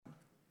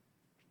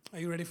Are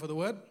you ready for the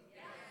word?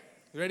 Yes.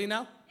 You ready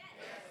now? Yes.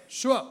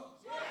 Sure.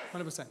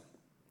 100%.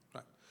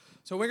 Right.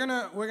 So we're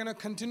gonna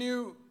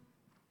continue.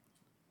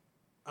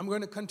 I'm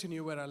going to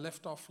continue where I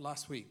left off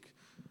last week.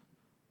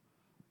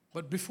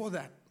 But before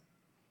that,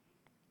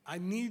 I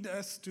need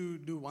us to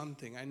do one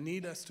thing. I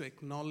need us to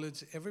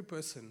acknowledge every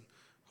person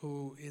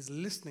who is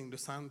listening to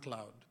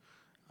SoundCloud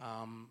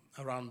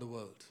around the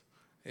world.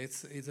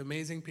 It's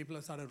amazing. People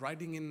have started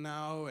writing in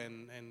now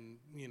and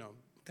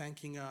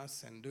thanking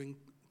us and doing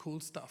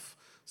cool stuff.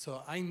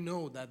 So I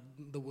know that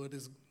the word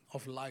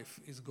of life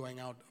is going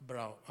out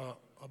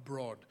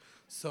abroad.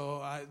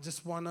 So I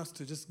just want us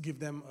to just give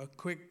them a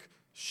quick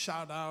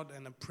shout out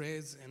and a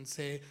praise and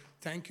say,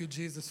 thank you,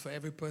 Jesus, for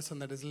every person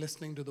that is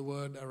listening to the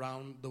word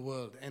around the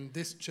world. And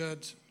this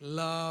church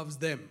loves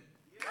them.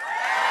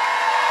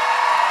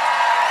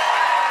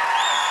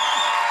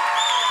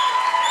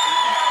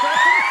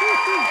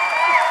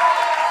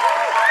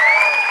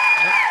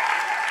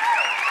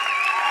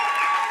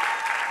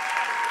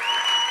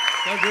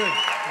 So good.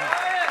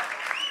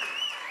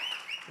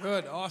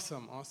 Good.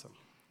 Awesome.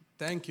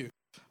 Thank you.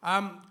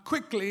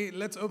 Quickly,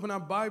 let's open our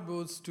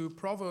Bibles to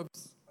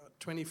Proverbs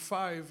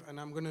 25, and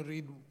I'm going to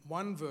read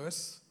one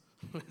verse,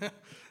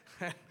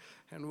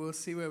 and we'll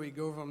see where we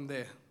go from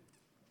there.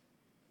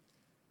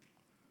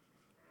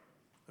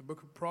 The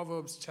book of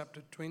Proverbs,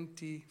 chapter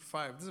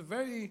 25. This is a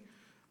very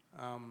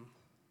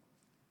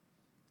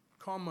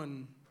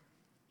common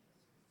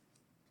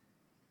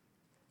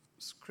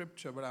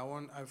scripture, but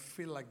I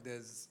feel like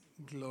there's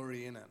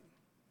glory in it.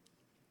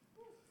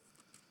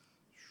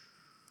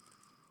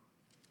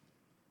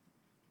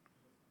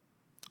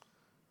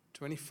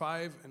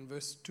 (25) and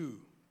verse 2.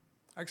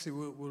 Actually,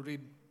 we'll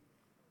read,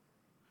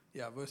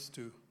 verse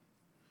 2.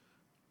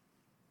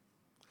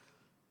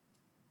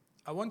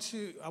 I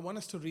want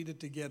us to read it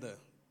together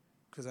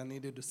because I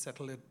needed to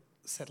settle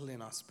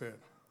in our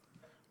spirit.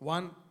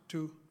 1,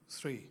 2,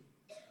 3.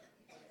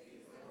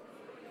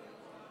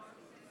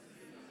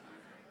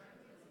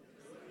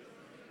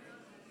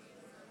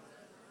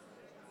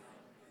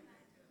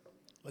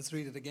 Let's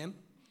read it again.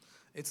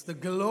 It's the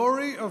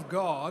glory of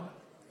God.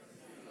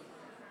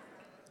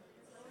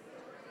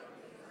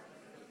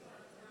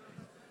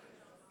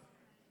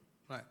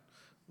 Right.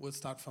 We'll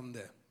start from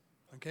there.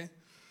 Okay?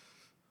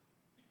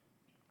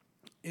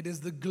 It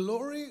is the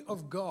glory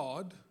of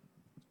God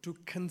to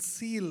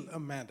conceal a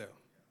matter,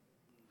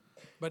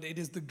 but it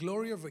is the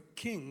glory of a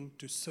king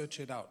to search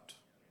it out.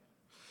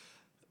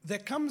 There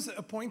comes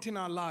a point in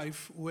our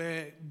life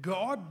where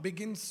God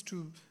begins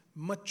to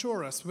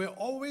mature us. We're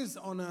always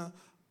on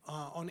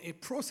a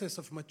process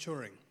of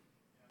maturing.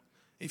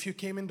 If you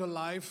came into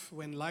life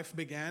when life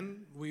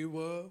began, we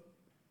were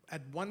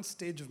at one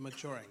stage of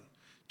maturing.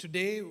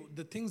 Today,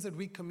 the things that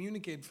we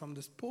communicate from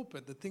this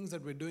pulpit, the things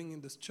that we're doing in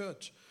this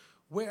church,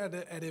 we're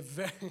at a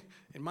very,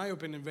 in my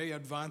opinion, very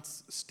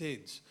advanced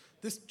stage.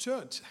 This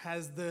church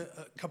has the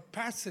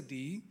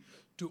capacity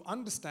to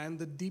understand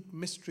the deep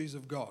mysteries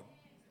of God.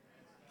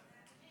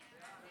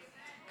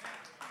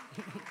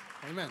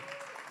 Amen.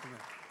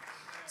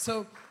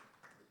 So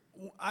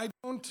I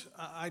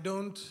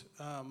don't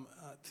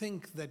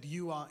think that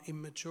you are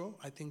immature.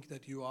 I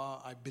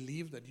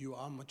believe that you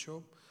are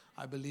mature.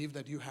 I believe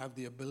that you have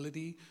the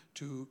ability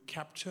to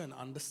capture and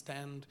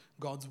understand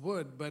God's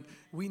word, but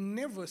we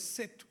never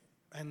sit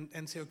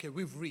and say, okay,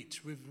 we've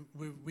reached.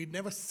 We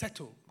never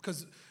settle,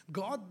 because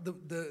God,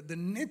 the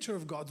nature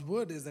of God's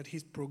word is that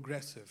He's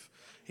progressive.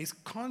 He's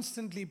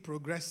constantly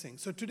progressing.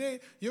 So today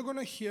you're going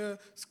to hear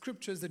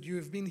scriptures that you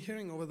have been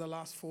hearing over the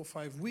last 4 or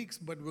 5 weeks,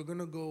 but we're going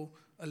to go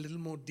a little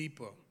more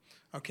deeper.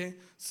 Okay?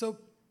 So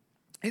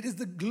it is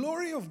the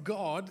glory of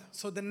God.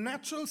 So the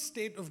natural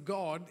state of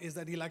God is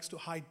that He likes to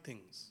hide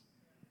things.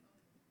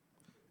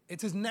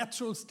 It's His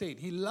natural state.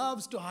 He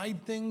loves to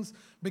hide things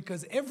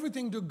because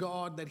everything to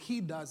God that He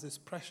does is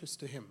precious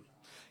to Him.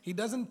 He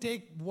doesn't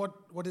take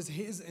what is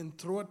His and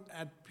throw it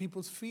at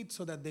people's feet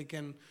so that they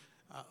can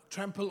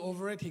trample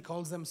over it. He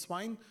calls them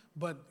swine,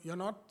 but you're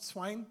not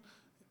swine.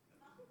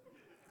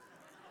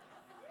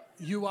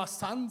 You are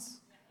sons.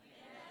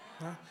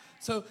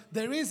 So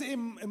there is a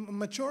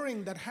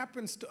maturing that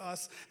happens to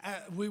us.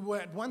 We were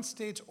at one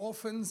stage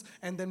orphans,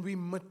 and then we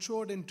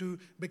matured into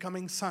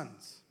becoming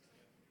sons.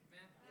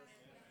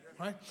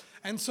 Right?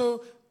 And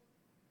so,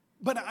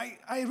 but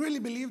I really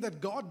believe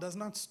that God does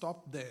not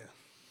stop there.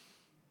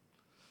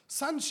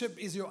 Sonship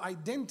is your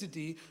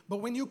identity, but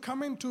when you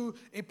come into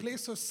a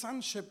place of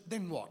sonship,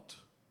 then what?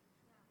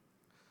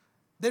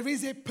 There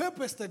is a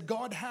purpose that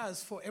God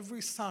has for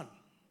every son.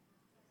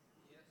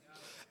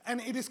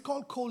 And it is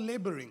called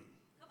co-laboring.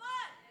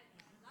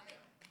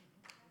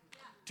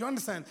 Do you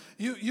understand?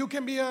 You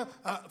can be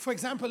for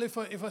example, if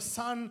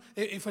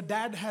a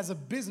dad has a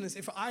business,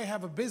 if I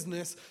have a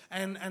business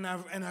and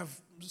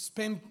I've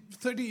spent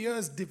 30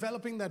 years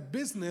developing that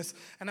business,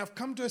 and I've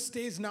come to a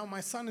stage now,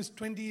 my son is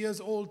 20 years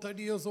old,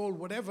 30 years old,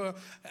 whatever.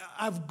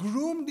 I've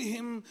groomed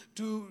him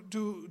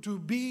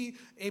to be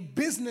a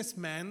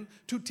businessman,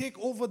 to take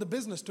over the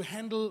business, to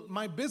handle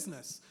my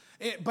business.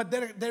 But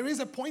there is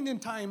a point in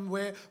time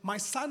where my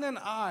son and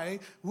I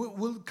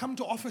will come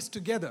to office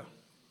together.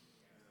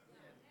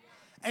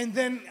 And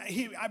then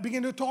I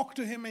begin to talk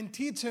to him and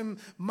teach him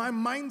my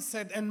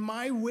mindset and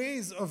my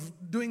ways of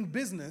doing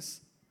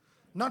business.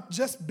 Not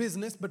just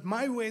business, but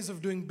my ways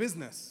of doing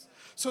business.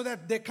 So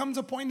that there comes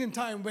a point in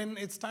time when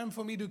it's time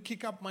for me to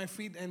kick up my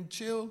feet and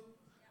chill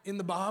in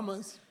the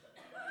Bahamas.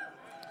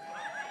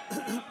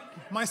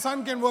 My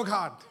son can work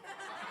hard.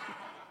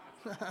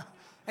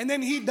 And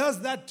then he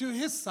does that to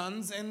his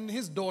sons and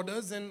his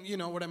daughters, and you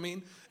know what I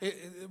mean.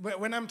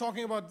 When I'm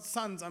talking about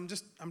sons,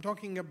 I'm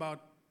talking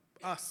about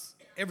us.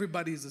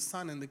 Everybody is a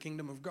son in the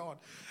kingdom of God.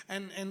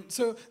 And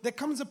so there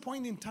comes a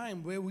point in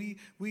time where we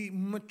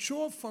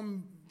mature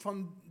from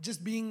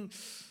just being,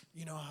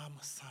 I'm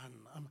a son.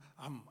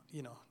 I'm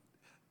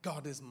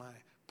God is my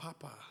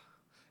papa.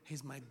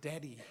 He's my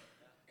daddy.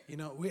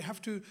 We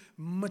have to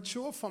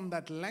mature from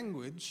that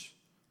language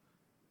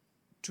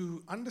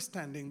to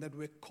understanding that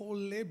we're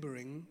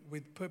co-laboring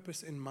with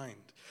purpose in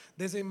mind.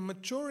 There's a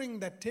maturing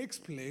that takes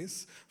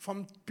place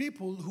from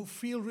people who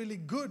feel really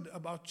good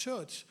about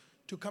church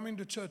to come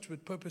into church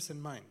with purpose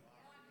in mind.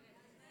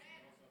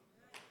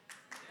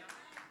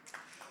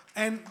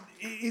 And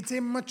it's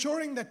a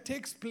maturing that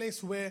takes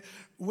place where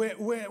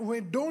we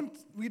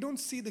don't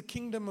see the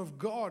kingdom of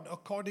God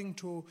according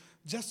to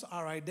just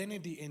our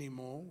identity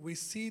anymore. We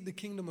see the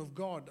kingdom of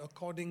God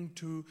according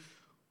to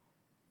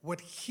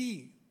what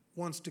He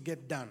wants to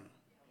get done.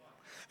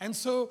 And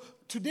so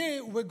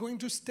today we're going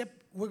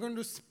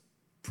to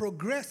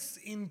progress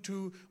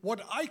into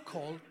what I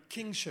call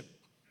kingship.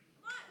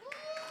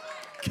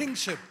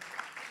 Kingship.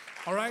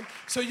 All right?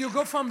 So you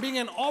go from being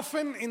an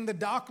orphan in the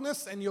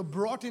darkness and you're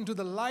brought into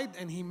the light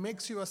and He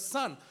makes you a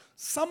son.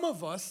 Some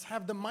of us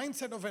have the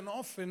mindset of an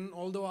orphan,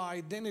 although our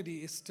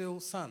identity is still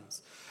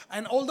sons.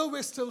 And although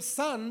we're still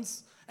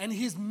sons and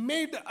He's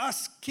made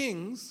us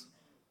kings,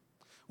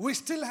 we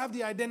still have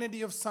the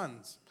identity of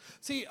sons.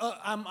 See,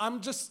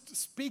 I'm just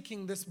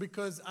speaking this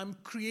because I'm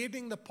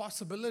creating the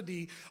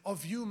possibility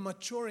of you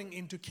maturing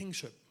into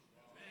kingship.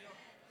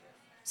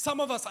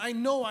 Some of us,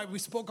 we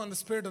spoke on the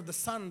Spirit of the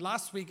Son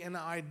last week, and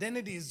our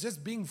identity is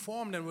just being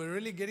formed and we're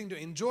really getting to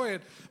enjoy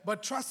it.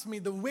 But trust me,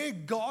 the way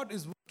God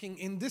is working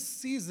in this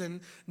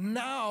season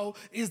now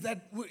is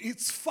that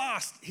it's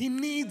fast. He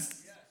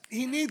needs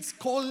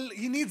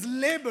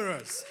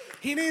laborers.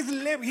 He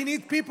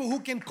needs people who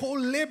can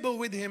co-labor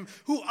with Him,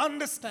 who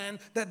understand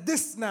that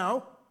this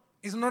now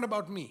is not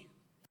about me.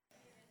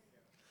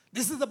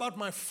 This is about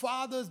my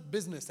Father's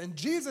business. And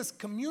Jesus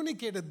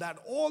communicated that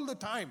all the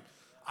time.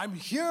 I'm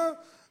here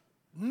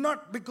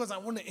not because I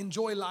want to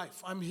enjoy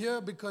life. I'm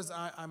here because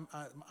I'm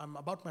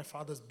about my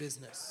Father's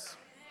business.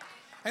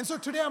 And so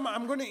today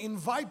I'm going to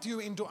invite you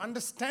into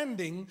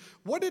understanding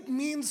what it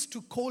means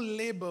to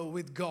co-labor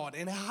with God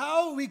and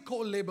how we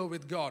co-labor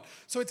with God.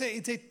 So it's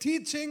a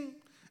teaching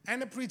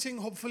and a preaching,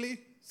 hopefully,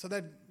 so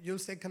that you'll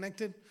stay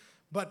connected.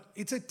 But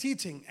it's a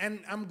teaching. And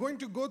I'm going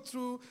to go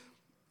through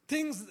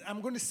things,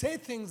 I'm going to say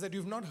things that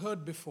you've not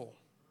heard before.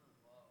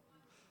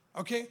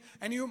 Okay?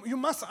 And you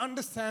must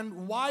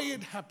understand why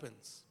it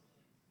happens.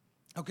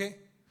 Okay?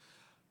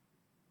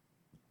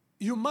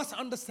 You must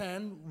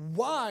understand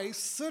why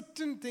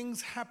certain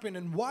things happen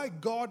and why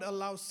God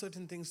allows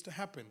certain things to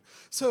happen.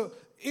 So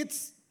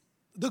it's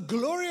the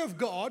glory of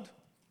God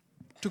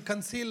to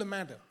conceal a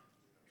matter.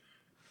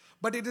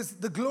 But it is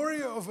the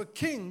glory of a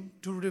king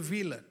to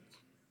reveal it.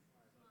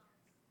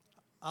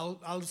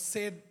 I'll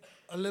say it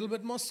a little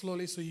bit more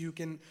slowly so you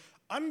can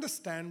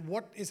understand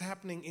what is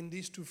happening in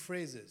these two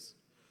phrases.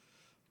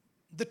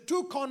 The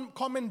two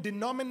common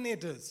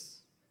denominators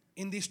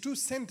in these two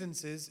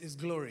sentences is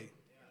glory.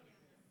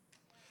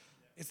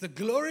 It's the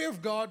glory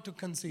of God to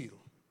conceal,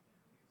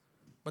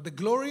 but the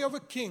glory of a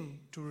king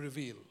to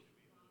reveal,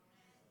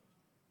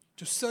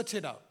 to search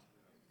it out.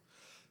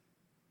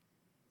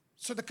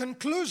 So the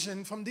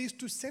conclusion from these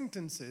two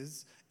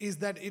sentences is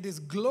that it is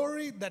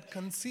glory that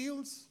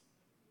conceals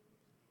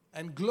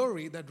and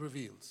glory that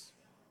reveals.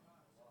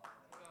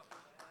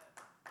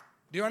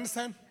 Do you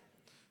understand?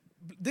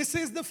 This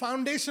is the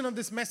foundation of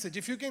this message.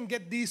 If you can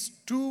get these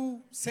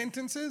two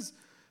sentences,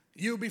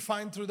 you'll be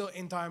fine through the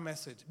entire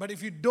message. But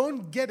if you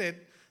don't get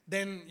it,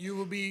 then you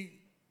will be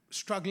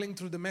struggling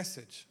through the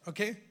message.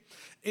 Okay?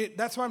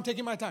 That's why I'm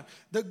taking my time.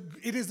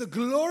 It is the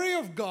glory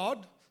of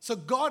God. So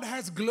God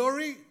has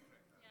glory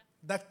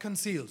that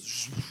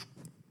conceals.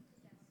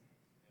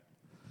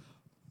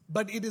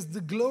 But it is the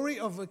glory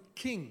of a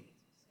king.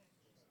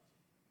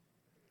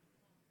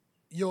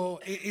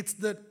 It's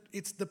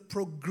the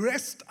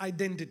progressed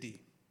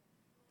identity.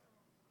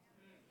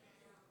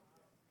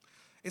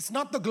 It's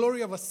not the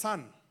glory of a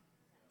son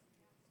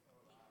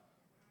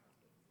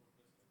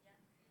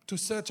to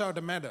search out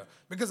a matter.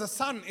 Because a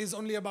son is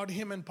only about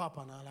him and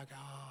Papa. Now,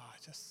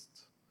 just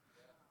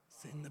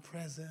in the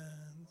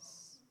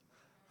presence.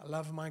 I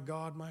love my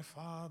God, my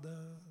Father.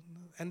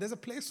 And there's a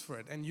place for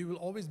it, and you will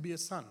always be a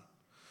son.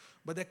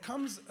 But there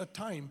comes a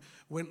time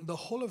when the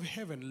whole of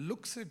heaven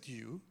looks at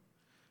you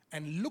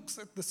and looks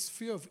at the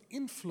sphere of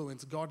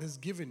influence God has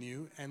given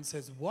you and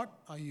says, what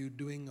are you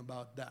doing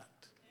about that?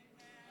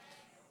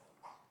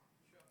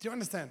 Do you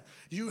understand?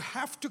 You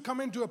have to come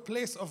into a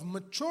place of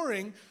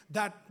maturing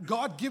that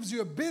God gives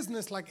you a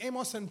business, like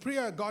Amos and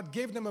Priya, God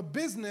gave them a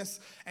business,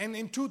 and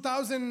in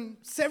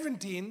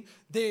 2017,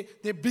 they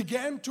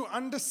began to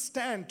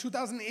understand,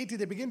 2018,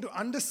 they began to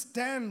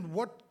understand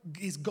what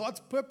is God's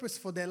purpose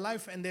for their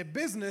life and their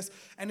business,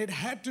 and it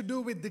had to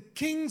do with the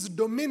king's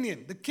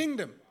dominion, the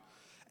kingdom.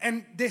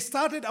 And they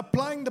started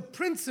applying the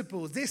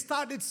principles. They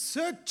started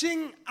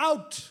searching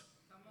out.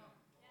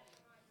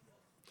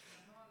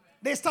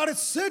 They started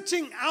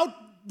searching out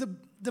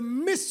the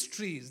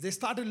mysteries. They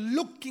started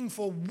looking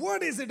for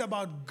what is it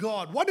about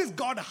God? What is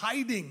God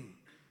hiding?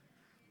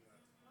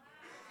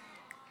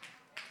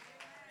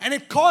 And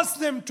it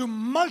caused them to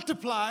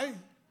multiply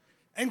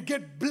and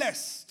get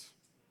blessed.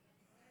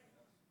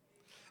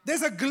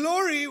 There's a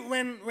glory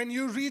when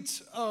you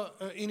reach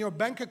in your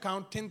bank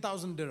account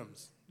 10,000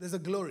 dirhams. There's a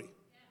glory.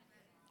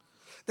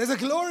 There's a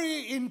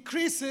glory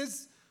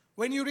increases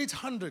when you reach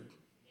 100.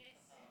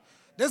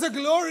 There's a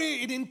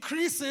glory, it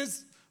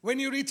increases when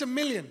you reach 1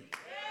 million.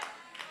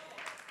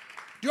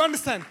 Do you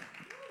understand?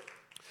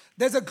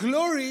 There's a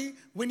glory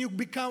when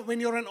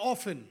you're an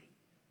orphan.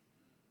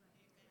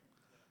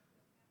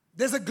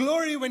 There's a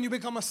glory when you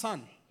become a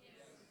son.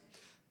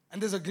 And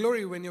there's a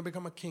glory when you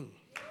become a king.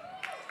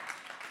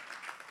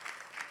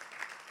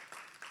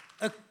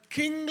 A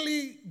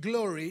kingly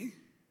glory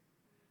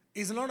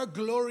is not a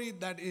glory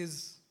that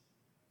is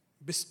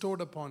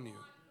bestowed upon you.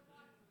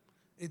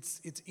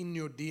 It's in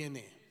your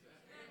DNA.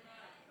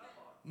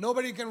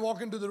 Nobody can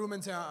walk into the room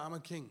and say, I'm a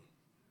king.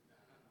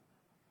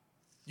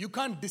 You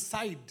can't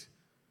decide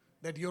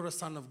that you're a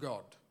son of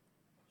God.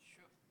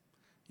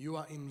 You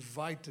are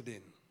invited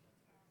in.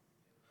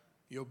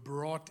 You're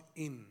brought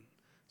in.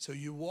 So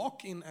you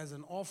walk in as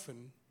an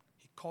orphan,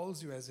 he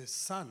calls you as his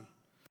son,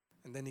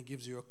 and then he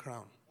gives you a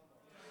crown.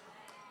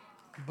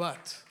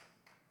 But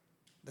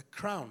the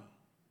crown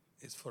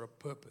is for a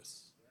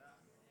purpose.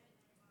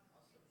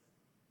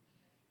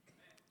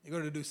 You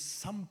got to do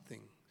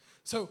something.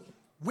 So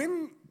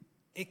when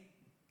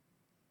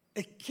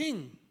a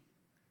king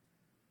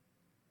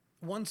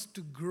wants to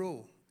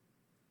grow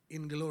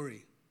in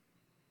glory,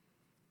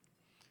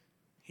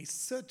 he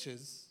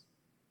searches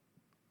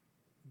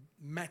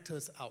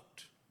matters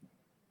out.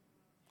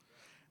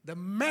 The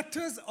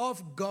matters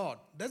of God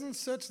doesn't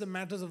search the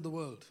matters of the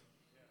world.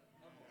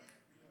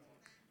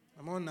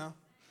 Come on now.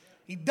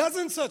 He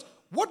doesn't search,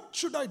 what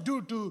should I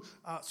do to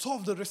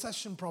solve the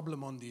recession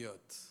problem on the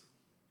earth?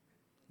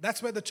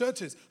 That's where the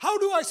church is. How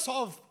do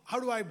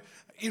I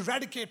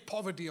eradicate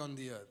poverty on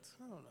the earth?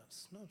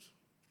 No,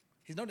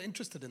 he's not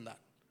interested in that.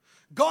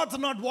 God's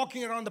not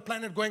walking around the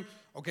planet going,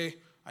 okay,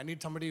 I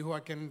need somebody who I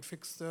can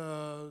fix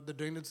the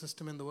drainage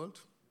system in the world.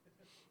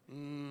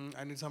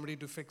 I need somebody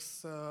to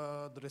fix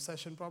the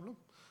recession problem.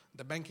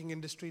 The banking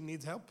industry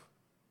needs help.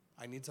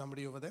 I need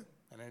somebody over there,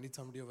 and I need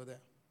somebody over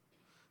there.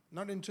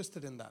 Not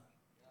interested in that.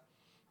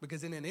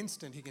 Because in an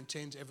instant, he can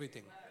change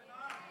everything.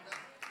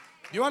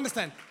 Do you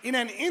understand? In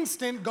an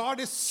instant,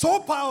 God is so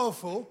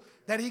powerful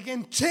that he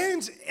can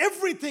change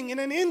everything in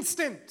an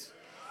instant.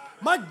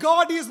 My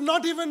God is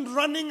not even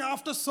running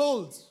after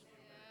souls.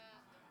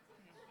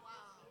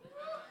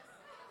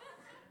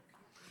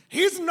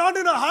 He's not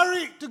in a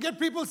hurry to get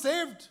people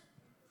saved.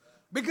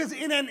 Because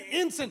in an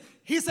instant,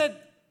 he said,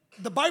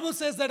 the Bible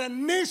says that a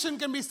nation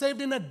can be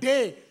saved in a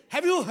day.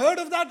 Have you heard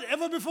of that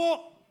ever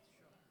before?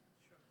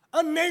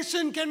 A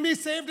nation can be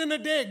saved in a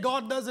day.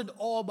 God does it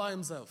all by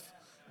himself.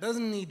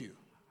 Doesn't need you.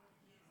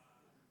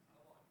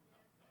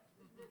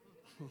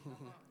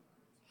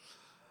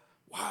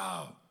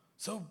 Wow.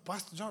 So,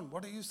 Pastor John,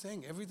 what are you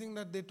saying? Everything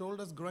that they told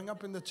us growing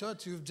up in the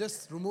church, you've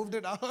just removed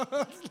it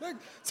out.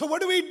 So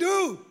what do we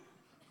do?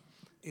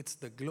 It's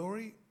the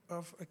glory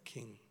of a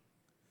king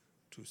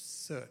to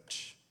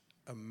search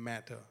a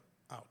matter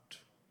out.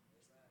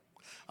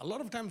 A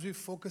lot of times we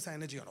focus our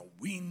energy on,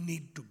 we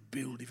need to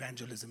build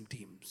evangelism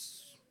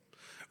teams.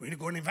 We need to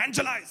go and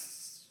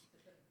evangelize.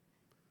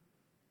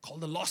 Call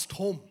the lost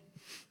home.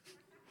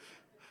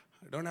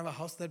 I don't have a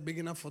house that big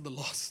enough for the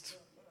lost.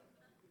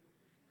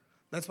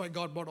 That's why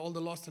God bought all the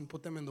lost and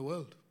put them in the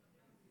world.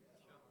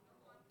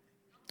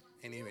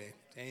 Anyway,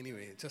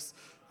 just,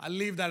 I'll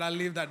leave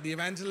that. The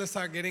evangelists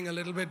are getting a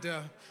little bit,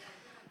 the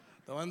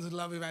ones who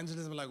love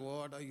evangelism are like,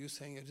 what are you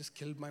saying? You just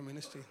killed my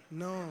ministry.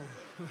 No.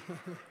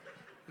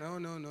 No.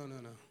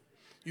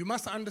 You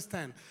must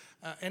understand,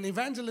 an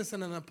evangelist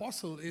and an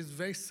apostle is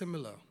very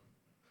similar.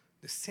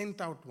 The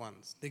sent out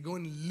ones. They go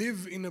and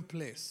live in a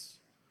place.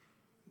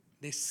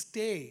 They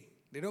stay.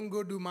 They don't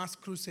go do mass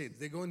crusades.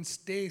 They go and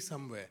stay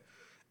somewhere.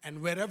 And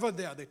wherever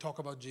they are, they talk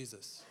about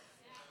Jesus.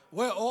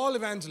 We're all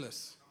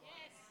evangelists.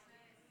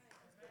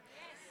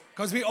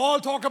 Because we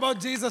all talk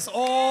about Jesus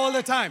all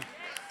the time.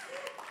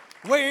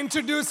 We're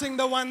introducing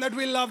the one that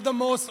we love the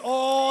most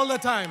all the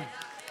time.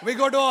 We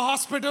go to a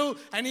hospital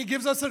and he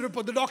gives us a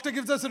report. The doctor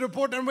gives us a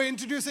report and we're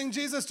introducing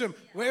Jesus to him.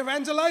 We're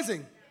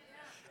evangelizing.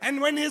 And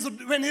when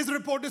his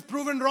report is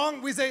proven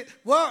wrong, we say,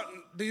 well,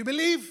 do you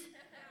believe?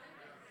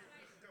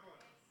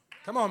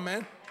 Come on,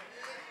 man.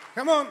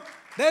 Come on.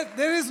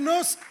 There is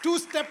no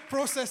two-step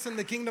process in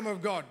the kingdom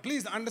of God.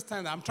 Please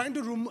understand that. I'm trying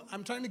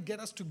to get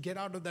us to get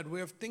out of that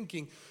way of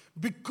thinking,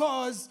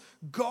 because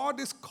God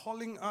is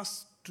calling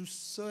us to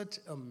search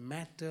a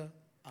matter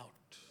out.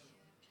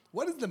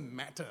 What is the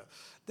matter?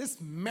 This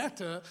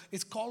matter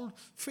is called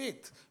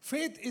faith.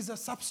 Faith is a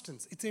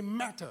substance. It's a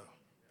matter.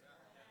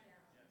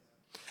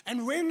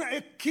 And when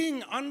a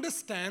king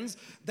understands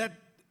that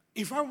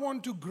if I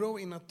want to grow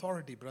in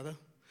authority, brother,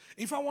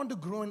 if I want to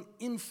grow in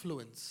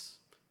influence,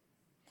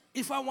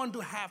 if I want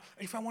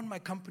my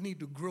company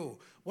to grow,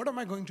 what am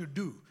I going to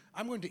do?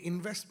 I'm going to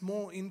invest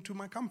more into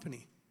my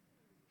company.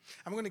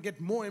 I'm going to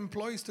get more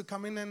employees to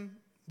come in and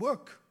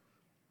work.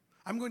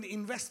 I'm going to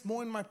invest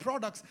more in my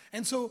products.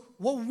 And so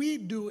what we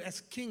do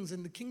as kings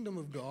in the kingdom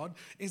of God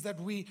is that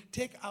we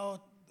take our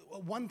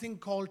one thing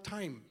called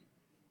time,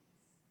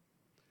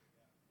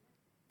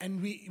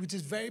 which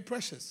is very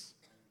precious.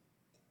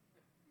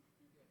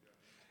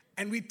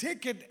 And we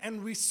take it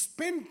and we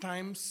spend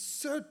time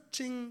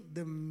searching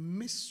the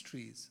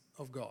mysteries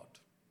of God.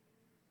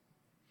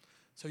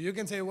 So you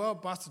can say, well,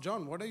 Pastor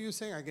John, what are you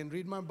saying? I can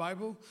read my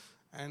Bible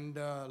and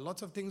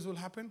lots of things will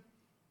happen?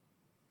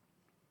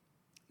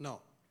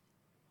 No.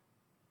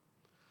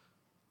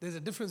 There's a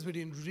difference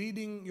between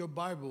reading your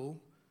Bible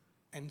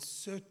and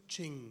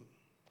searching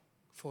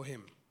for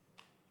Him.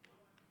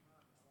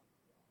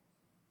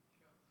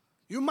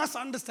 You must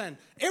understand,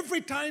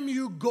 every time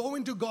you go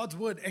into God's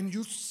Word and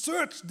you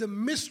search the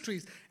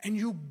mysteries and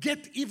you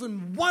get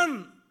even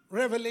one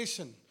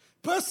revelation,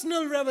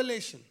 personal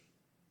revelation,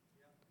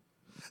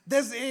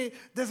 there's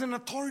an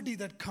authority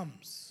that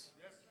comes.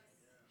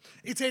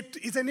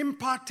 It's an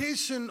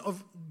impartation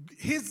of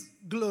His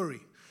glory.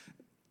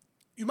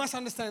 You must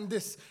understand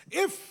this.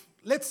 If,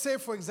 let's say,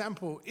 for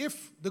example,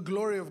 if the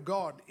glory of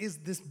God is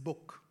this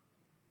book,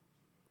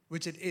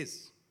 which it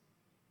is,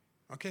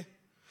 okay?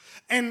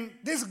 And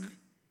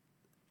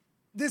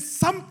there's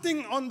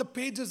something on the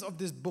pages of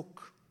this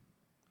book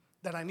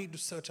that I need to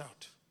search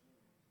out.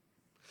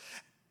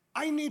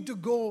 I need to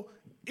go,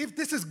 if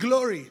this is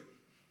glory,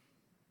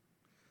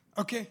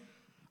 okay,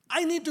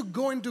 I need to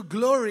go into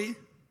glory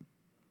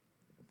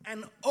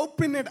and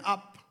open it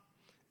up,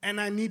 and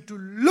I need to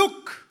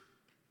look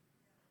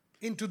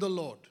into the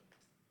Lord.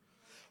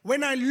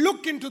 When I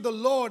look into the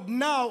Lord,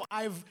 now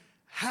I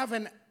have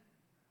an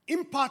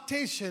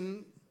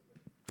impartation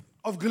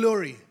of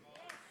glory.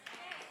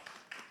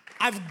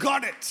 I've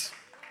got it.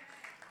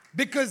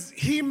 Because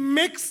He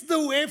makes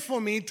the way for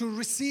me to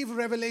receive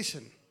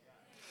revelation.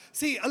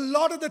 See, a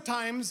lot of the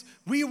times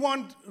we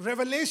want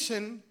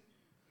revelation.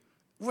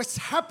 We're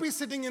happy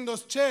sitting in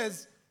those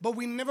chairs, but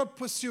we never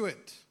pursue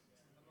it.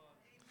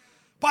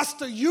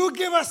 Pastor, you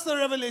give us the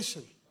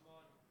revelation.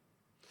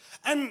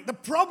 And the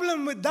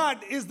problem with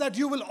that is that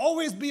you will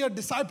always be a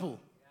disciple.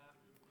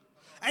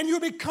 And you'll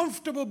be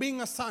comfortable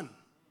being a son.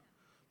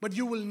 But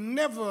you will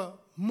never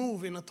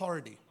move in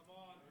authority.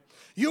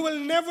 You will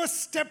never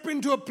step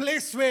into a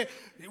place where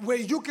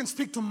you can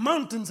speak to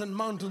mountains and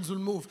mountains will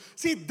move.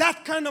 See,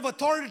 that kind of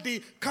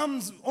authority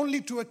comes only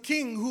to a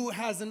king who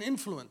has an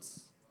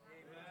influence.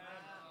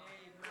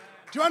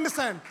 Do you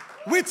understand?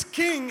 Which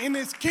king in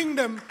his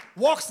kingdom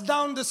walks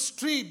down the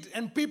street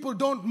and people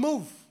don't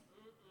move?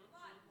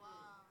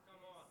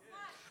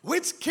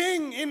 Which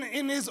king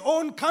in his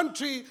own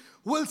country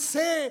will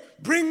say,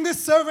 bring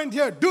this servant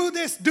here, do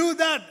this, do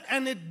that,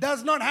 and it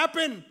does not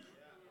happen?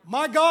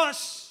 My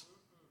gosh.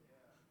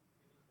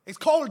 It's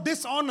called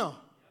dishonor.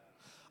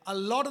 A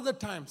lot of the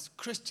times,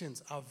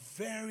 Christians are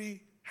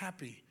very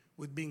happy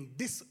with being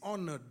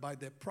dishonored by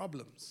their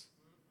problems,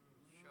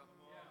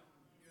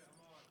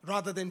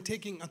 rather than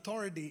taking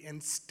authority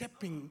and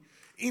stepping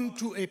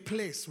into a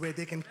place where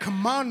they can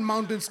command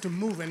mountains to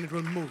move and it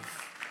will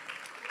move.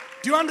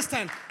 Do you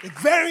understand? It's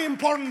very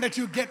important that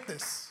you get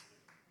this.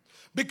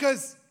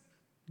 Because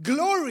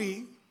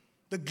glory,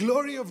 the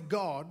glory of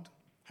God,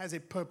 has a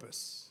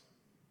purpose.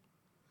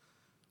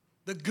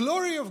 The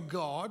glory of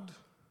God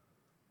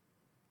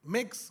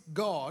makes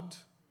God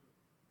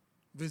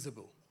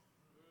visible.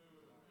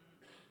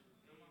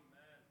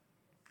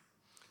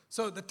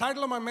 So the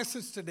title of my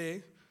message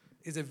today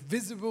is A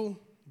Visible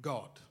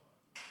God.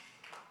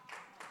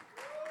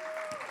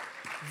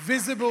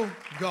 Visible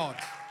God.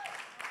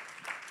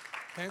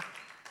 Okay?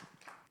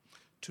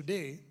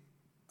 Today,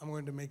 I'm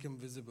going to make Him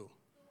visible.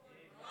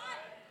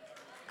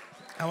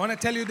 I want to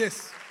tell you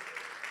this.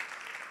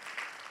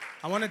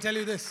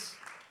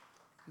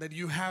 That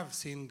you have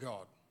seen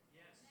God.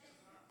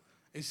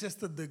 It's just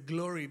that the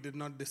glory did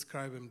not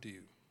describe Him to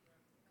you.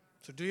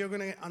 So you're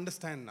going to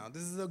understand now.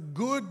 This is a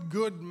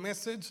good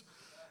message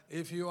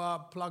if you are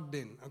plugged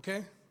in,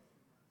 okay?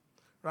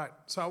 Right,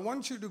 so I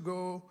want you to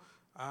go,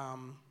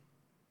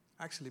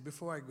 actually,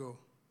 before I go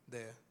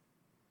there,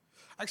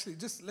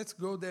 just let's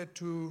go there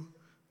to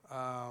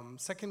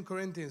 2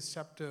 Corinthians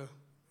chapter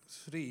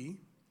 3.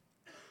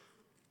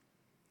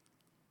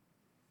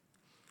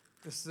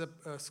 This is a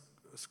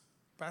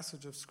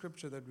passage of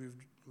scripture that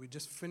we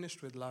just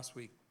finished with last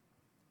week.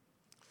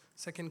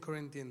 2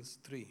 Corinthians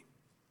 3.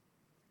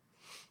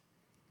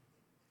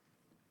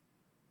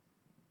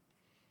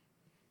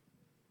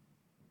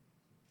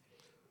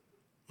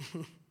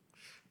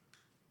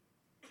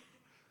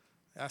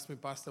 Ask me,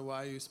 Pastor,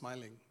 why are you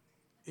smiling?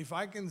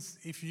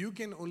 If you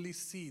can only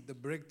see the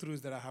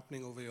breakthroughs that are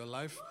happening over your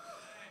life,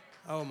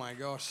 oh my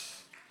gosh,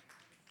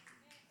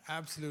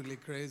 absolutely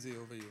crazy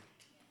over you.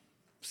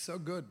 So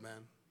good,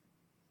 man.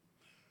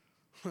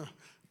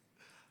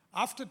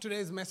 After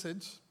today's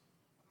message,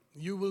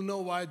 you will know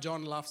why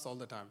John laughs all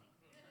the time.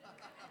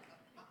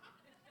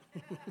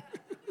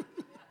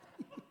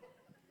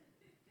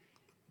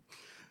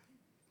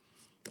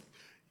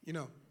 You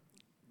know,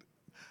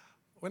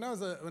 when I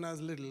was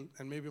little,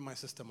 and maybe my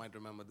sister might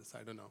remember this,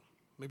 I don't know.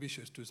 Maybe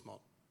she was too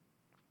small.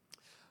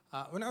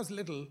 When I was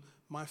little,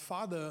 my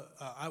father,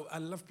 I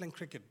loved playing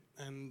cricket,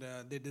 and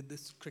they did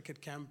this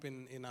cricket camp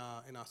in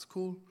our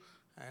school,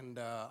 and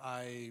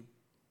I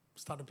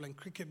started playing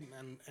cricket,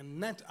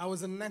 and I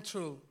was a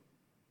natural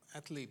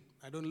athlete.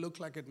 I don't look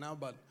like it now,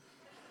 but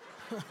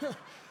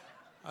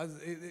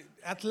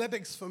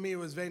athletics for me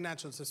was very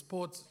natural. So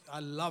sports, I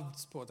loved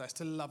sports.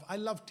 I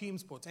love team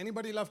sports.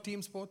 Anybody love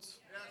team sports?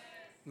 Yes.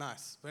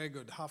 Nice, very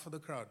good. Half of the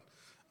crowd.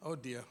 Oh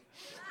dear.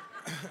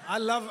 I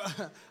love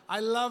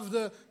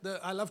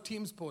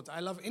team sports.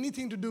 I love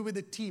anything to do with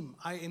a team.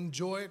 I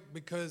enjoy it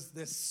because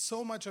there's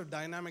so much of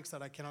dynamics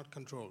that I cannot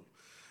control.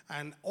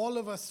 And all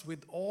of us,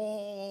 with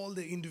all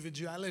the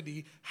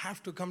individuality,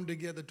 have to come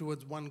together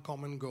towards one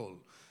common goal.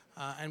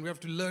 And we have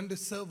to learn to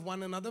serve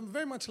one another,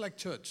 very much like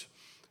church,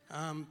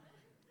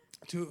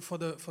 for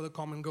the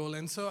common goal.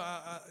 And so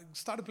I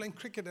started playing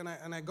cricket,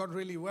 and I got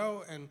really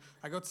well, and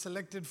I got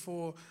selected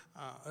for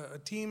a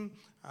team,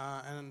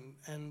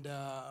 and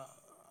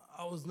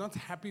I was not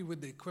happy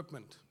with the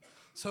equipment.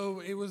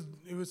 So it was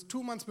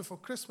 2 months before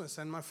Christmas,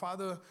 and my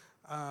father,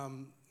 I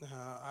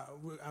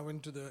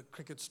went to the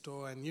cricket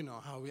store, and you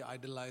know how we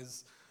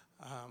idolize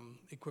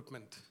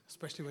equipment,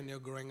 especially when you're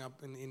growing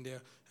up in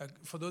India.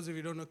 For those of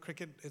you who don't know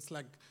cricket, it's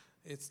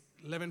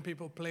 11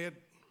 people play it,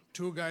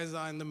 2 guys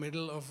are in the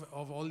middle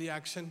of all the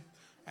action,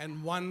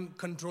 and one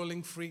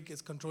controlling freak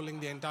is controlling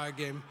the entire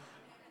game,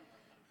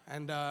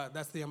 and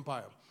that's the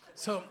umpire.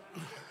 So,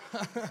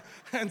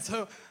 and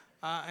so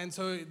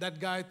that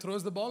guy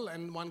throws the ball,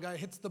 and one guy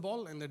hits the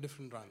ball, and they're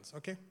different runs.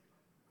 Okay,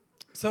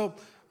 so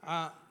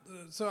I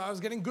was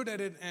getting good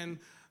at it, and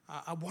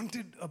I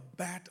wanted a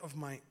bat of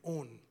my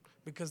own,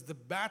 because the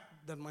bat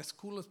that my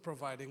school was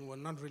providing were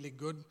not really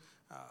good.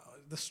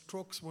 The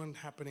strokes weren't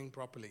happening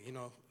properly,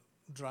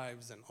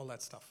 drives and all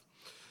that stuff.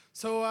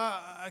 So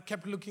I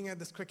kept looking at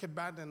this cricket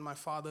bat, and my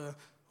father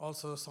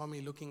also saw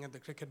me looking at the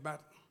cricket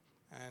bat,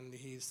 and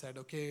he said,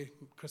 okay,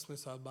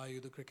 Christmas, I'll buy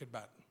you the cricket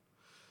bat.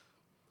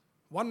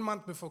 1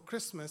 month before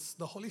Christmas,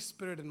 the Holy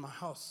Spirit in my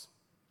house,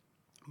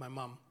 my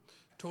mom,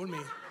 told me,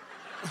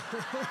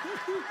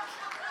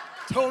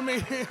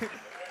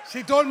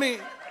 she told me,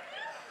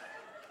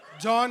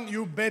 John,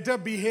 you better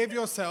behave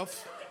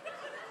yourself,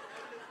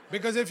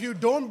 because if you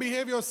don't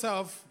behave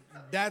yourself,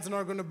 Dad's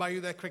not going to buy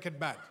you that cricket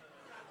bat.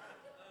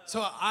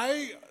 So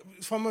I,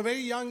 from a very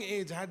young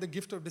age, had the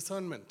gift of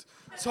discernment.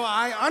 So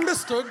I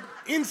understood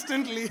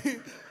instantly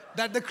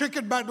that the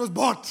cricket bat was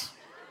bought.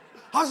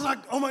 I was like,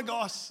 oh my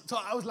gosh. So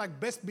I was like,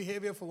 best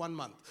behavior for 1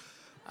 month.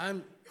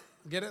 And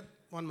get it?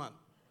 1 month.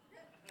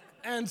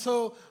 And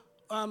so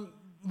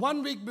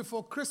 1 week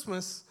before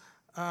Christmas,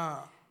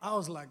 I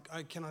was like,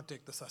 I cannot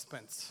take the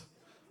suspense.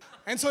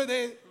 And so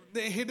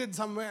they hid it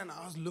somewhere, and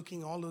I was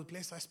looking all over the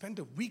place. I spent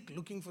a week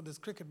looking for this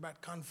cricket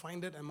bat, can't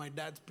find it, and my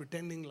dad's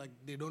pretending like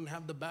they don't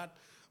have the bat,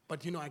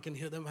 but I can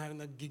hear them having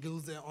the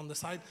giggles there on the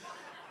side.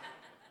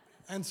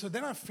 And so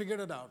then I figured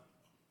it out,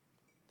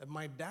 that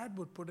my dad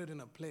would put it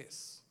in a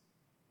place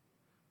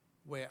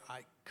where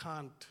I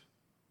can't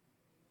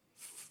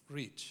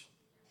reach.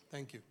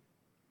 Thank you.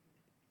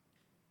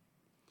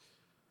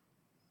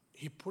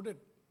 He put it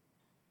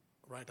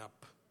right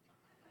up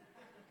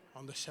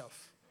on the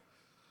shelf.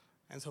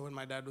 And so when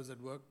my dad was at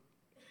work,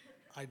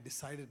 I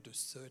decided to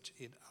search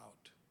it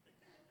out.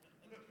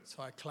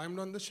 So I climbed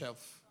on the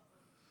shelf,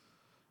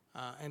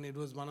 and it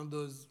was one of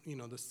those,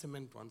 the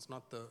cement ones,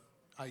 not the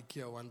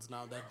IKEA ones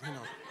now that,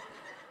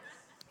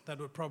 that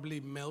would probably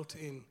melt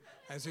in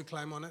as you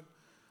climb on it.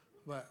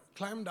 But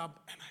climbed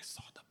up, and I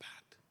saw the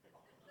bat.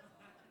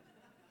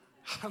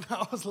 And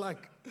I was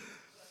like,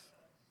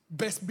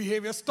 best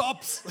behavior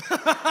stops.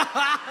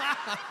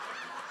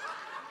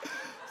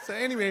 So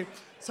anyway,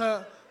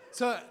 so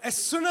as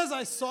soon as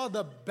I saw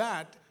the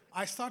bat,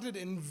 I started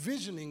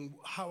envisioning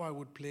how I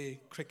would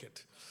play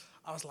cricket.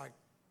 I was like,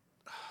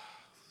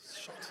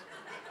 shot.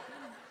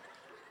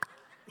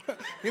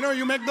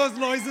 You make those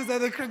noises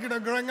as a cricketer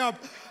growing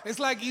up. It's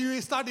like you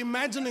start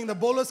imagining the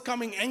bowler's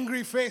coming,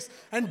 angry face,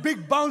 and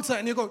big bouncer,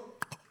 and you go,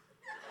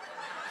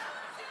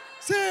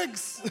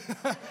 6!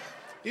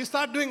 You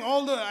start doing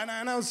all the,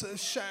 and I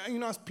was, I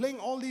was playing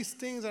all these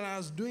things, and I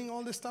was doing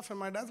all this stuff, and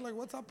my dad's like,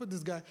 what's up with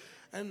this guy?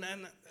 And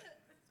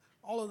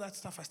all of that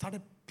stuff, I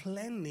started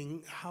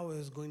planning how I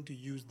was going to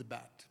use the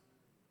bat.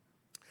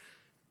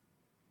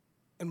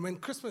 And when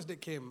Christmas Day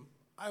came,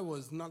 I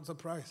was not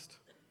surprised.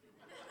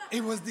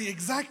 It was the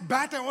exact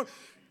bat I want.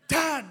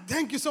 Dad,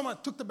 thank you so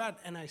much. Took the bat,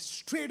 and I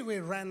straight away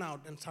ran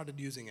out and started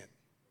using it.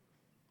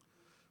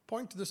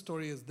 point to the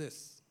story is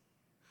this.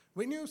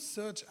 When you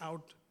search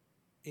out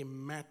a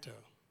matter,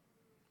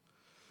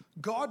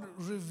 God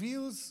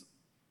reveals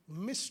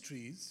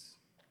mysteries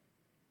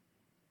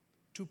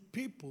to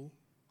people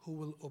who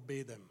will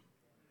obey them.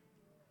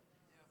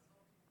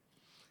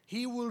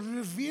 He will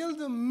reveal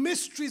the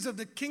mysteries of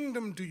the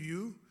kingdom to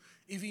you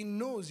if he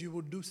knows you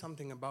will do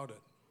something about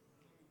it.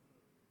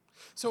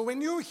 So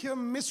when you hear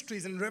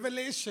mysteries and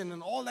revelation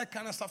and all that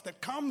kind of stuff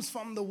that comes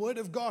from the Word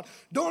of God,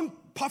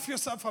 don't puff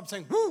yourself up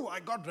saying, "Woo, I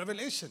got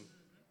revelation."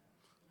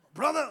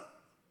 Brother,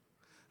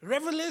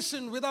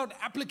 revelation without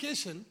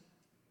application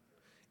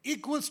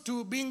equals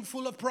to being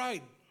full of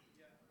pride.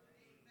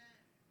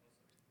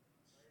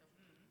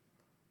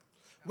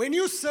 When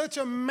you search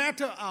a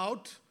matter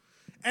out,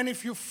 and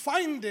if you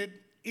find it,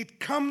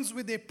 it comes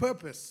with a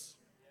purpose.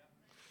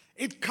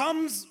 It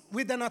comes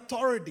with an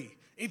authority.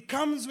 It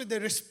comes with a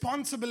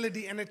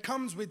responsibility, and it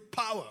comes with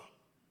power.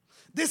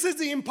 This is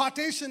the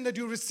impartation that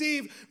you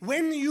receive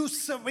when you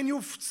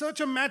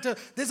search a matter.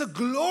 There's a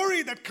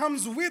glory that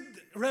comes with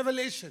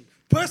revelation,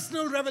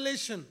 personal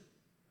revelation.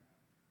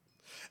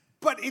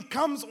 But it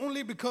comes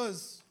only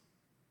because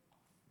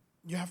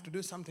you have to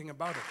do something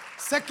about it.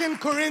 2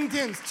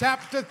 Corinthians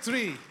chapter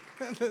 3.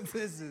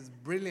 This is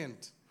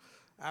brilliant.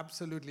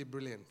 Absolutely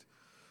brilliant.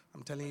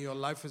 I'm telling you, your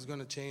life is going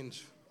to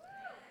change.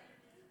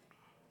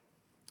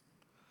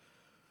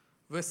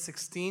 Verse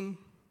 16.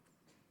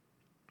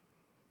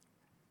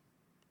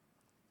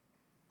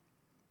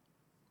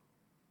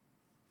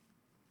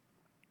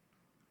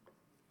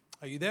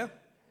 Are you there?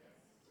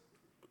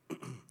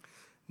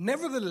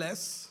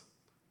 Nevertheless,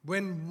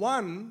 when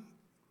one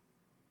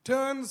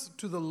turns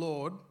to the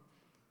Lord,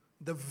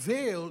 the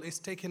veil is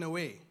taken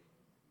away.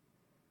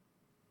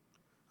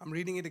 I'm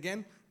reading it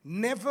again.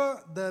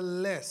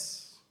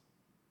 Nevertheless,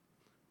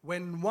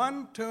 when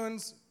one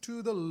turns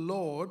to the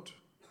Lord,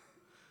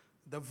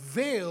 the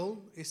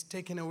veil is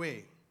taken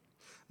away.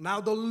 Now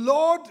the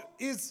Lord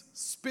is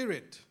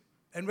Spirit,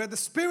 and where the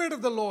Spirit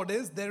of the Lord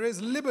is, there is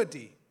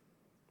liberty.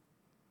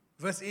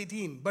 Verse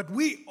 18, but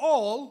we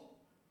all,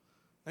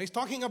 now he's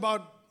talking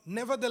about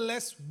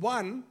nevertheless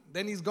one,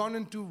 then he's gone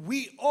into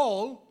we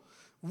all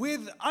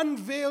with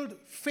unveiled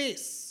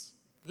face.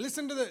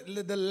 Listen to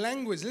the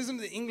language, listen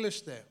to the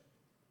English there.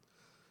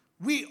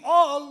 We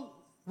all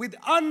with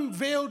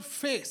unveiled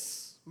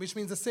face, which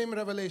means the same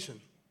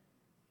revelation.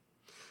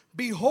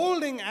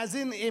 Beholding as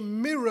in a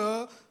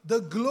mirror the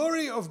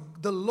glory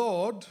of the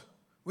Lord,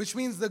 which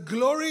means the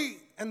glory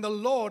and the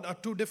Lord are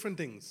two different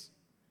things,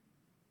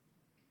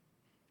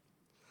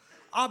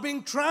 are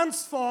being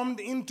transformed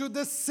into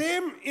the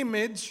same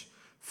image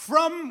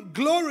from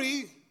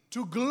glory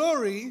to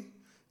glory,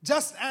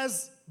 just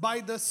as by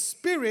the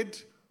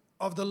Spirit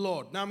of the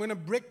Lord. Now I'm going to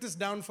break this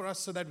down for us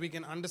so that we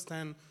can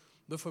understand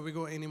before we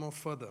go any more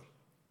further.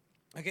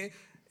 Okay?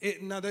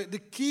 Now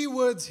the key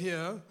words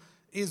here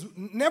is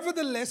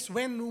nevertheless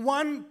when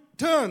one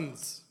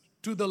turns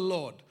to the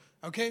Lord.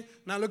 Okay?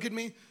 Now look at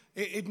me.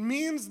 It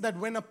means that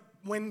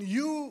when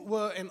you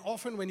were an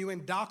orphan, when you were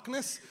in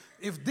darkness,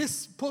 if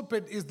this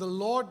pulpit is the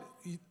Lord,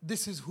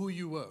 this is who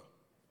you were.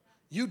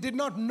 You did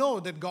not know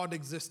that God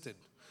existed.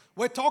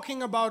 We're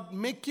talking about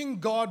making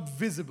God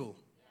visible.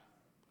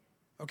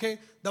 Okay?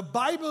 The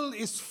Bible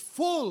is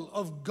full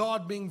of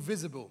God being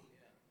visible.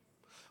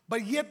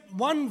 But yet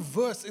one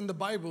verse in the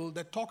Bible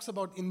that talks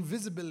about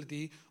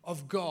invisibility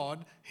of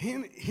God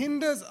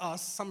hinders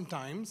us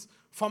sometimes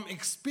from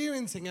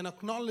experiencing and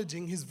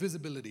acknowledging His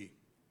visibility.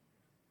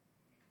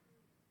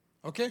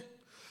 Okay?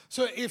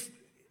 So if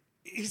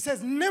he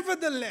says,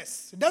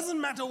 nevertheless, it doesn't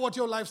matter what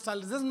your lifestyle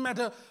is, it doesn't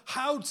matter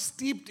how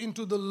steeped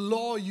into the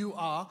law you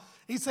are,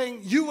 he's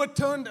saying you were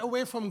turned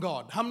away from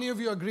God. How many of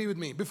you agree with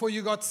me? Before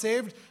you got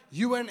saved,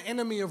 you were an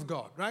enemy of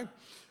God, right?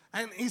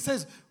 And he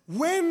says,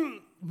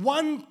 when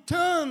one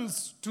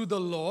turns to the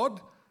Lord,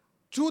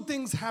 two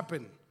things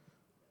happen.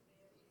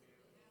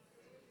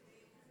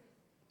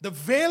 The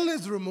veil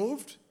is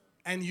removed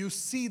and you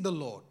see the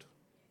Lord.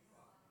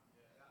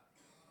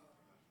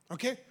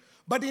 Okay?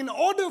 But in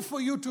order for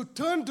you to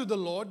turn to the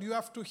Lord, you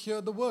have to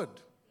hear the word.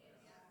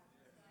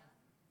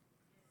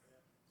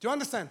 Do you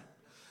understand?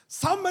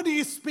 Somebody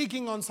is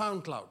speaking on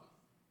SoundCloud.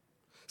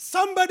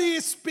 Somebody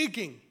is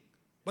speaking,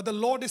 but the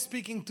Lord is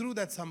speaking through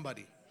that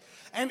somebody.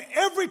 And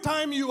every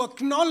time you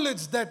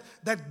acknowledge that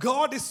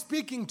God is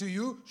speaking to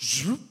you,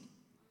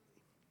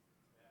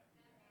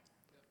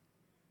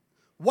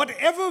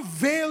 whatever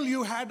veil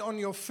you had on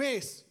your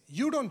face,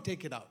 you don't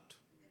take it out.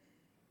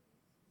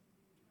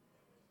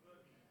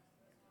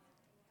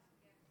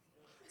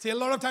 See, a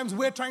lot of times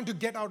we're trying to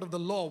get out of the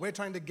law. We're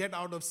trying to get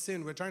out of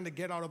sin. We're trying to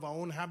get out of our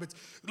own habits.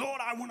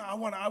 Lord, I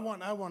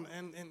want.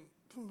 And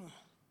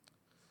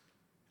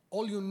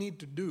all you need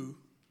to do,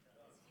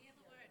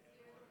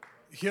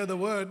 hear the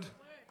word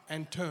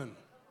and turn.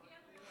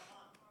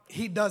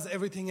 He does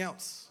everything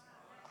else.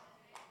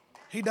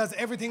 He does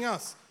everything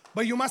else.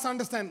 But you must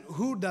understand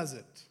who does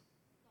it.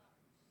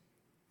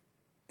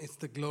 It's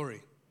the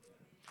glory.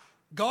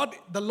 God,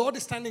 the Lord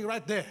is standing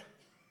right there.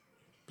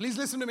 Please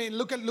listen to me.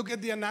 Look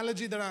at the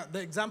analogy the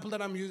example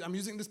that I'm using. I'm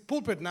using this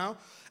pulpit now,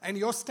 and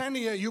you're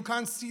standing here. You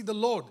can't see the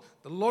Lord.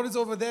 The Lord is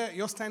over there.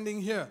 You're standing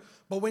here.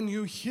 But when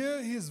you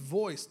hear His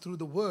voice through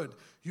the Word,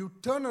 you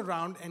turn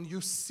around and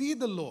you see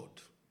the Lord,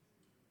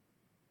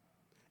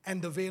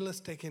 and the veil is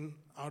taken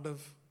out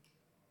of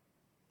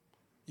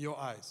your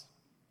eyes.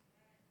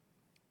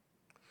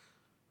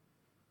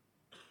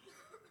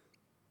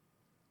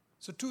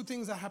 So two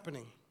things are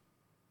happening.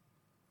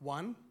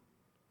 One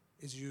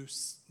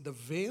is the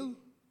veil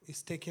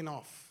is taken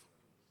off.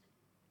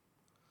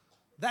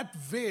 That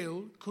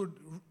veil could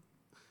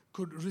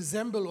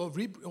resemble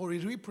or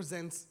it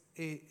represents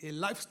a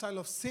lifestyle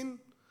of sin,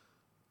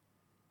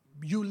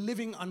 you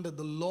living under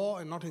the law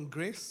and not in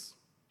grace.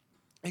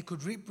 It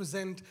could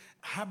represent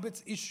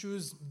habits,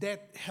 issues,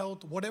 debt,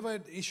 health, whatever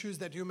issues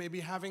that you may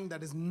be having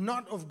that is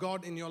not of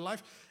God in your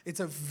life. It's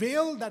a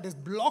veil that is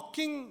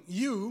blocking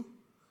you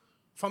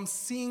from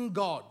seeing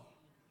God.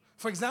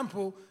 For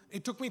example,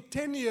 it took me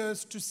 10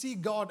 years to see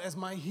God as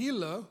my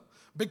healer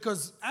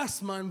because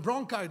asthma and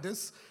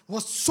bronchitis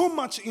was so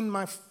much in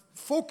my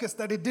focus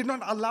that it did not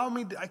allow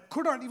me, I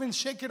could not even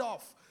shake it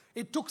off.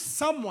 It took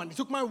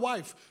my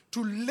wife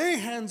to lay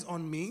hands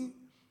on me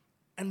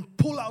and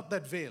pull out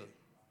that veil.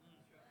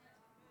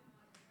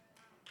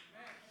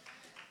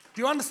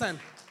 Do you understand?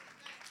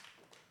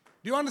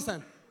 Do you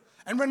understand?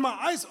 And when my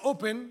eyes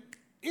opened,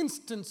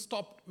 instant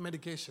stopped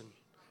medication.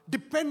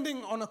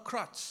 Depending on a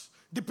crutch,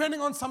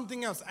 depending on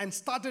something else, and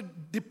started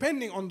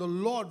depending on the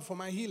Lord for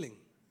my healing.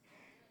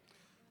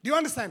 Do you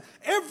understand?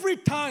 Every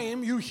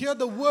time you hear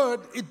the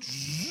word,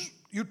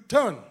 you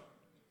turn.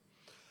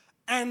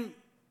 And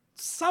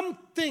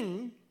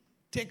something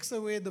takes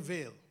away the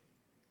veil.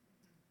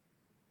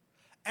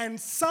 And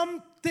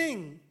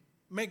something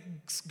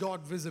makes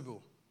God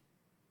visible.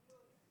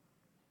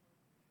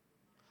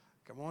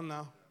 Come on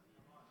now.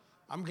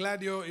 I'm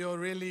glad you're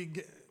really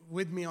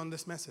with me on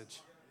this message.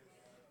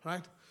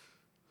 Right?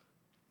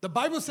 The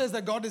Bible says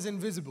that God is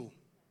invisible.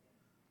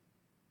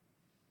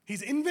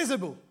 He's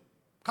invisible.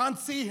 Can't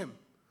see Him.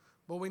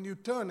 But when you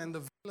turn and the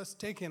veil is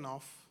taken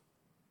off,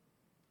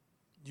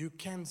 you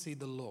can see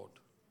the Lord.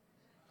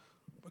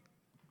 But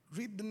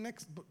read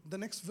the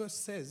next verse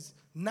says,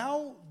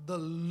 now the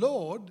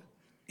Lord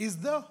is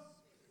the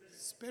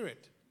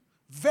Spirit.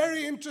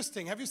 Very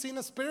interesting. Have you seen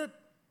a spirit?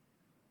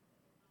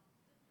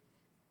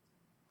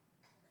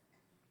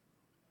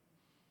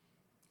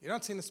 You've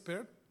not seen a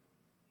spirit?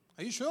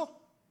 Are you sure?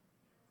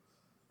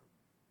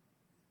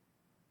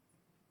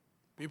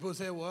 People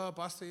say, well,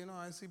 Pastor,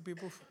 I see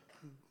people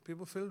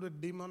filled with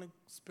demonic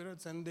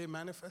spirits and they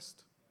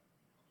manifest.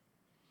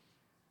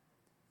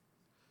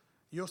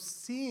 You're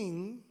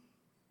seeing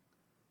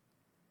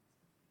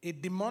a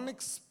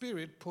demonic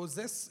spirit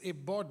possess a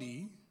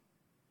body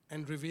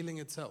and revealing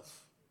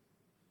itself.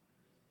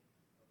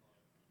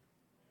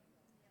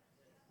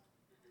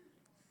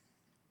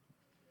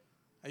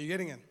 Are you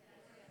getting it?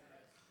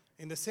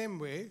 In the same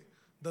way,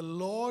 the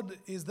Lord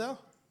is the...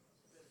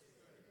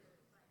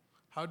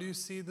 How do you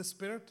see the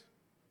Spirit?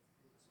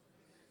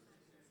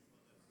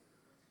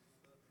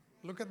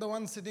 Look at the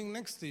one sitting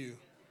next to you.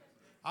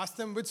 Ask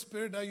them, which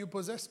spirit are you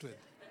possessed with?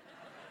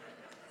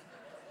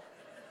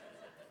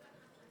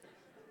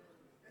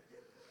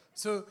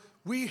 So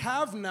we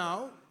have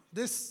now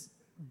this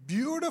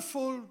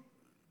beautiful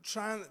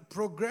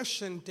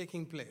progression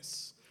taking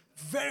place.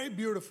 Very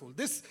beautiful.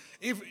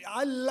 If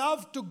I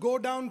love to go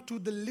down to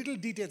the little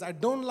details. I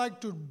don't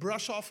like to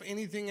brush off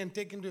anything and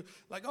take into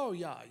like, oh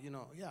yeah,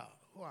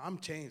 I'm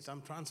changed,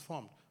 I'm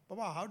transformed.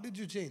 Papa, how did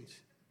you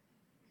change?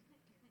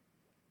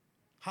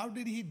 How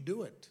did He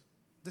do it?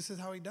 This is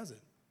how He does it.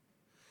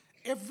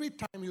 Every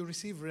time you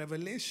receive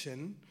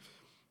revelation,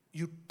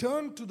 you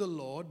turn to the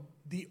Lord,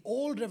 the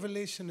old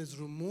revelation is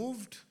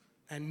removed,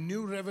 and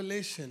new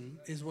revelation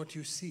is what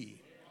you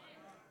see.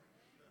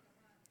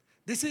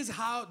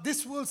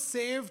 This will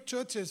save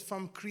churches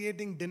from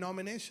creating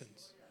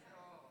denominations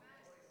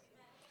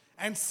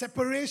and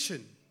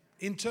separation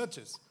in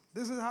churches.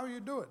 This is how you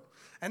do it.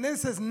 And then it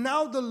says,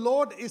 now the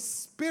Lord is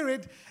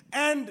Spirit,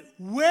 and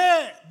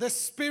where the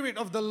Spirit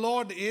of the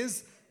Lord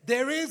is,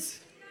 there's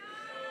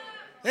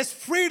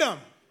freedom.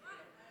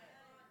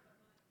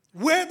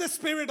 Where the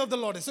Spirit of the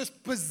Lord is, there's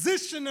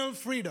positional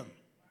freedom.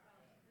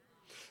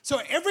 So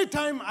every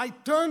time I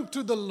turn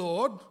to the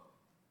Lord,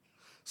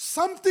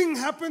 something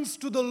happens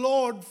to the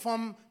Lord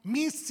from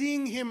me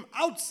seeing Him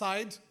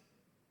outside.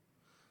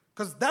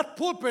 Because that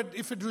pulpit,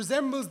 if it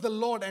resembles the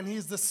Lord and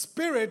He's the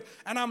Spirit,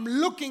 and I'm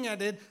looking at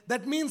it,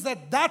 that means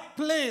that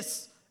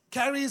place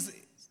carries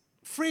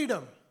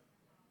freedom.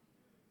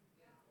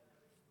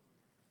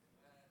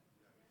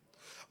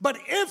 But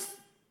if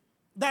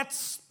that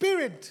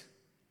Spirit,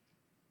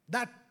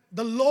 that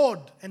the Lord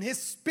and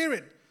His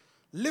Spirit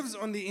lives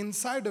on the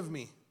inside of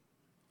me,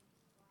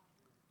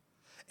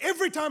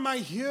 every time I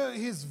hear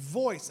His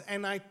voice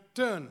and I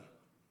turn,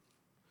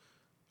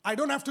 I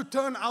don't have to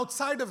turn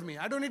outside of me.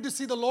 I don't need to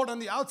see the Lord on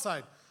the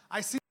outside. I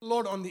see the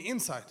Lord on the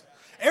inside.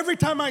 Every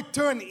time I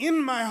turn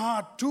in my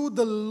heart to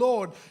the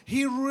Lord,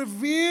 He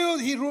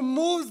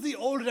removes the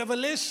old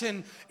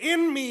revelation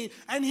in me,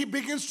 and He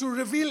begins to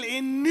reveal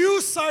a new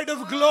side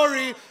of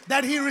glory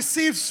that He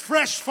receives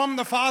fresh from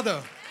the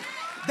Father.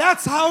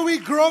 That's how we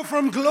grow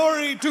from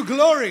glory to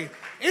glory.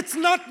 It's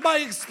not by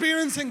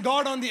experiencing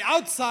God on the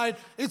outside,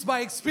 it's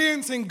by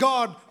experiencing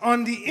God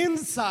on the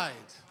inside.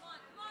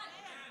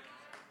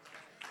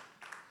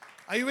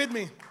 Are you with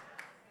me?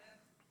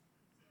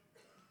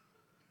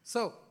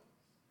 So,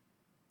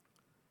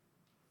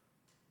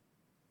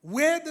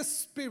 where the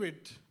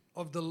Spirit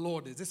of the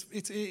Lord is,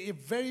 it's a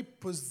very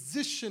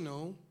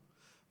positional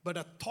but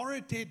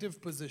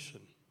authoritative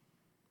position.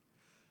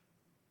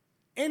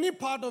 Any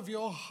part of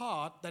your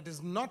heart that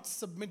is not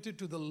submitted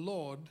to the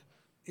Lord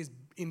is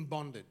in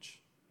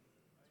bondage.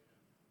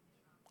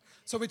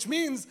 So which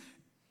means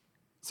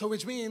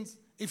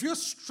if you're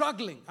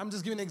struggling, I'm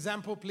just giving an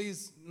example,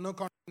 please, no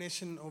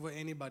condemnation over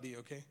anybody,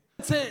 okay?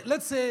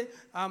 Let's say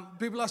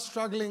people are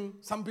struggling,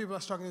 some people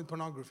are struggling with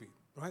pornography,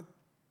 right?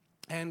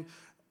 And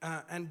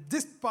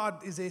this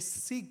part is a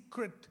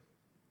secret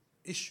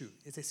issue.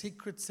 It's a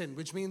secret sin,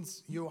 which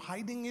means you're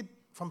hiding it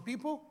from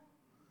people,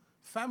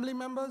 family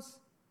members,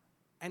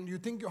 and you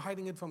think you're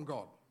hiding it from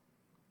God.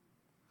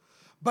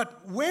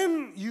 But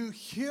when you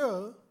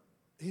hear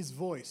His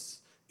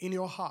voice in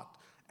your heart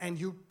and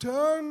you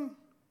turn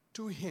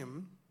to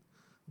Him,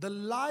 the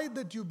lie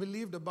that you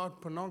believed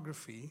about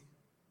pornography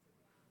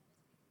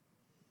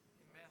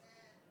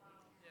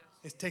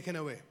is taken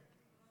away.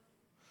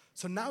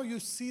 So now you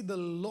see the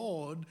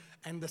Lord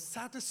and the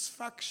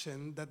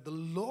satisfaction that the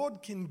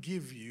Lord can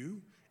give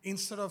you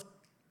instead of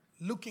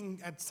looking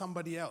at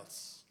somebody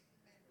else.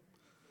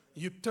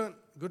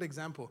 Good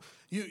example.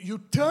 You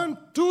turn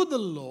to the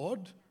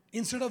Lord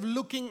instead of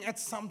looking at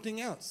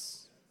something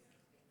else.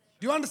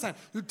 Do you understand?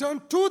 You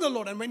turn to the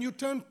Lord, and when you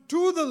turn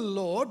to the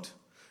Lord,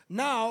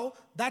 now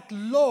that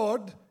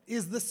Lord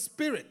is the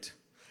Spirit.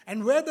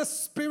 And where the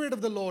Spirit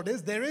of the Lord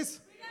is, there is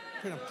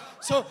freedom.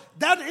 So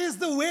that is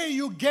the way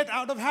you get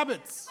out of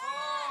habits.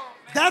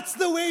 That's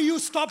the way you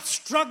stop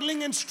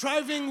struggling and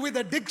striving with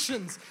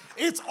addictions.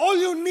 It's all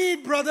you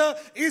need, brother,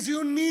 is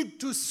you need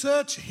to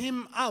search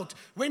Him out.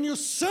 When you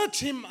search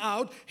Him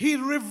out, He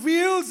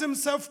reveals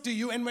Himself to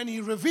you, and when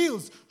He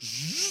reveals,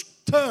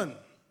 turn.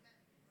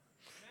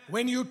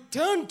 When you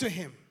turn to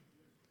Him,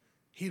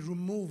 He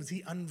removes,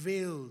 He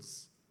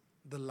unveils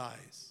the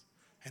lies.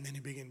 And then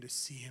you begin to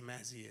see Him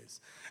as He is.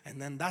 And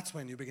then that's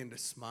when you begin to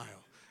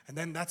smile. And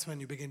then that's when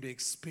you begin to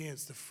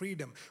experience the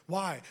freedom.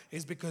 Why?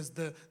 It's because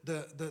the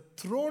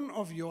throne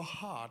of your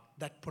heart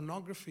that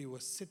pornography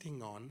was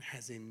sitting on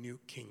has a new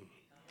king.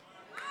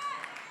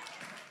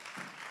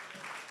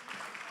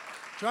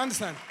 Do you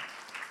understand?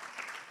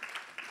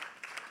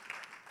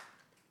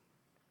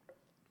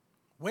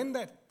 When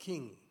that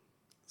king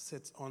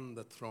sits on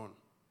the throne,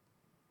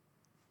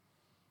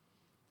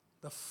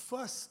 the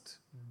first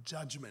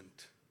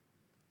judgment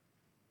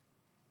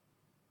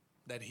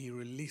that He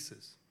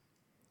releases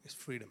is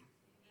freedom.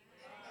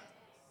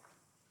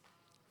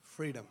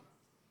 Freedom.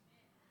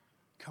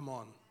 Come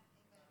on.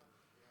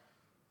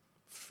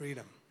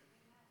 Freedom.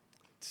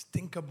 Just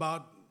think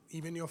about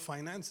even your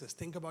finances.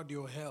 Think about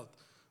your health.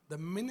 The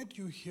minute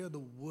you hear the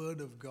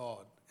word of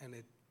God and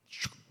it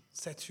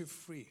sets you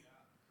free,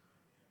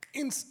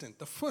 instant,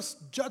 the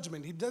first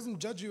judgment, He doesn't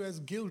judge you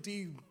as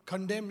guilty,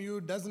 condemn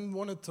you, doesn't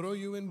want to throw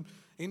you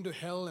into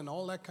hell and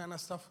all that kind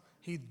of stuff.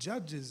 He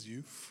judges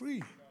you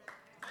free.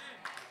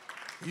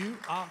 You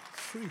are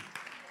free.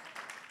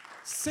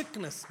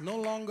 Sickness no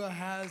longer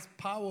has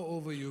power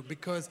over you,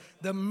 because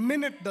the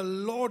minute the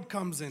Lord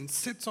comes in,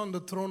 sits on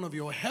the throne of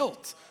your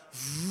health,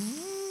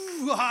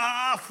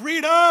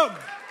 freedom.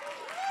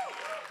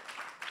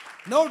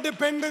 No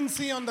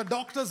dependency on the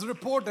doctor's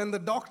report and the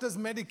doctor's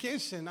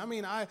medication.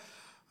 I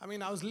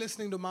was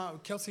listening to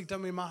Kelsey tell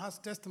me Maha's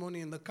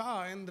testimony in the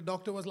car, and the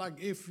doctor was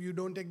like, if you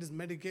don't take this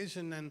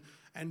medication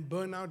and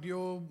burn out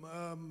your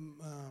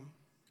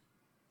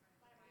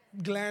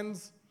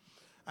glands,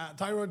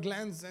 thyroid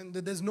glands, and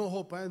there's no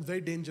hope, it's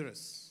very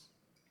dangerous.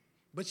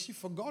 But she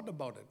forgot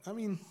about it.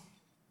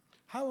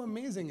 How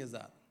amazing is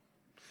that?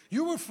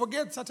 You will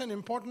forget such an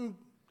important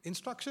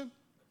instruction?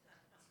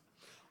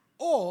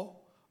 Or,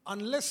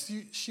 unless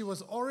she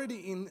was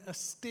already in a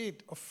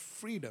state of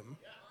freedom,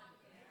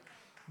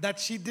 that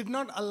she did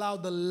not allow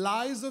the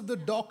lies of the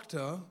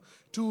doctor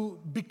to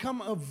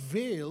become a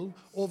veil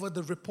over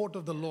the report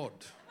of the Lord.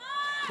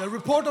 The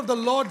report of the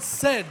Lord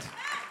said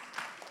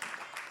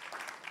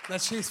that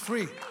she's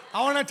free.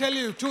 I want to tell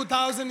you,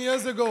 2,000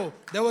 years ago,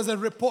 there was a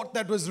report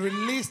that was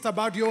released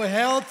about your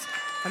health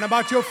and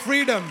about your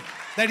freedom.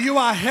 That you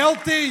are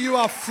healthy, you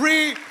are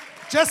free.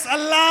 Just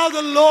allow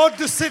the Lord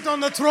to sit on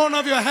the throne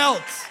of your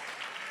health.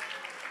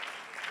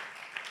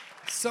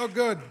 So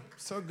good,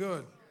 so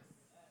good,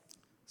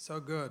 so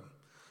good.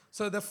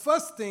 So the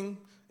first thing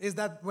is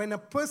that when a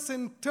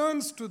person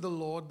turns to the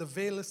Lord, the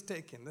veil is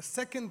taken. The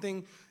second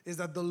thing is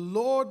that the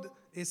Lord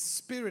is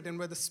Spirit, and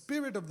where the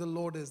Spirit of the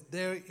Lord is,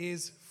 there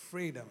is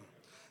freedom.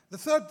 The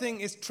third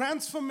thing is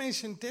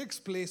transformation takes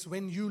place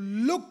when you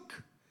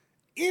look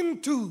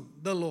into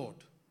the Lord.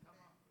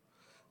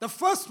 The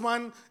first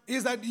one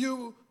is that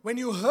when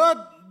you heard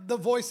the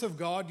voice of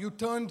God, you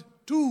turned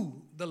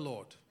to the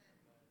Lord.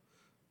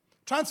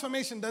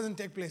 Transformation doesn't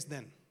take place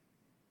then,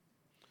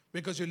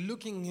 because you're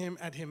looking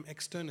at Him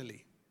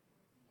externally.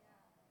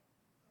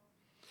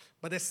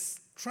 But as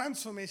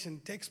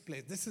transformation takes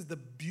place, this is the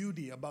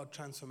beauty about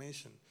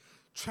transformation.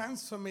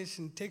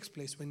 Transformation takes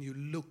place when you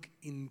look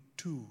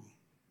into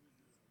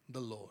the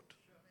Lord.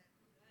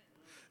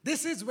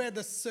 This is where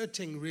the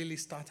searching really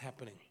starts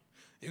happening.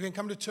 You can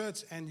come to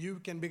church and you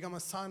can become a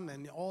son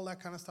and all that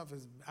kind of stuff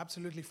is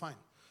absolutely fine.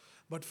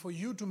 But for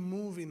you to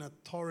move in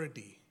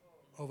authority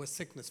over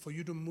sickness, for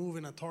you to move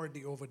in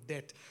authority over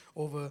debt,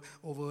 over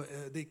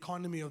the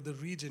economy of the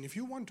region, if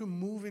you want to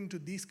move into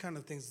these kind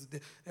of things,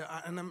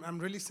 and I'm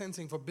really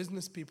sensing for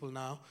business people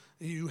now,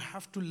 you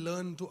have to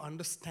learn to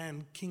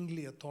understand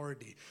kingly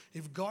authority.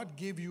 If God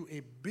gave you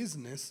a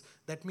business,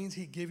 that means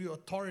He gave you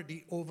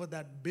authority over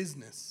that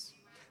business.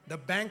 The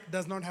bank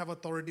does not have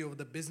authority over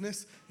the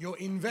business. Your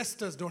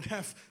investors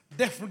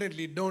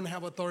definitely don't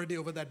have authority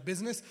over that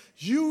business.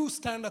 You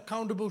stand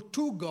accountable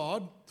to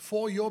God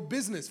for your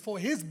business, for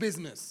His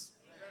business.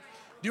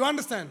 Do you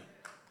understand?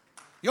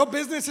 Your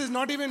business is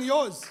not even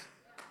yours.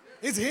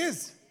 It's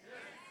His.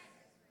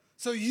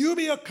 So you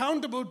be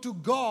accountable to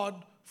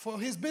God for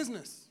His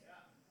business.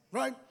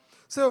 Right?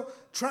 So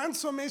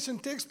transformation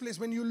takes place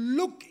when you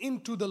look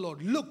into the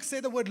Lord. Look,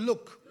 say the word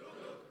look.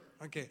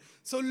 Okay,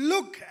 so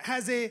look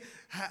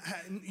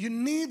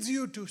needs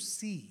you to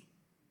see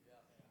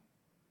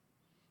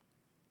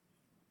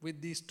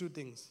with these two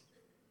things.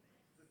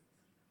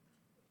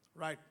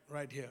 Right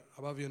here,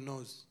 above your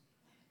nose.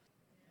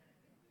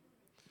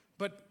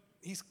 But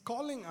He's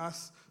calling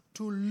us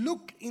to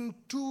look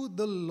into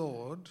the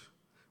Lord,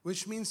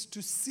 which means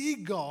to see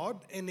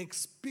God and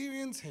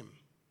experience Him.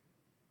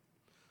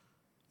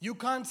 You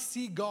can't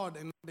see God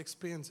and not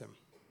experience Him.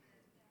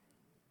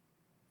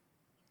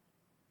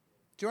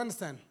 Do you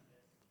understand?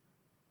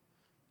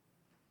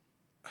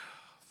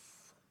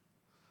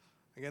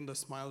 Again, the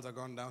smiles are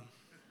gone down.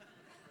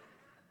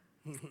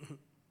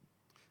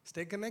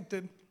 Stay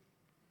connected.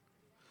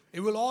 It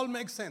will all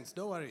make sense.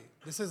 Don't worry.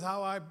 This is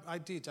how I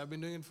teach. I've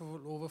been doing it for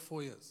over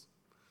 4 years.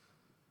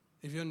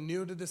 If you're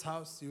new to this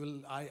house,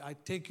 I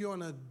take you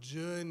on a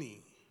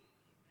journey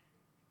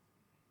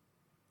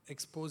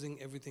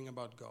exposing everything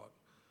about God.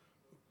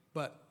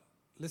 But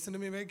listen to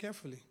me very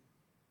carefully.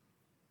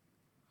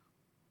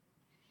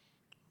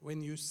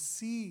 When you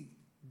see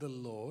the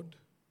Lord,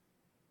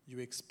 you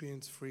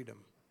experience freedom.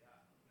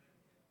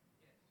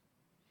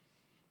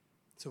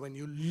 So when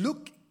you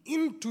look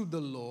into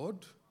the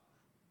Lord,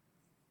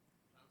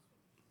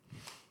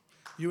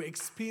 you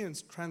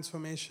experience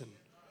transformation.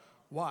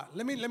 Why?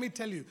 Let me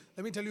tell you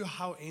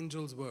how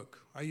angels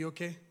work. Are you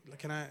okay?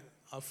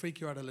 I'll freak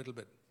you out a little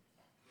bit.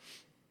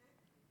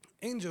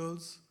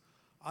 Angels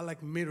are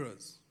like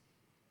mirrors.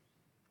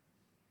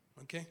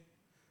 Okay?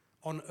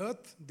 On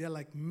earth, they're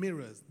like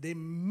mirrors. They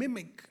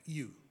mimic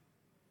you.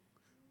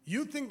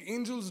 You think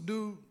angels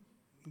do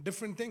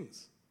different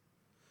things.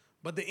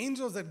 But the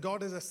angels that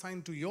God has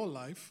assigned to your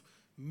life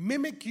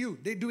mimic you.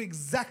 They do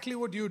exactly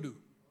what you do.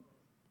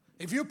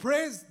 If you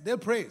praise, they'll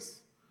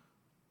praise.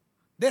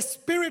 They're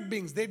spirit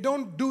beings. They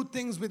don't do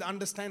things with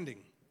understanding.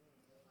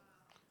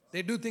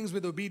 They do things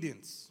with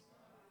obedience.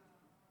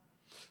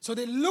 So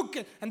they look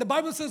at, and the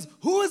Bible says,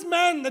 who is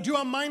man that you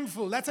are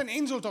mindful? That's an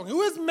angel talking.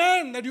 Who is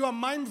man that you are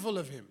mindful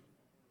of him?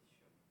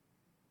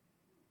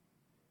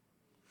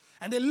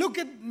 And they look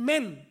at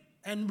men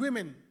and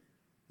women,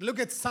 look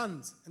at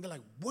sons, and they're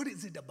like, what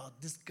is it about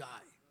this guy?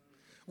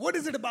 What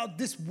is it about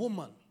this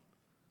woman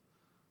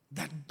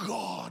that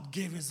God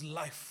gave His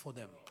life for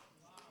them?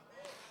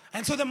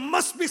 And so there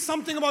must be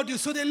something about you.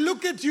 So they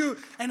look at you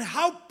and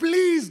how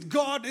pleased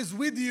God is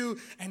with you,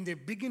 and they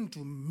begin to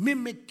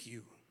mimic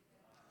you.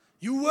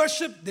 You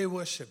worship, they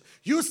worship.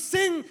 You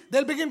sing,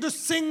 they'll begin to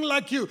sing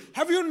like you.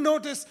 Have you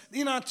noticed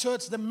in our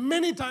church that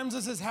many times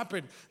this has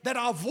happened, that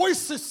our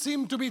voices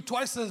seem to be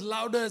twice as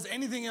louder as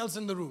anything else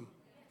in the room?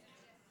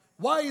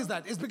 Why is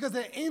that? It's because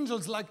they're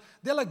angels,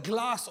 they're like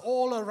glass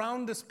all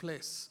around this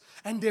place.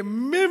 And they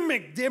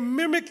mimic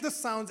the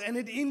sounds, and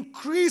it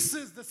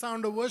increases the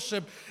sound of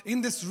worship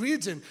in this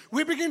region.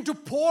 We begin to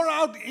pour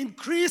out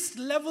increased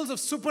levels of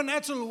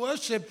supernatural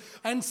worship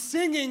and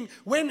singing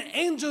when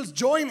angels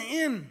join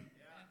in.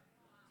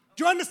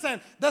 Do you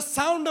understand? The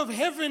sound of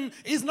heaven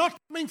is not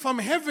coming from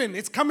heaven,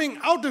 it's coming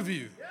out of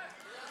you.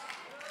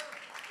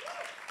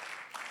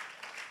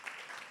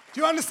 Do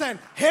you understand?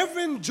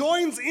 Heaven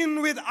joins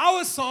in with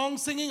our song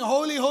singing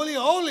holy, holy,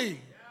 holy.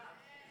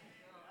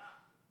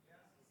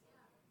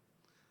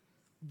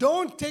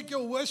 Don't take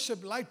your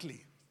worship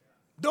lightly.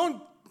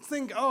 Don't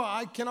think,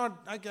 I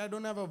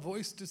don't have a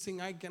voice to sing,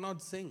 I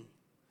cannot sing.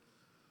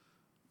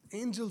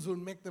 Angels will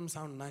make them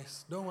sound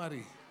nice. Don't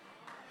worry.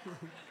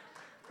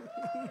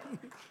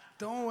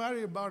 Don't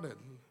worry about it.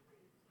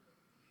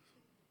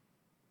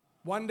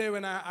 One day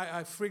when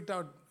I freaked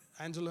out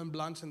Angela and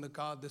Blanche in the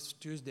car this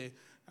Tuesday,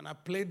 and I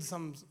played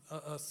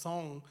a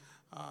song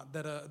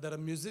that a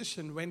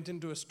musician went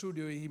into a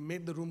studio. He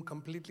made the room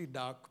completely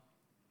dark,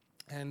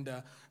 and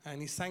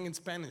he sang in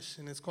Spanish,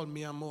 and it's called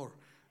Mi Amor.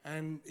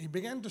 And he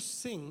began to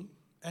sing,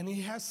 and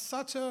he has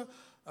such a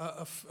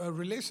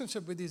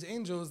relationship with these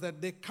angels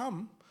that they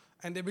come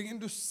and they begin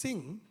to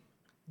sing.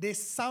 They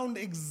sound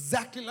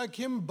exactly like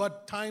him,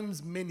 but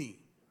times many.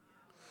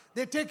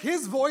 They take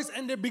his voice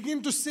and they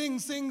begin to sing.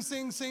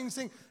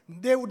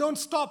 They don't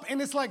stop,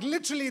 and it's like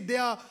literally they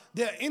are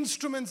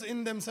instruments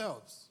in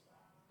themselves.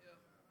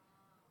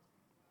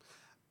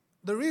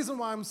 The reason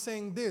why I'm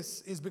saying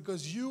this is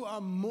because you are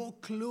more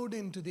clued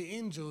into the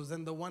angels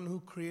than the one who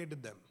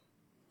created them.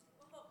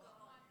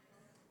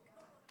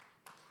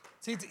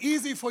 See, it's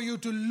easy for you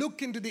to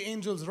look into the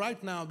angels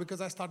right now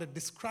because I started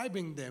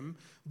describing them,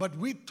 but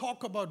we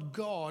talk about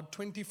God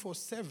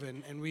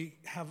 24/7 and we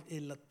have a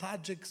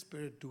lethargic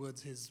spirit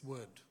towards His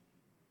word.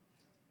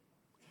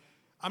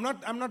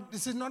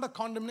 This is not a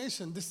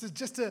condemnation. This is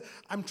just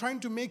I'm trying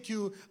to make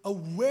you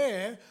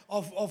aware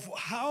of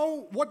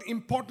what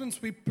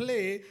importance we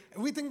play.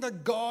 We think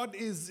that God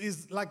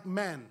is like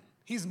man.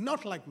 He's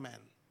not like man.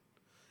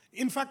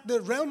 In fact,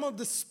 the realm of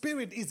the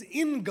spirit is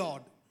in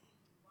God.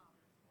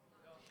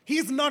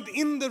 He's not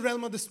in the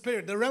realm of the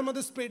spirit. The realm of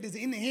the spirit is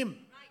in Him.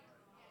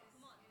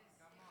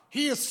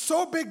 He is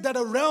so big that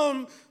a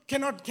realm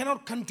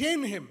cannot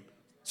contain Him.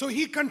 So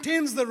He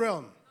contains the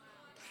realm.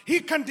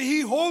 He's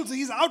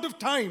out of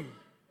time.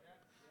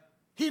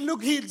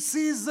 He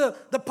sees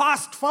the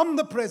past from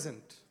the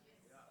present.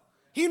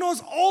 He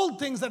knows all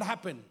things that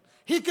happen.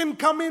 He can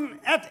come in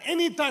at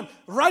any time.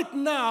 Right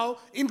now,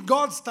 in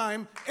God's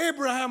time,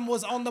 Abraham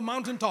was on the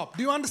mountaintop.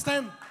 Do you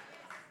understand?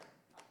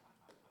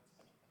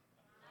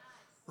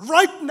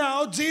 Right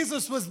now,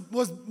 Jesus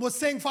was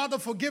saying, Father,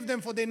 forgive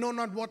them, for they know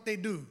not what they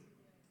do.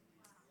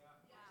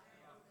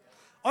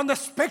 On the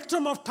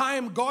spectrum of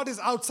time, God is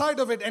outside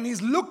of it, and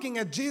He's looking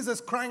at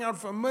Jesus crying out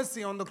for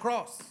mercy on the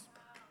cross.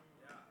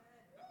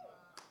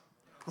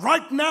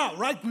 Right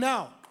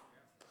now.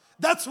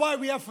 That's why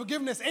we have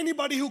forgiveness.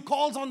 Anybody who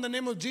calls on the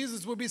name of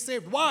Jesus will be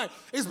saved. Why?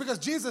 It's because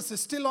Jesus is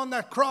still on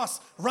that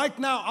cross right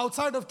now,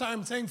 outside of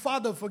time, saying,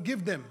 Father,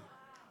 forgive them.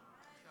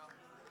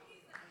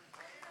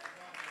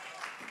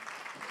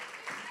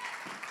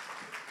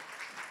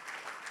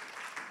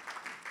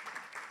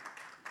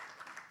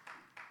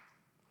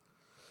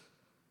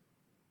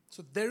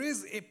 So there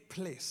is a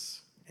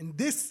place, and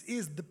this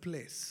is the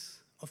place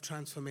of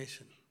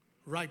transformation,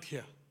 right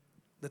here.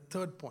 The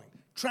third point.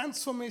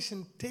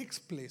 Transformation takes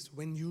place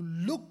when you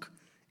look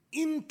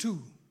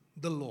into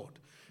the Lord.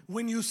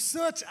 When you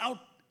search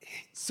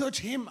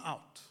Him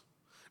out.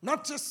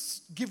 Not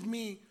just give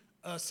me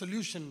a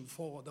solution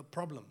for the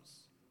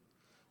problems.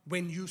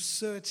 When you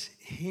search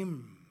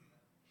Him.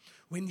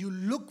 When you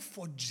look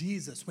for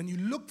Jesus, when you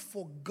look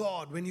for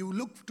God, when you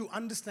look to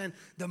understand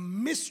the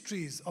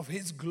mysteries of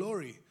His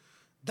glory,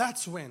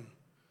 that's when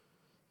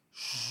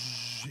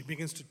He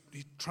begins to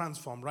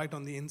transform right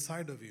on the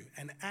inside of you.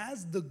 And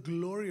as the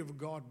glory of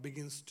God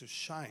begins to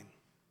shine,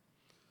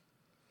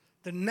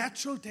 the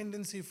natural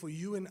tendency for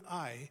you and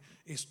I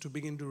is to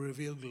begin to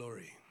reveal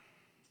glory.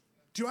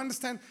 Do you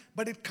understand?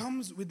 But it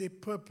comes with a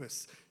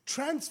purpose.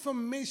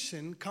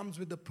 Transformation comes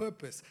with a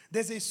purpose.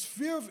 There's a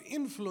sphere of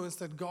influence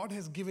that God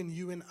has given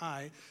you and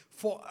I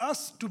for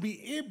us to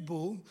be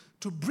able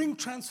to bring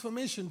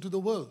transformation to the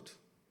world.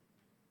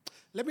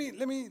 Let me,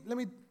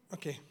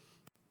 okay.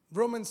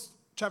 Romans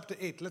chapter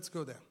 8, let's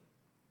go there.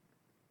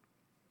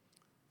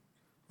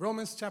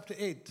 Romans chapter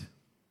 8.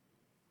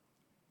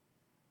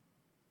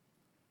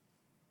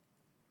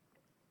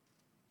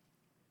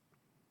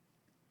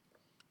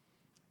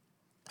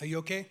 Are you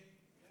okay?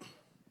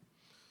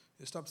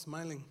 You stop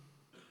smiling.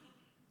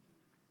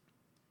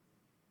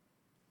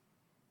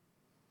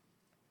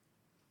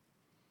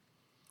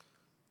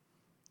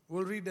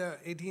 We'll read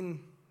 18,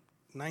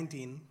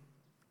 19,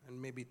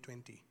 and maybe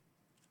 20.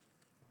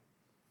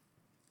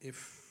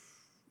 If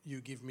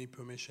you give me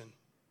permission.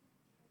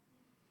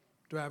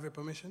 Do I have your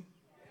permission?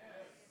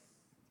 Yes.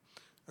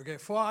 Okay,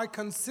 for I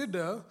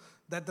consider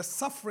that the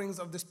sufferings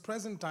of this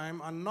present time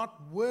are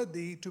not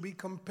worthy to be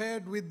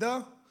compared with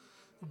the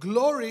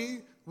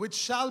glory which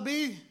shall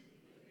be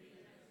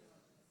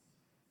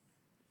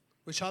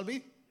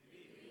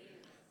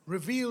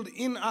revealed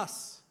in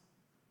us,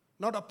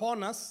 not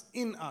upon us,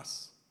 in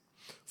us.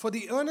 For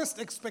the earnest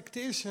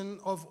expectation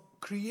of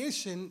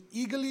creation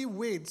eagerly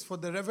waits for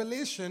the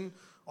revelation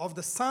of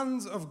the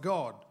sons of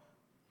God.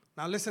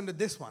 Now listen to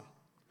this one.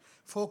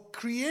 For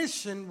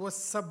creation was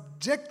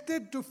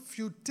subjected to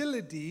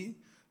futility,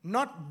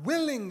 not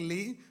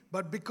willingly,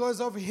 but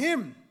because of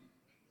Him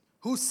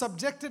who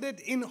subjected it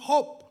in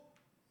hope.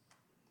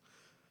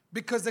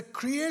 Because the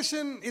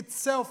creation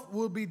itself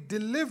will be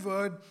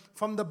delivered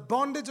from the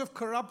bondage of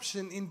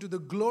corruption into the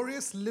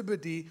glorious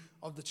liberty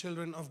of the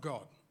children of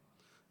God.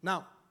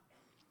 Now,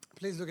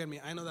 please look at me.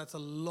 I know that's a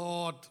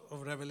lot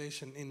of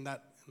revelation in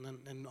that,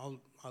 and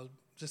I'll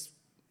just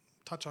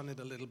touch on it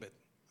a little bit,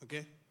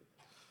 okay?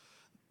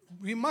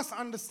 We must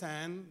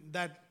understand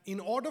that in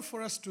order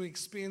for us to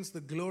experience the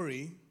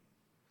glory,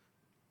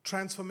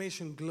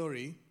 transformation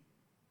glory,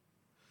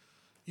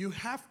 You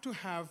have to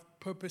have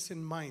purpose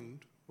in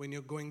mind when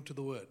you're going to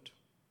the Word.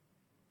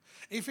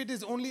 If it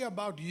is only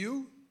about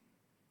you,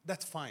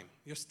 that's fine.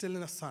 You're still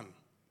in a son.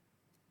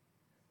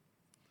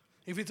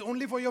 If it's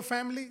only for your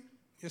family,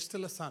 you're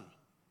still a son.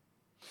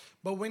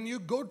 But when you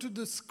go to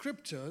the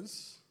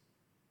scriptures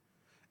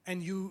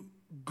and you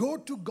go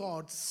to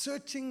God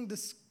searching the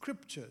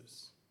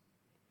scriptures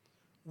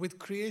with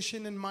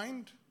creation in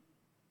mind,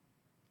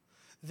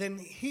 then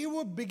He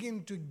will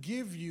begin to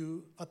give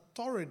you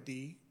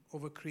authority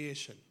over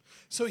creation.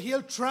 So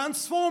He'll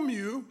transform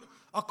you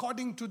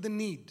according to the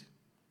need.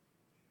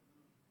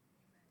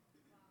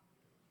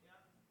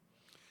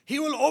 He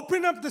will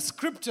open up the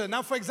scripture.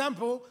 Now, for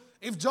example,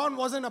 if John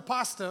wasn't a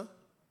pastor,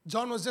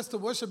 John was just a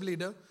worship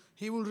leader,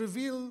 he will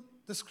reveal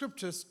the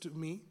scriptures to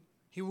me.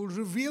 He will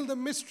reveal the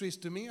mysteries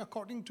to me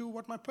according to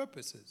what my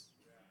purpose is.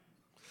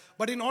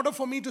 But in order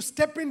for me to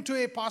step into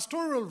a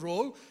pastoral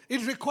role,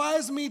 it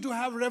requires me to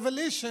have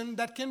revelation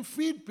that can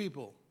feed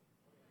people.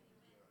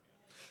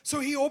 So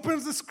he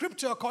opens the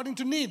scripture according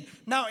to need.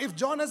 Now, if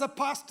John as a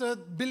pastor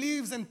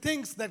believes and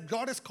thinks that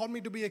God has called me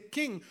to be a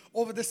king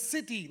over the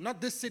city, not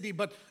this city,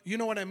 but you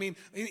know what I mean,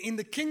 in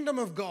the kingdom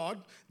of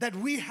God, that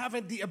we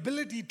have the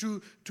ability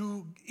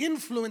to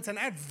influence and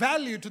add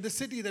value to the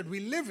city that we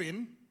live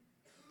in,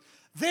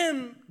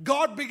 then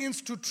God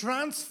begins to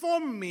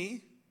transform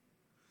me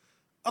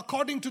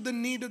according to the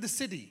need of the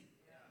city.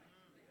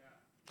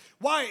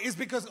 Why? It's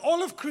because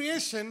all of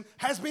creation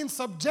has been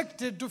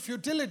subjected to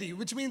futility,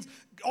 which means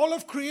all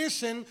of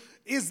creation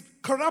is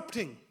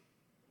corrupting.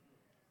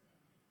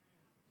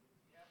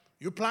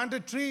 You plant a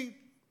tree,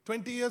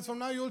 20 years from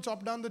now, you'll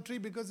chop down the tree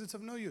because it's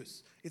of no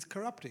use. It's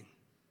corrupting.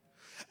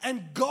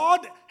 And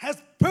God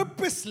has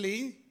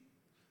purposely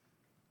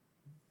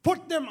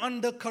put them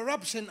under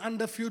corruption,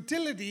 under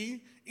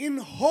futility, in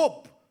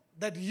hope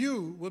that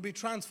you will be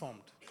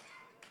transformed.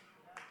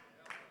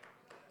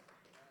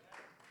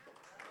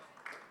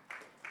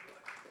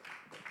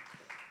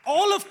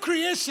 All of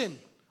creation,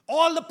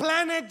 all the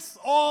planets,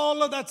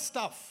 all of that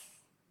stuff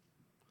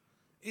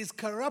is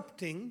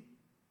corrupting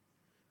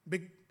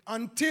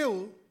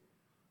until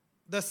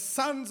the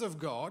sons of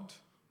God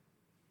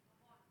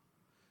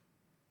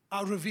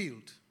are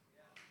revealed.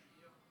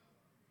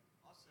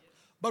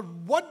 But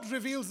what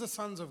reveals the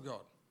sons of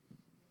God?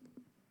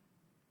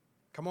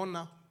 Come on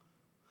now.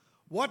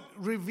 What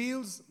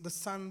reveals the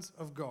sons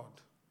of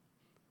God?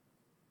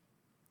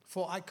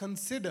 For I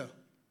consider,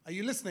 are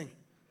you listening?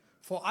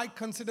 For I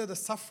consider the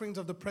sufferings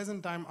of the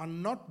present time are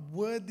not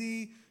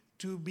worthy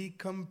to be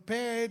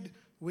compared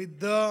with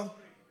the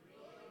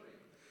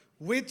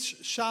which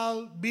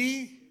shall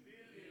be.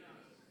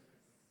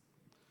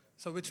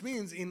 So which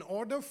means in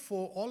order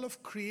for all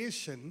of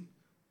creation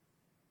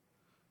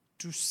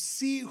to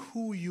see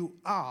who you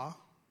are,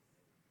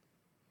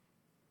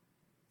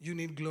 you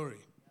need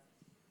glory.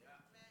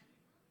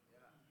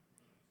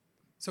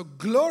 So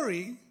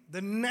glory,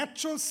 the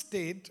natural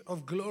state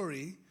of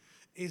glory,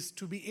 is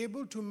to be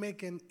able to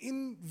make an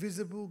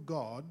invisible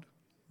God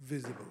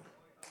visible.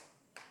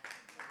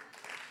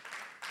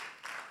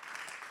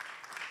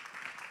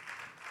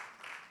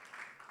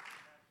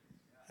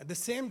 At the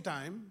same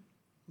time,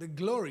 the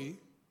glory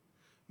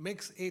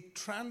makes a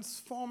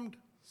transformed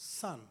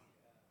Son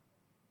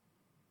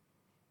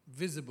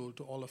visible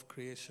to all of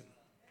creation.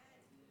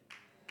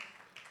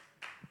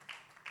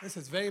 This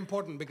is very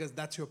important because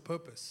that's your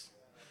purpose.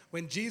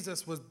 When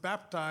Jesus was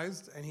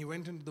baptized and he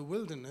went into the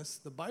wilderness,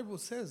 the Bible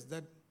says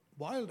that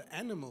wild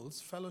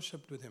animals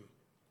fellowshiped with him.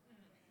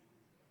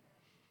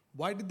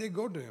 Why did they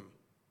go to him?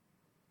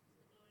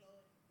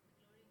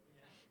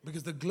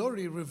 Because the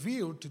glory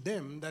revealed to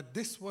them that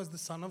this was the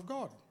Son of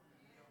God.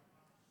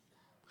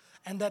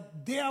 And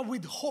that they are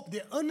with hope,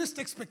 their earnest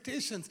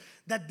expectations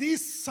that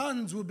these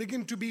sons will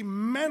begin to be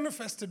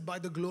manifested by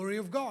the glory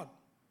of God.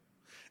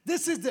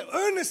 This is the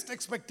earnest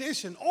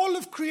expectation. All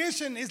of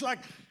creation is like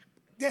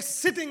they're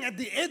sitting at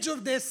the edge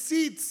of their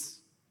seats,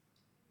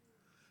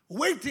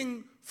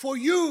 waiting for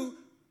you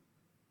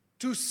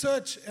to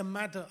search a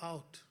matter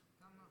out.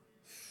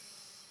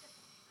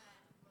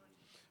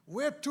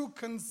 We're too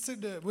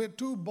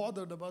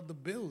bothered about the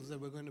bills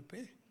that we're going to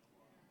pay.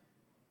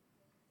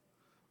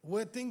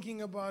 We're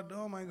thinking about,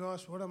 oh my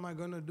gosh, what am I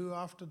going to do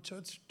after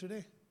church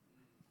today?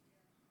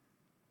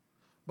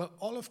 But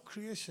all of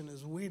creation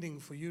is waiting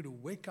for you to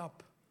wake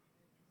up.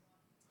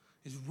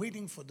 Is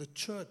waiting for the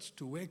church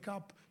to wake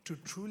up to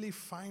truly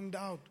find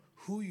out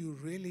who you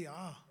really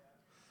are.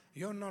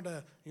 You're not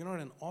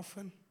an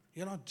orphan.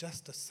 You're not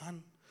just a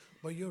son,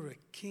 but you're a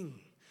king.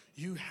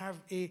 You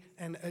have a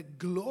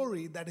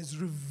glory that is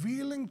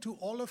revealing to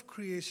all of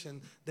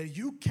creation that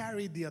you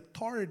carry the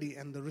authority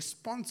and the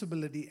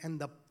responsibility and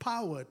the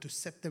power to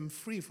set them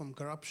free from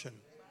corruption.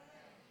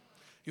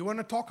 You want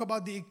to talk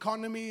about the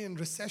economy and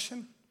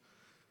recession?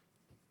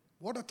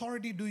 What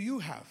authority do you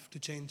have to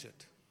change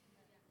it?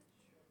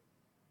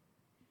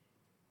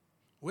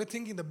 We're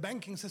thinking the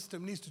banking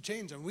system needs to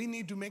change and we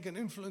need to make an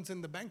influence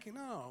in the banking.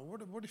 No,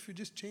 what if you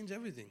just change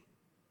everything?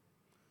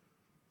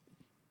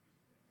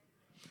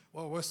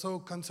 Well, we're so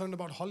concerned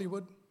about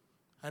Hollywood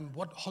and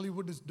what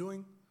Hollywood is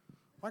doing.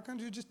 Why can't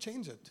you just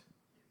change it?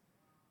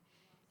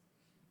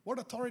 What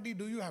authority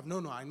do you have?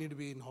 No, I need to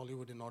be in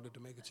Hollywood in order to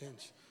make a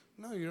change.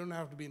 No, you don't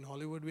have to be in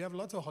Hollywood. We have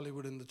lots of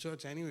Hollywood in the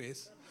church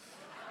anyways.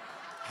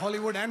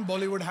 Hollywood and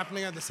Bollywood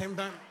happening at the same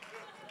time.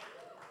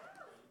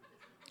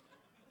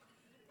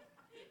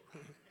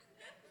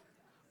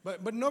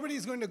 But nobody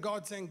is going to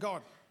God saying,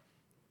 God,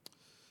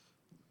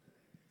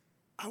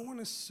 I want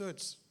to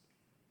search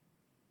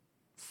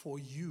for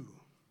you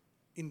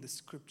in the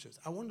scriptures.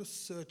 I want to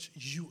search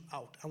you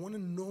out. I want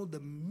to know the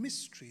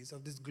mysteries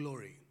of this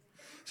glory.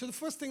 So the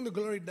first thing the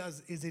glory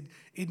does is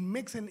it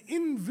makes an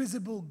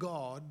invisible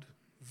God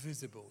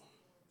visible.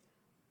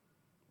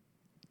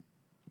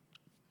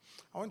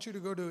 I want you to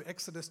go to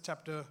Exodus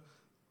chapter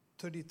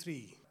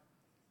 33.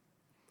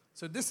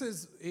 So this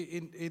is,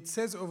 it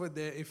says over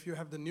there, if you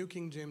have the New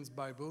King James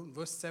Bible,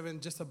 verse 7,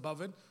 just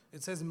above it,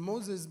 it says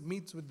Moses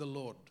meets with the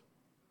Lord.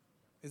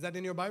 Is that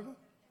in your Bible?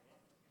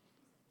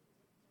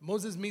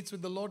 Moses meets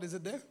with the Lord, is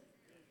it there?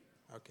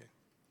 Okay.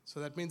 So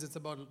that means it's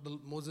about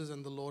Moses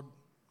and the Lord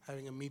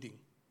having a meeting.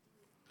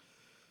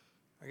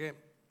 Okay.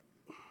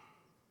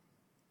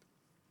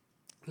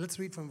 Let's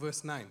read from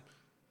verse 9.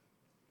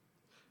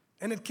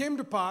 And it came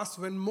to pass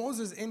when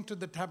Moses entered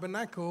the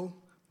tabernacle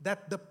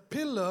that the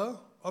pillar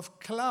of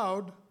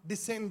cloud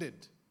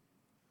descended.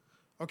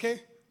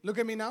 Okay? Look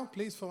at me now,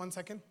 please, for 1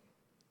 second.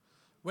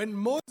 When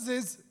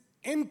Moses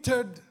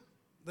entered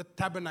the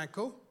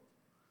tabernacle,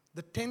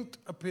 the tent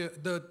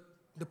appeared,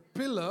 the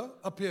pillar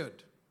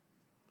appeared.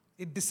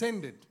 It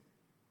descended.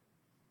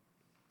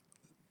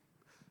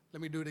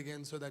 Let me do it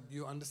again so that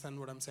you understand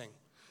what I'm saying.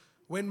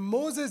 When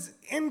Moses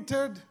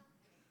entered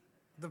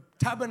the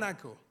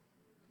tabernacle,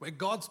 where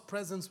God's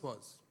presence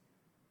was,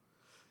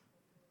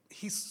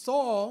 he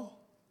saw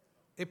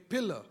a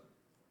pillar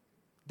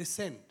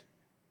descend.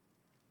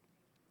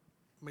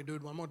 Let me do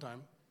it one more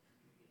time.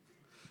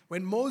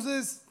 When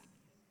Moses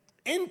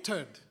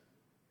entered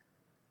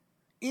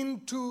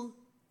into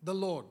the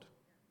Lord,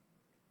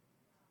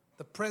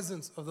 the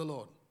presence of the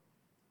Lord,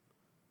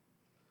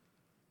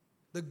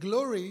 the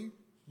glory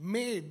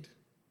made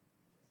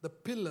the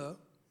pillar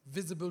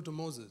visible to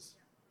Moses.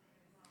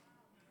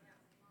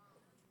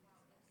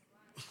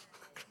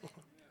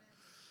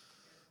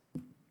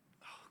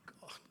 Oh,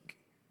 God.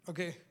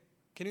 Okay,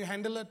 can you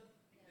handle it?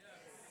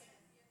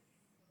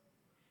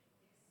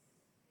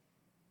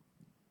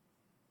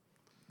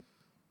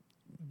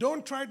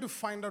 Don't try to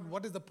find out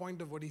what is the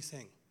point of what he's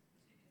saying.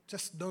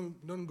 Just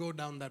don't go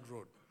down that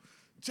road.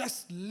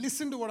 Just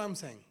listen to what I'm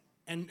saying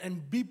and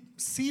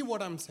see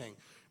what I'm saying.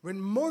 When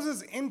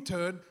Moses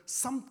entered,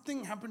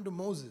 something happened to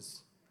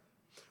Moses.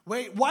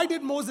 Why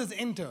did Moses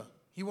enter?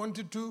 He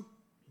wanted to.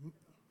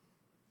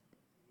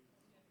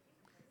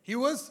 He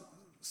was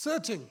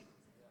searching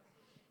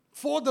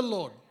for the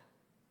Lord.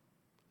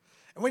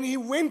 When he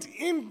went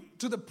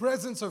into the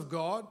presence of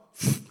God,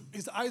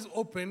 his eyes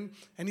opened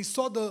and he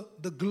saw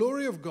the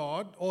glory of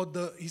God,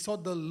 he saw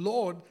the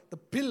Lord, the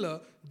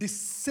pillar,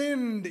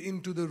 descend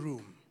into the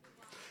room.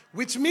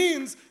 Which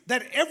means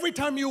that every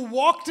time you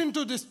walked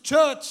into this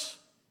church,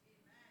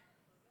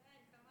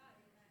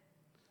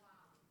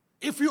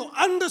 if you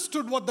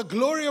understood what the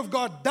glory of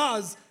God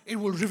does, it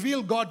will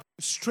reveal God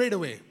straight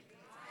away.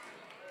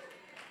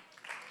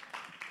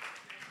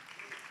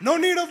 No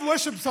need of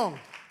worship song.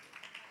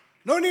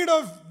 No need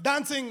of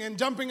dancing and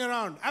jumping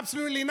around.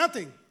 Absolutely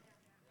nothing.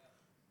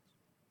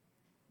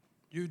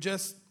 You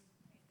just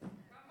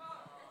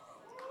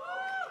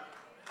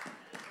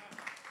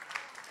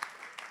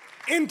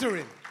enter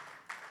in.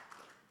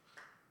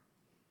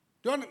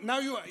 Now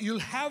you'll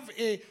have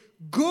a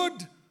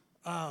good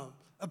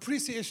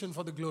appreciation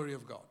for the glory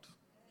of God.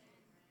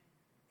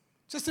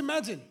 Just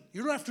imagine,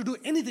 you don't have to do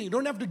anything. You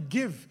don't have to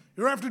give.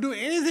 You don't have to do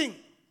anything.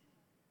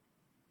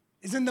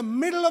 It's in the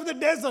middle of the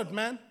desert,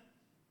 man.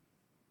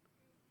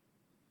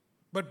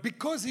 But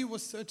because he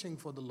was searching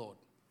for the Lord,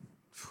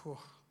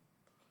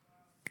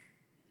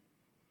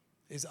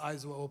 his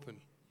eyes were open.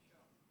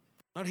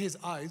 Not his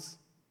eyes,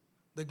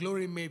 the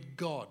glory made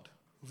God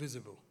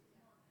visible.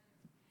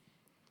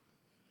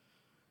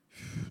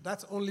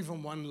 That's only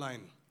from one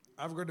line.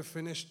 I've got to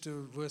finish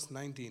to verse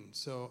 19,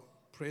 so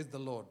praise the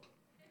Lord.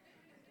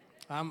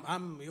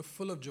 You're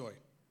full of joy,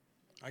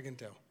 I can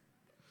tell.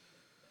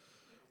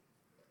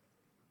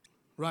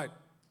 Right.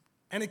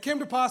 And it came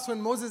to pass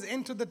when Moses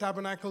entered the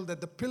tabernacle that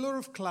the pillar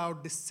of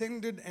cloud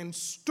descended and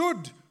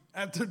stood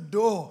at the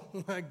door.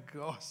 Oh my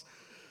gosh.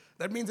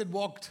 That means it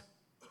walked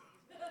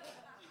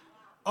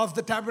of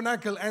the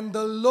tabernacle. And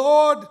the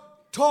Lord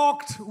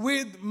talked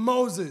with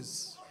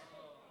Moses.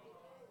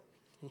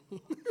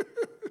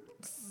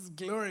 This is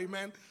glory,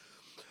 man.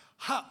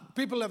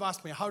 People have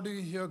asked me, how do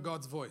you hear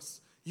God's voice?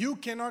 You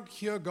cannot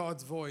hear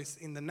God's voice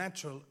in the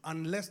natural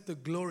unless the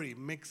glory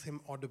makes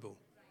him audible.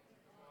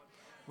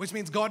 Which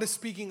means God is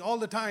speaking all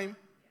the time.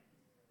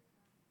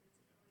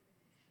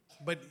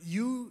 But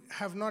you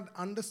have not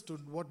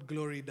understood what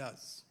glory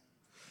does.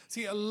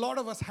 See, a lot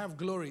of us have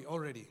glory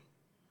already.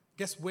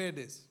 Guess where it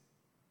is?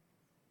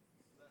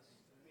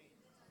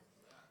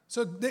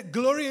 So the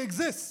glory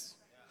exists.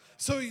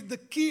 So the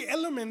key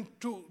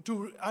element to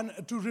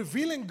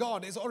revealing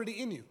God is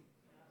already in you.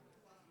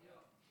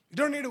 You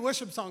don't need a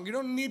worship song. You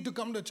don't need to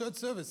come to a church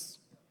service.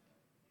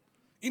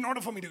 In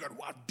order for me to get,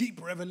 wow,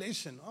 deep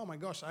revelation. Oh my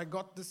gosh, I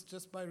got this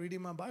just by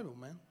reading my Bible,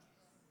 man.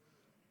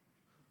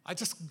 I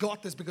just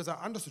got this because I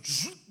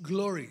understood.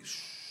 Glory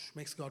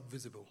makes God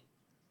visible.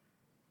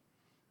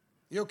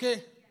 You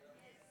okay?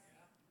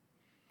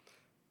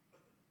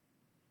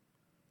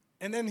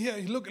 And then here,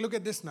 look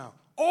at this now.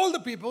 All the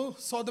people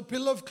saw the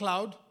pillar of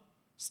cloud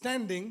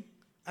standing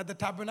at the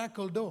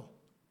tabernacle door.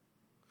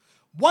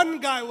 One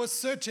guy was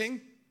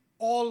searching,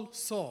 all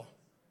saw.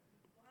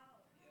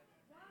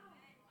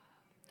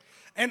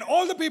 And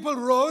all the people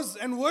rose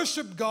and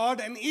worshipped God,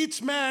 and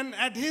each man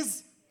at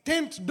his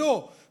tent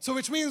door. So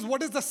which means,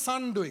 what is the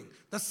sun doing?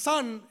 The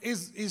sun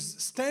is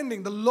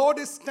standing. The Lord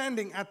is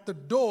standing at the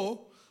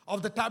door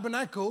of the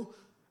tabernacle,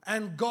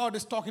 and God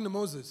is talking to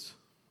Moses.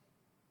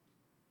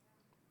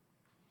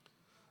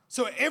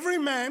 So every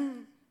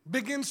man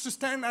begins to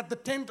stand at the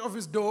tent of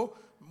his door,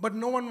 but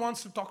no one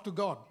wants to talk to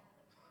God.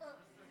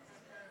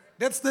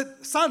 That's the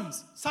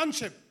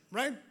sonship,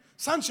 right?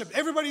 Sonship.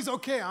 Everybody's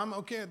okay. I'm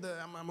okay.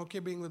 I'm okay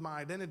being with my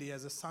identity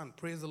as a son.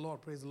 Praise the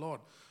Lord. Praise the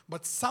Lord.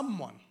 But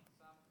someone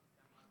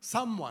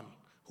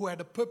who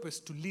had a purpose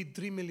to lead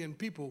 3 million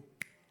people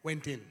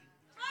went in.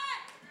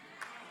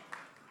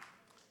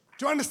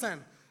 Do you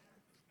understand?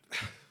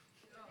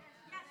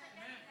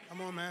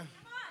 Come on, man.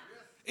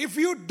 If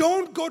you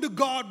don't go to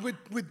God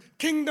with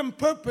kingdom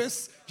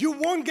purpose, you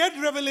won't get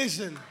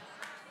revelation.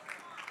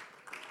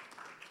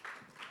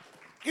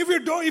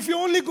 If you're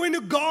only going to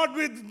God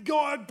with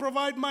God,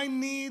 provide my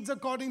needs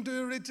according to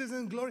your riches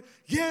and glory,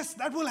 yes,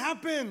 that will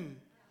happen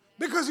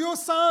because you're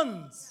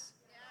sons.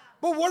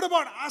 But what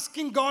about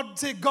asking God,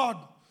 say, God,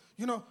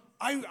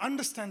 I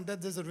understand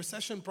that there's a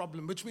recession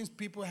problem, which means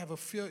people have a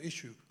fear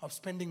issue of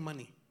spending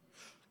money.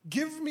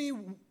 Give me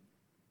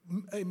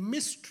a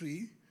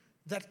mystery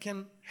that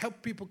can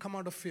help people come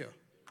out of fear.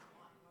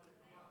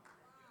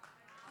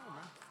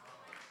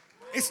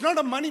 It's not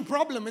a money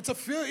problem, it's a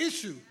fear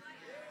issue.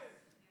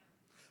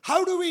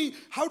 How do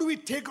we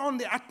take on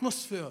the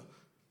atmosphere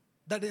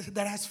that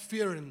has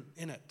fear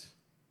in it?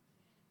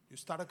 You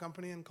start a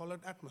company and call it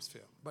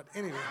Atmosphere. But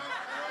anyway.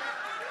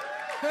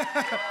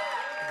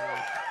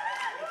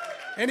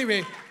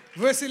 Anyway,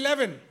 verse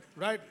 11,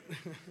 right?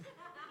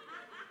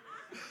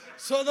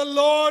 So the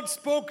Lord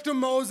spoke to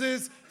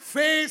Moses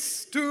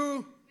face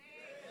to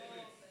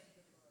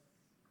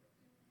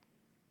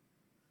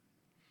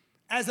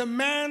as a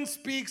man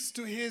speaks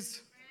to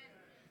his.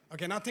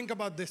 Okay, now think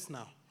about this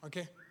now,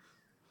 okay?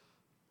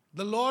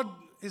 The Lord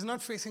is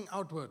not facing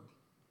outward.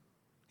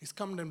 He's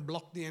come and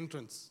blocked the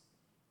entrance.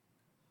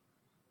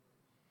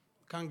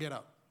 Can't get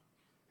out.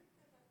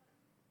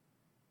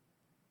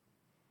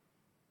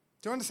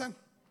 Do you understand?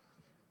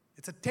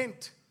 It's a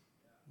tent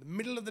in the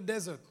middle of the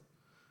desert.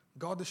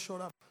 God has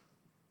showed up.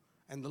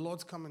 And the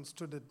Lord's come and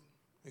stood at,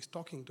 he's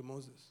talking to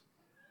Moses.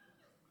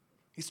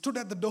 He stood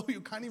at the door,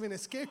 you can't even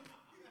escape.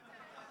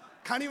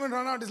 Can't even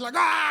run out. It's like,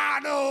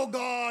 no,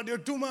 God, you're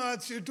too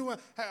much.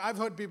 I've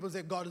heard people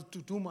say, God is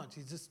too much.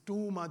 He's just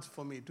too much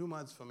for me.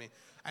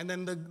 And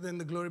then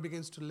the glory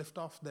begins to lift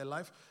off their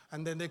life.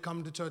 And then they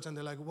come to church and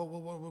they're like,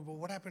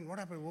 what happened? What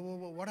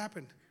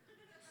happened?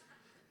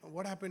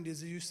 What happened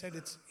is you said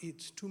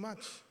it's too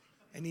much.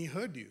 And he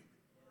heard you.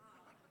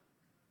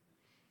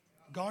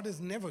 God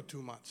is never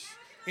too much.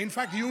 In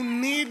fact, you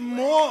need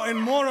more and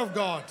more of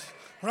God.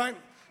 Right?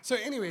 So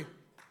anyway,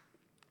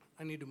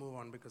 I need to move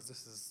on because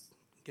this is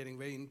getting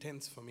very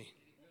intense for me.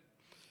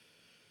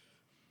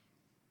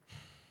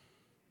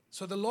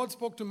 So the Lord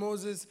spoke to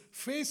Moses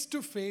face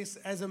to face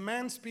as a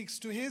man speaks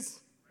to his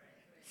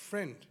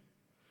friend.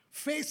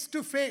 Face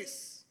to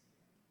face.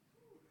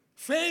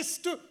 Face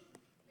to...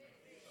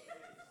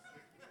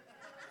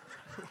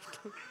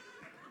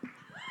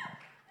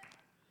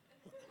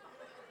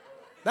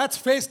 That's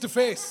face to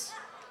face.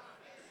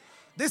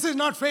 This is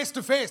not face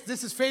to face.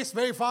 This is face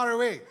very far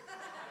away.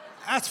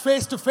 That's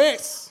face to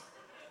face.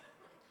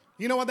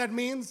 You know what that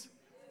means?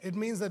 It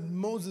means that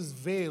Moses'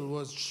 veil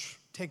was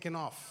taken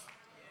off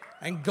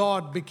and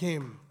God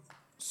became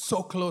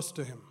so close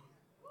to him.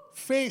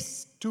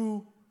 Face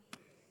to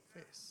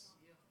face.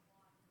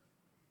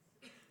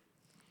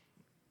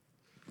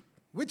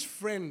 Which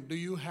friend do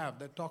you have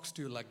that talks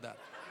to you like that?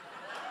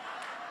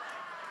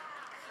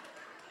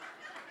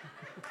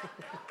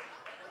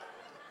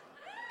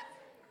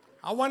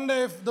 I wonder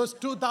if those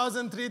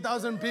 2,000,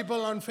 3,000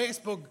 people on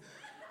Facebook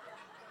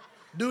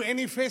do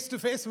any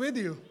face-to-face with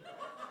you.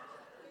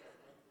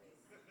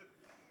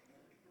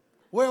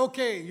 We're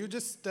okay. You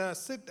just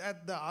sit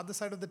at the other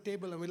side of the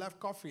table and we'll have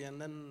coffee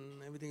and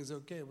then everything is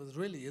okay.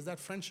 Is that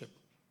friendship?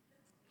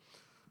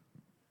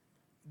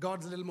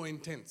 God's a little more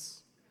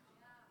intense.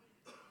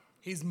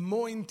 He's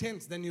more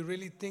intense than you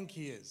really think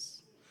he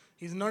is.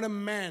 He's not a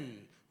man.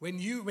 When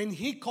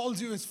he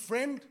calls you his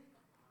friend,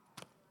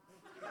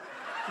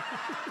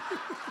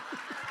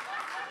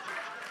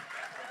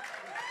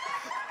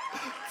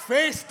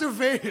 face to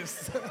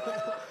face.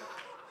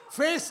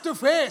 Face to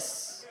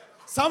face.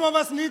 Some of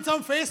us need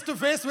some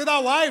face-to-face with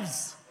our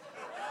wives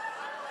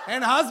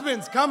and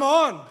husbands. Come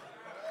on.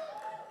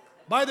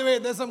 By the way,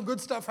 there's some good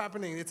stuff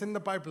happening. It's in the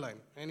pipeline.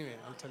 Anyway,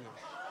 I'll tell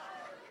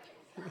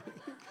you.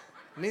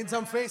 Need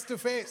some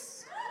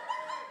face-to-face.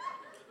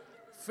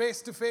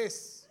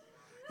 Face-to-face.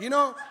 You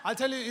know, I'll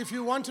tell you, if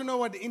you want to know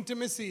what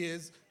intimacy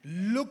is,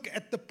 look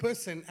at the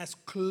person as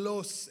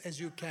close as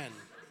you can.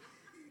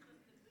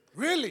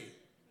 Really?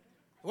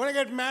 Want to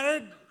get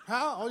married?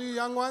 Huh? All you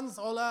young ones,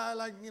 all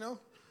like, you know,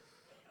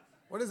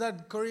 what is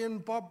that Korean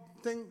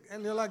pop thing?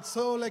 And you're like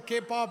so like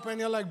K-pop and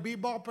you're like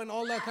bebop and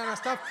all that kind of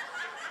stuff.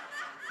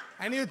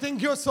 And you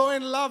think you're so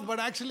in love, but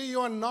actually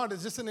you are not.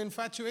 It's just an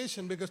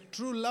infatuation, because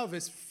true love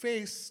is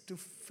face to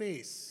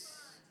face.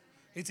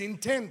 It's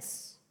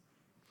intense.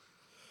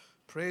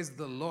 Praise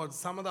the Lord.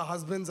 Some of the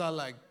husbands are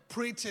like,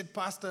 preach it,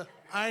 pastor.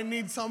 I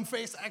need some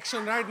face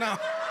action right now.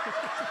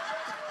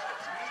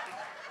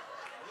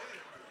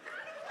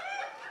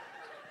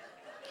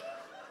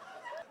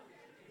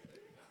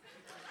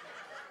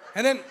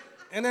 And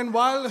then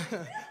while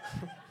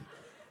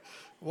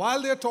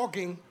they're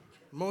talking,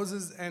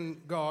 Moses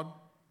and God,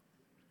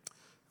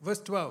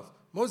 verse 12,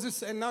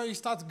 Moses, and now he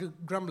starts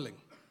grumbling,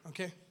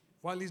 okay,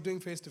 while he's doing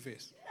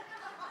face-to-face.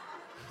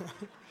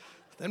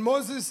 Then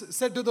Moses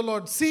said to the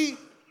Lord, see,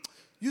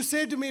 you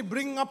say to me,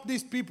 bring up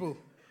these people,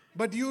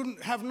 but you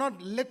have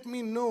not let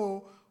me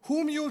know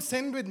whom you'll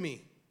send with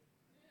me.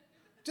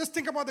 Just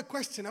think about the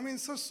question. I mean,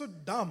 it's so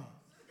dumb.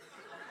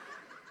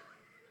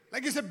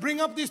 Like you said, bring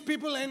up these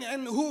people,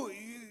 and who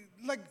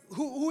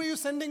are you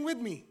sending with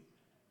me?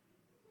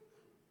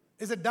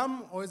 Is it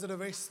dumb, or is it a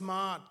very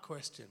smart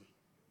question?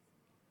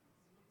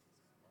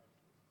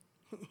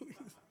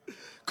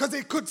 Because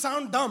it could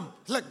sound dumb.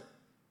 Look,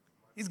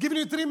 he's giving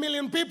you 3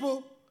 million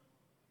people,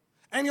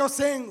 and you're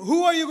saying,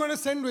 who are you going to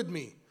send with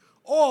me?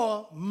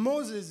 Or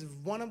Moses,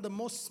 one of the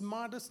most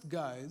smartest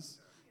guys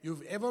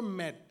you've ever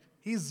met,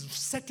 he's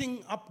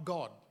setting up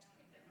God.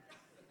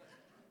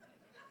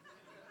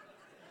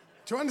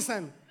 Do you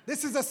understand?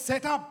 This is a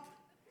setup.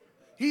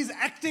 He's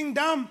acting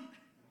dumb.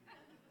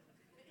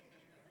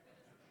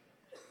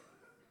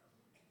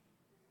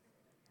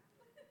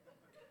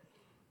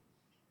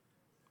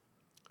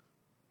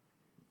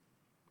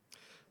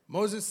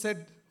 Moses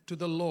said to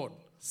the Lord,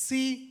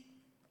 see.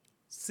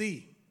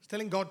 He's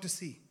telling God to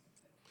see.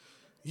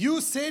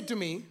 You say to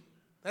me,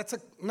 that's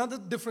another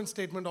different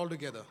statement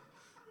altogether.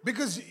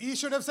 Because he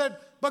should have said,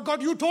 but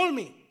God, you told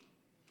me.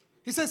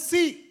 He says,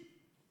 see.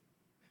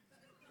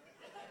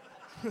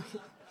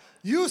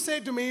 You say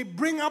to me,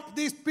 bring up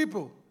these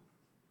people.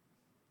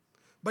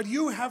 But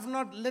you have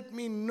not let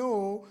me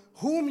know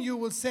whom you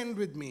will send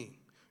with me.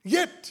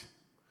 Yet,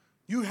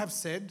 you have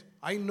said,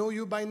 I know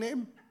you by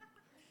name.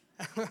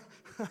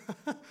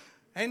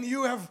 and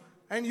you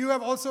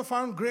have also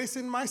found grace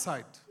in my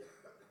sight.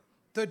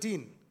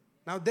 13.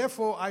 Now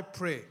therefore I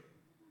pray.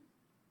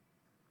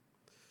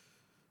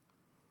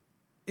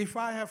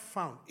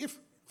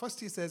 First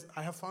he says,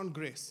 I have found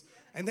grace.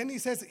 And then he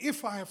says,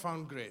 if I have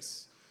found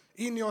grace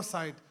in your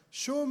sight,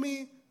 show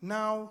me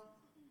now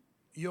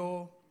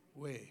your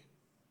way.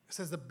 It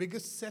says the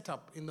biggest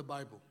setup in the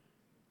Bible.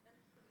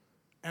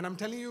 And I'm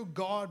telling you,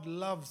 God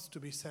loves to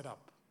be set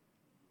up.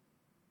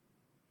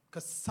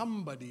 Because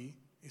somebody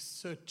is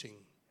searching.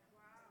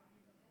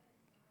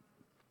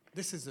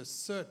 This is a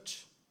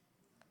search.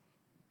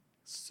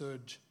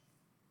 Surge.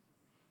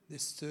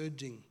 This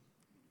surging.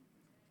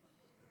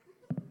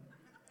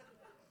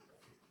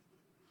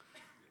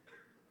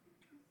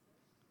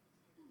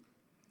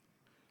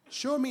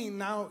 Show me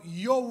now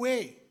your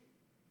way,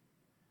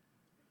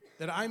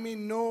 that I may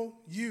know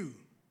you,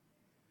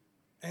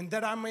 and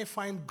that I may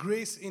find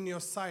grace in your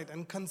sight,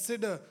 and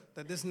consider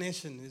that this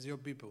nation is your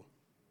people.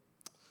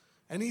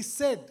 And he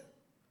said,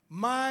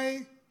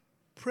 my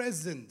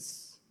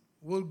presence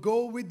will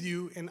go with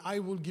you, and I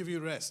will give you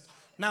rest.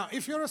 Now,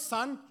 if you're a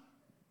son,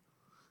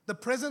 the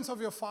presence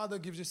of your father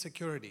gives you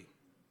security.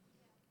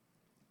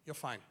 You're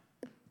fine.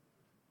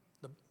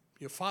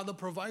 Your father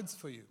provides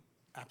for you.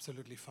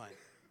 Absolutely fine.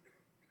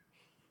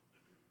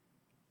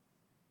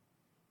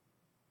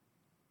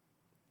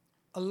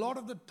 A lot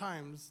of the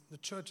times, the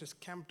church is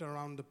camped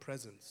around the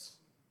presence.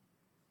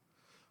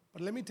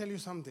 But let me tell you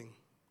something.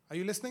 Are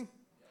you listening?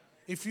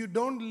 If you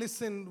don't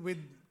listen with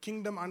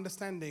kingdom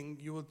understanding,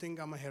 you will think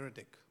I'm a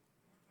heretic.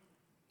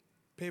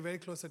 Pay very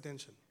close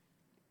attention.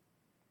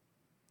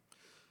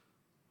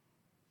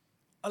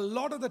 A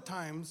lot of the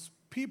times,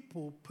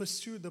 people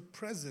pursue the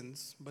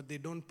presence, but they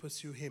don't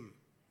pursue Him.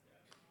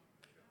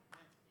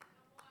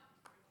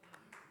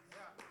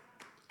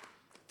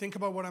 Think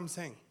about what I'm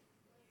saying.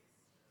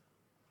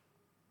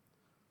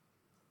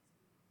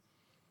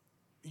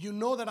 You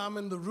know that I'm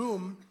in the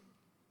room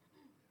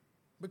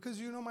because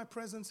you know my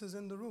presence is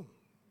in the room.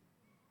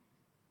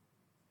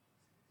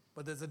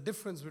 But there's a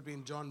difference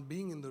between John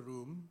being in the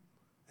room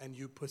and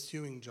you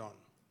pursuing John.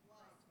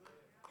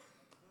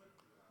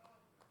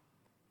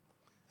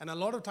 And a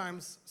lot of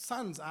times,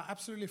 sons are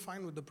absolutely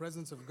fine with the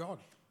presence of God.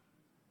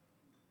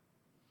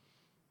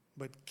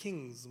 But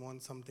kings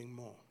want something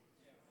more.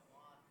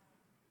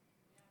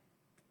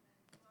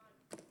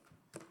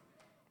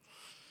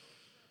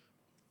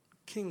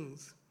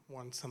 kings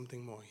want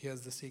something more.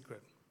 Here's the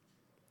secret.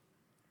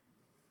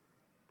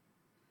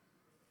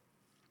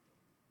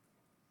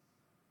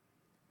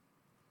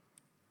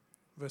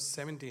 Verse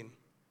 17.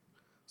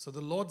 So the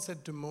Lord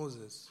said to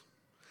Moses,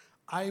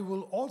 I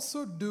will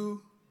also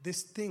do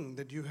this thing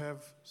that you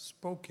have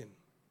spoken,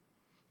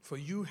 for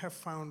you have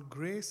found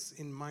grace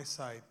in my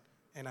sight,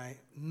 and I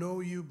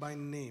know you by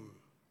name.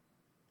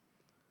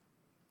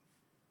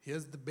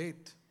 Here's the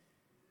bait.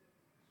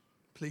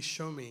 Please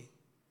show me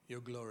your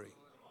glory.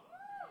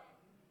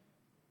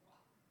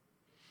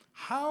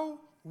 How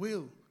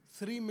will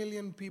 3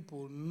 million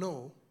people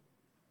know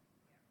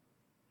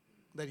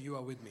that you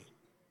are with me?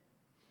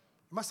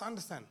 You must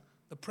understand,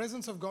 the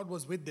presence of God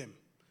was with them.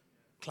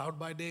 Cloud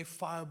by day,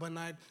 fire by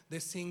night. They're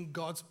seeing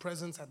God's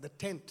presence at the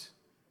tent.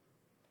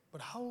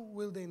 But how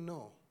will they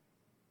know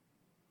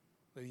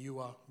that you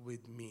are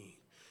with me?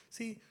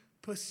 See,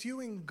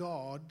 pursuing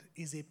God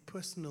is a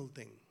personal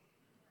thing.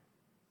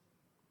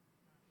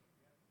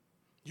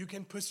 You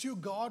can pursue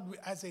God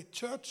as a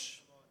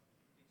church.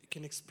 You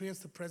can experience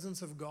the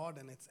presence of God,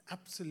 and it's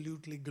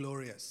absolutely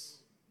glorious.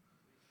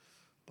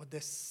 But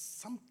there's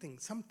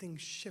something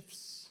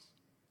shifts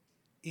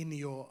in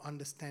your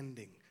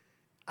understanding.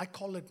 I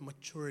call it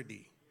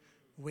maturity.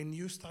 When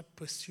you start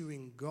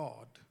pursuing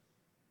God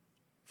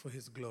for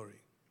His glory.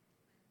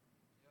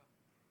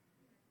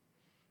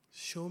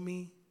 Show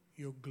me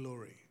your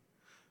glory.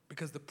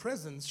 Because the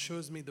presence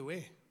shows me the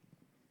way.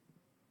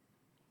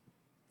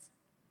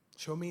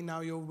 Show me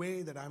now your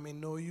way that I may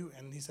know you.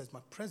 And He says,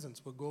 my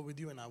presence will go with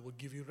you and I will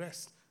give you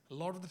rest. A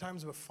lot of the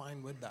times we're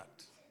fine with that.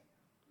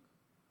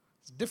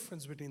 There's a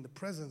difference between the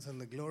presence and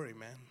the glory,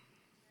 man.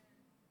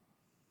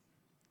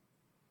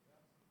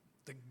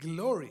 The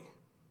glory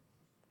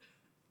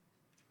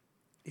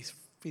is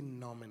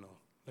phenomenal.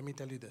 Let me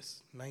tell you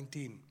this.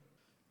 19.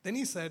 Then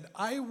He said,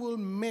 I will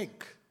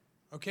make,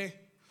 okay?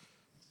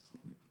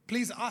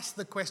 Please ask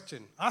the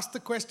question. Ask the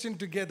question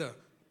together.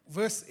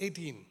 Verse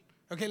 18.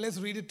 Okay, let's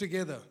read it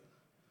together.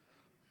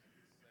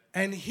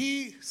 And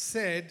He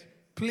said,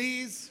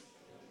 please.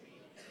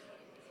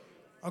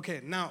 Okay,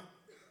 now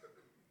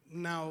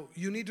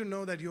you need to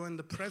know that you're in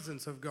the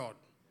presence of God.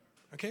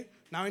 Okay?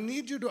 Now I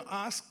need you to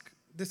ask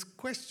this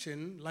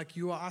question like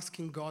you are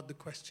asking God the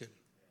question.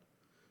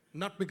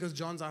 Not because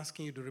John's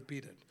asking you to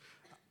repeat it.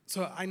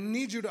 So I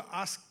need you to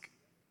ask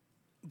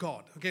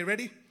God. Okay,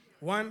 ready?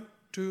 1,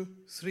 2,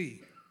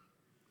 3.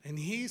 And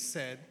He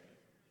said,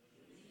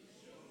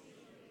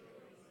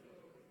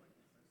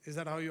 is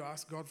that how you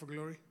ask God for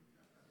glory?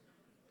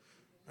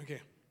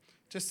 Okay.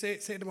 Just say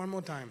it one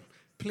more time.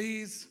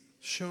 Please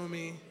show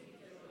me.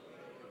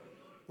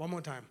 One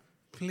more time.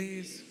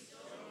 Please.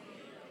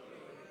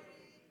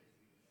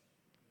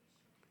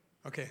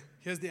 Okay,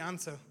 here's the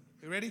answer.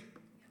 You ready?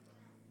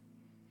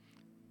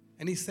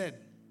 And He said,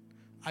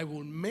 I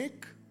will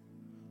make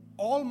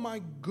all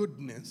my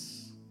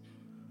goodness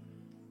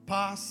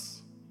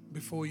pass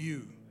before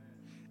you.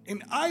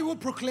 And I will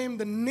proclaim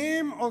the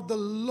name of the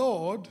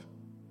Lord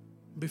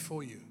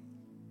before you.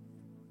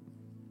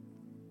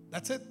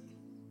 That's it.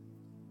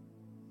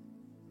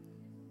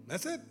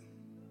 That's it.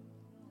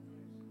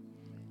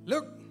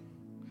 Look,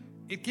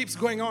 it keeps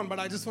going on, but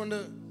I just want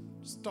to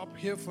stop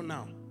here for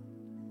now.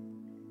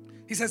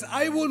 He says,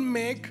 I will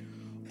make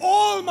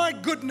all my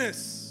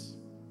goodness,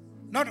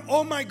 not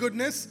all my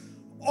goodness,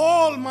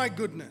 all my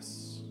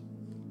goodness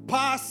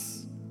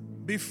pass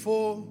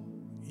before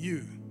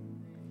you.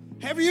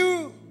 Have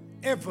you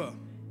ever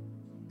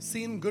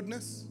seen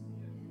goodness?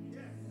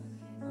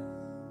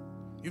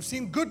 You've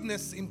seen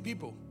goodness in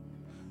people.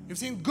 You've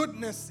seen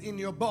goodness in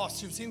your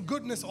boss. You've seen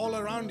goodness all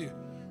around you.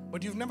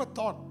 But you've never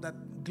thought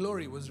that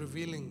glory was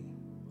revealing.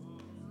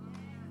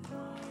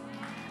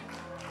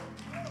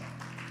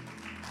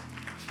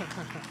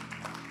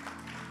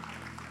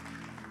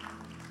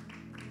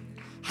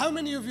 How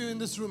many of you in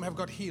this room have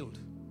got healed?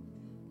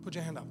 Put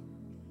your hand up.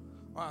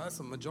 Wow, that's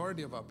the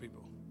majority of our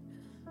people.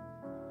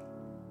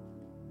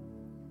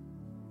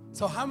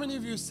 So how many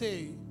of you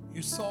say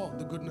you saw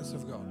the goodness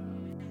of God?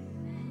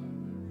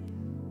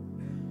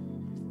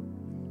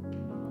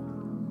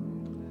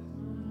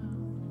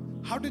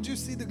 How did you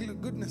see the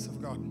goodness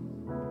of God?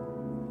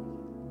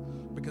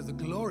 Because the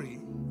glory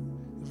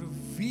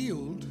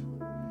revealed,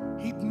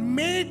 He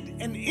made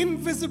an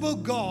invisible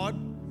God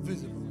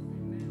visible.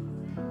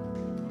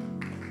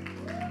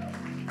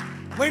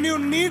 When you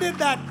needed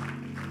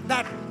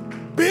that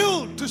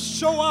bill to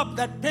show up,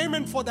 that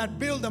payment for that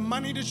bill, the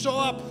money to show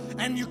up,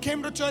 and you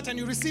came to church and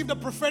you received a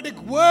prophetic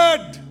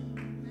word,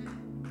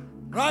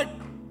 right?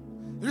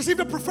 You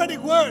received a prophetic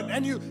word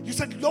and you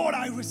said, Lord,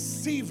 I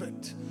receive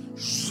it.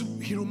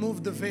 He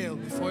removed the veil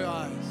before your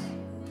eyes.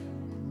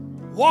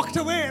 Walked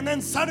away, and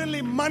then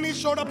suddenly money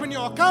showed up in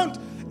your account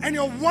and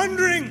you're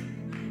wondering.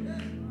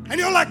 And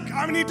you're like,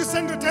 I need to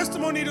send a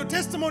testimony to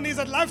testimonies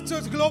at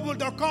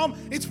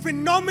lifechurchglobal.com. It's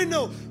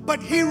phenomenal.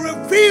 But He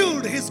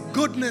revealed His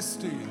goodness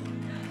to you.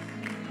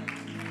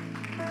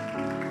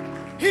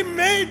 He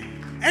made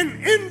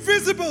an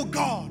invisible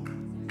God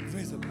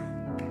visible.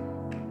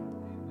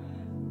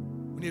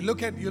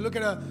 When you look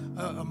at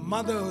a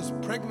mother who's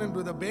pregnant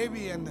with a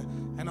baby,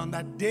 and on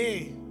that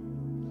day,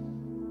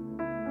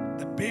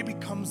 the baby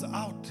comes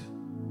out.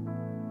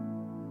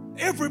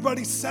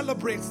 Everybody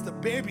celebrates the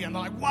baby and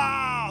they're like,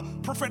 wow,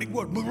 prophetic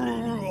word,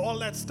 all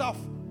that stuff.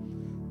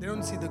 They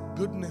don't see the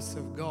goodness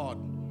of God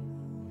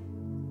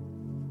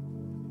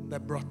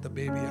that brought the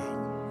baby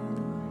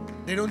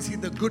out. They don't see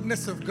the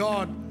goodness of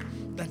God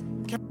that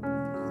kept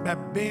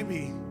that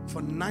baby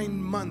for 9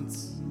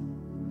 months,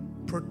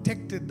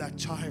 protected that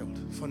child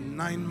for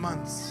 9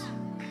 months,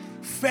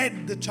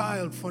 fed the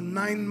child for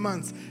 9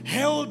 months,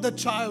 held the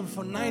child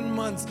for 9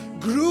 months,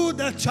 grew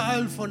the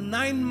child for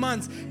 9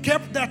 months,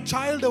 kept that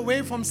child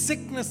away from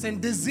sickness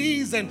and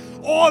disease and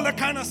all the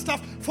kind of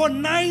stuff. For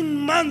 9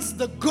 months,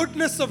 the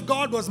goodness of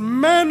God was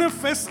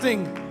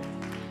manifesting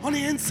on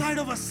the inside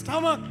of our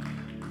stomach.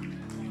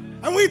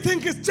 And we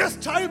think it's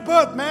just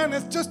childbirth, man.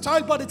 It's just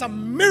childbirth. It's a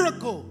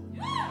miracle.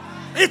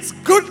 It's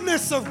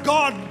goodness of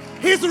God.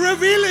 He's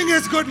revealing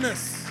His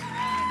goodness.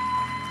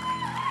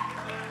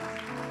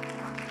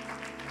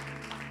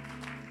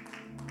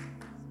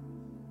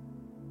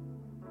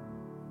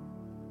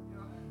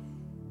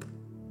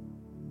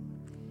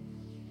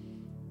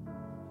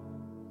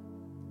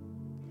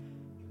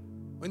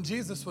 When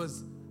Jesus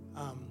was,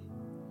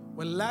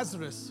 when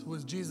Lazarus, who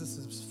was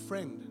Jesus'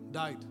 friend,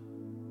 died,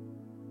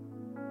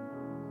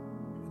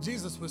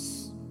 Jesus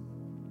was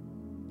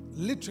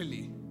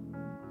literally,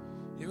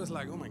 he was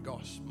like, oh my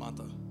gosh,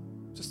 Martha,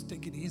 just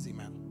take it easy,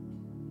 man.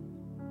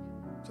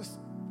 Just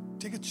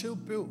take a chill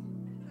pill.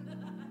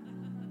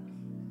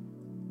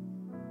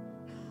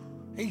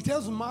 And he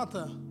tells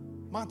Martha,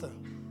 Martha,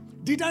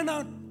 did I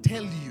not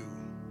tell you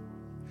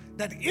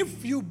that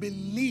if you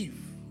believe,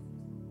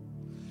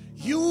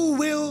 you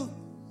will?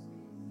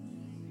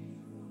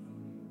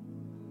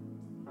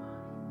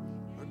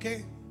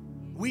 Okay?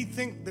 We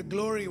think the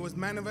glory was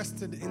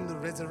manifested in the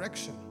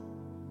resurrection.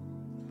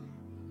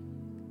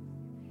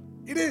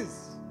 It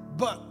is.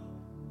 But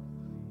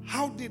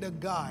how did a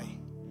guy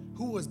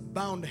who was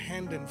bound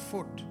hand and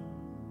foot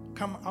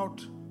come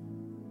out?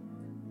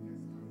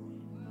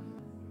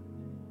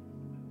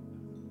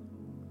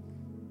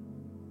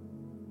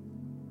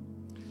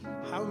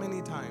 How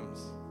many times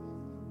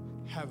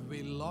have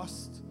we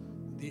lost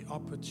the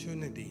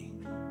opportunity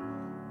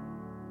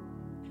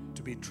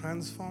to be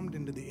transformed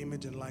into the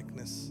image and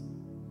likeness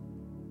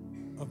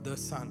of the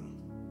Son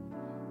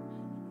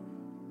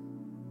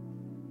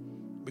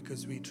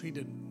because we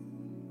treated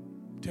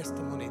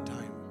testimony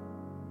time?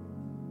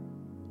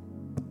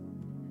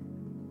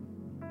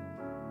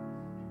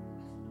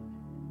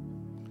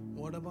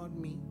 What about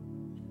me?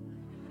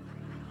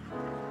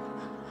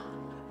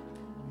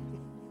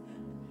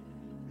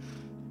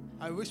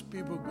 I wish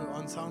people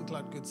on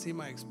SoundCloud could see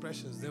my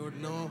expressions. They would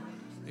know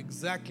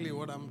exactly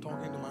what I'm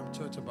talking to my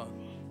church about.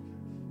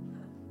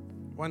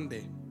 One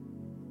day.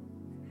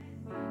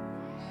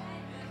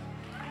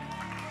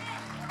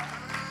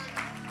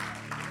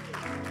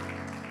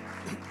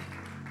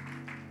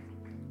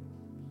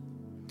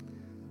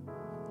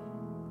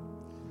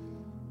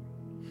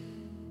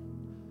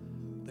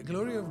 The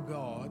glory of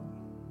God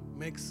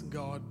makes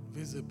God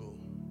visible,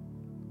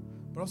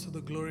 but also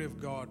the glory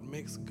of God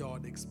makes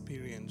God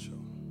experiential.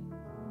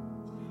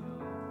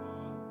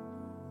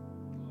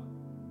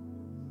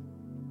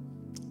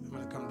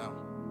 Come down.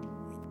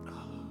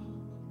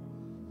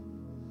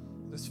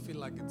 I just feel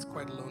like it's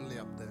quite lonely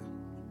up there.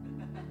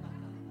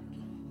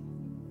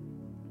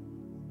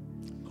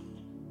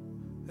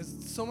 There's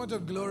so much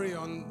of glory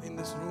in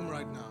this room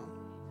right now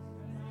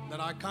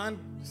that I can't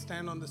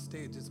stand on the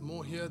stage. It's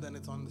more here than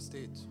it's on the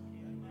stage.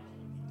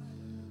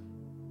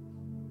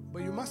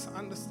 But you must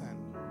understand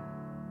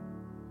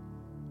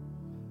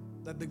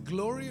that the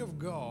glory of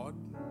God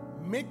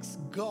makes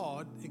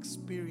God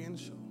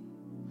experiential.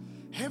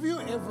 Have you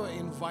ever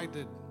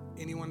invited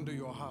anyone to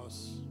your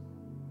house,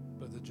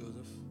 Brother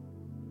Joseph,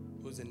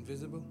 who's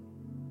invisible?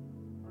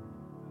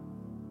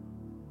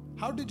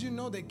 How did you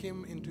know they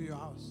came into your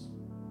house?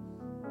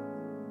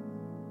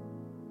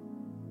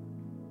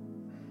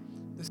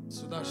 This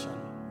is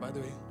Sudarshan, by the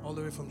way, all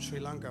the way from Sri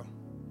Lanka.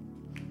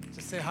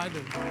 Just say hi to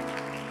him.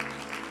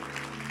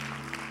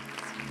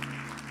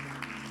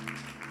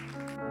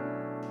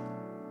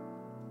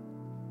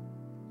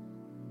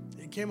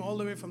 He came all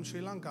the way from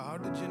Sri Lanka. How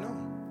did you know?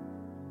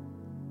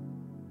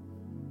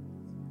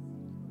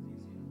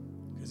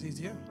 He's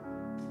here.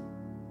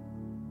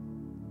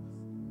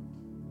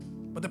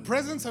 But the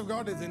presence of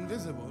God is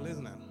invisible,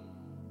 isn't it?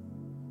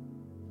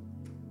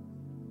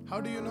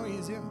 How do you know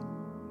He's here?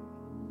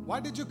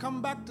 Why did you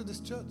come back to this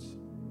church?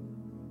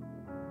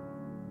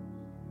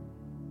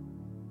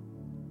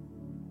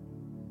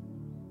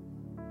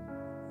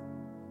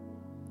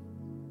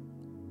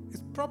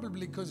 It's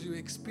probably because you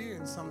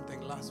experienced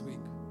something last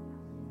week.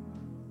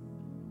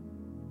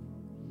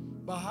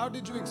 But how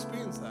did you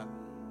experience that?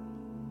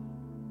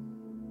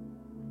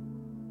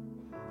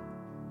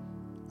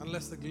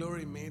 Unless the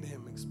glory made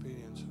Him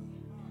experiential.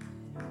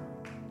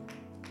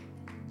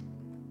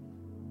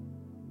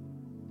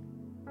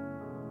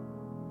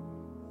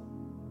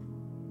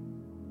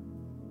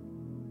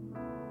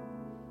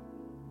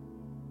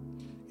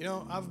 You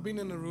know, I've been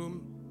in a room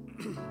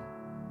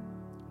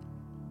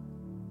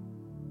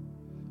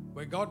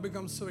where God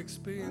becomes so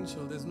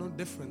experiential, there's no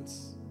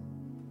difference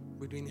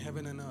between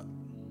heaven and earth.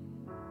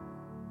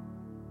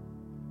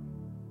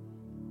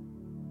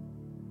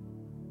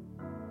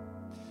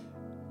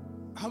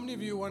 How many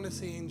of you want to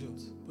see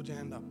angels? Put your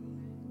hand up.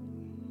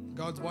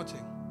 God's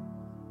watching.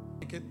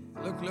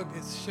 Look,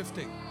 it's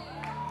shifting.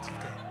 It's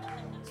okay.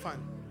 It's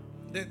fine.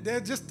 They're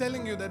just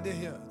telling you that they're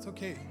here. It's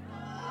okay.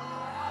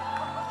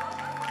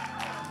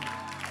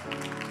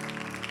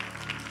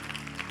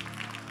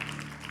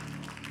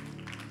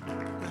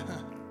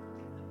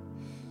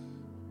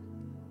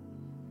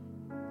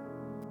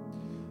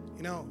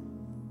 You know,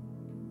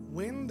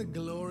 when the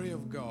glory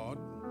of God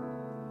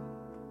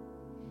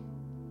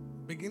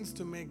begins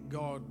to make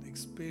God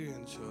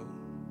experiential,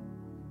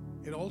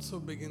 it also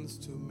begins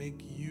to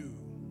make you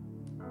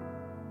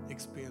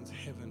experience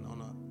heaven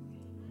on earth.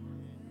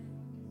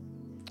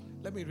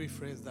 Let me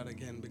rephrase that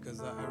again,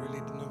 because I really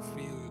did not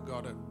feel you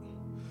got it.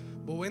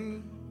 But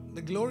when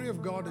the glory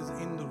of God is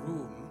in the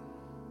room,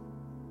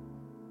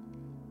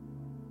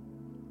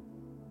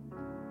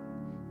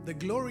 the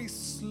glory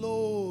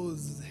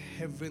slows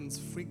heaven's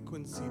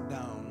frequency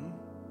down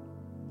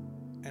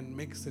and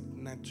makes it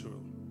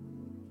natural.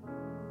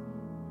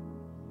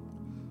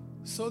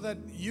 So that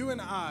you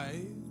and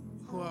I,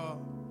 who are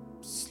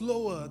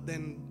slower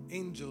than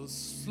angels,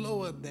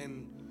 slower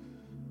than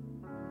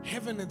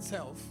heaven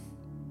itself,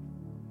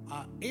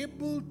 are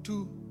able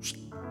to,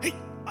 hey,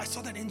 I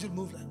saw that angel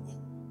move like, oh.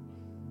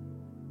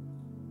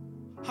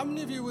 How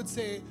many of you would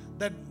say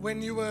that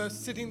when you were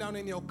sitting down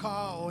in your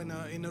car or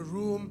in a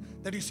room,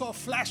 that you saw a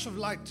flash of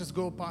light just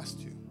go past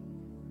you?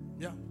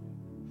 Yeah.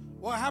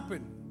 What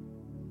happened?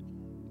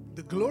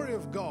 The glory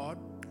of God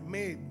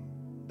made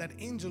that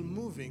angel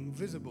moving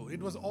visible.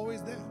 It was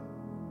always there.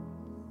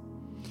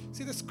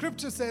 See, the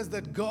scripture says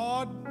that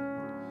God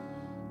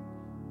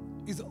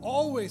is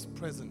always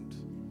present.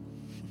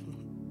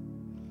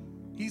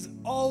 He's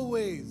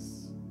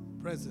always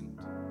present.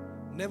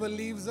 Never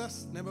leaves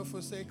us, never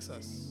forsakes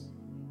us.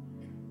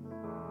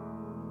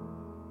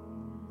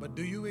 But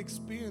do you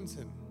experience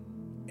Him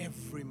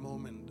every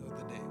moment of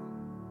the day?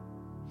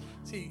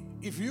 See,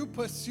 if you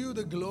pursue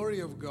the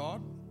glory of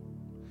God,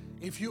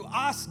 if you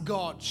ask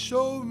God,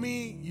 show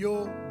me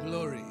your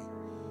glory,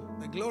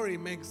 the glory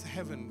makes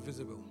heaven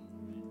visible.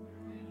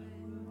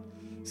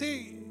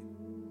 See,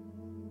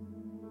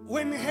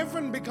 when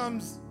heaven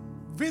becomes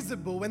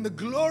visible, when the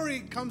glory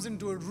comes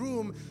into a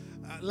room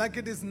like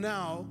it is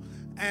now,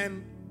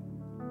 and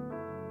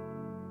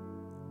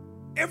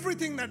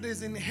everything that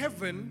is in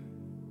heaven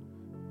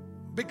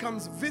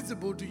becomes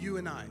visible to you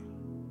and I.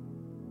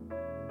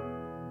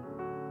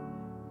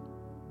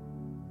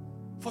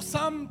 For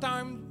some,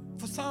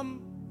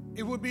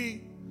 it would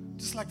be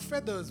just like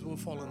feathers will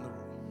fall in the room.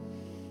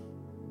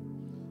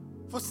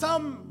 For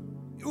some,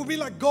 it will be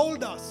like gold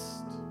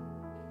dust.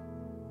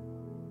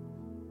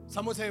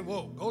 Some would say,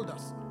 whoa, gold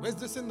dust. Where's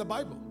this in the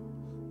Bible?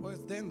 Well,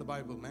 it's there in the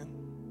Bible, man.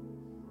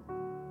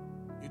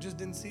 You just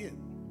didn't see it.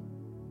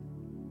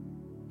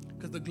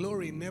 Because the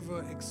glory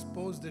never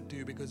exposed it to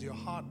you, because your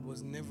heart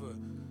was never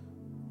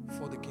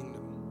for the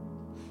kingdom.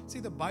 See,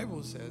 the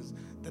Bible says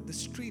that the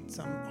streets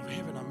of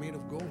heaven are made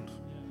of gold.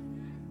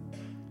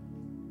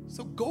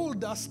 So gold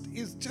dust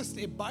is just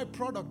a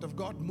byproduct of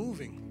God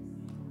moving.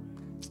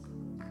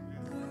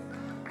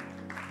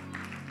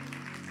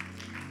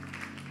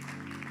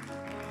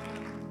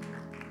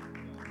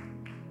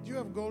 Do you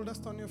have gold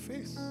dust on your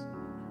face?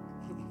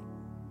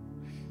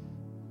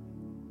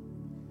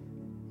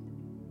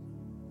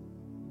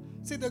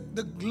 See,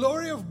 the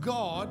glory of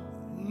God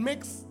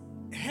makes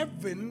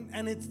heaven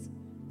and its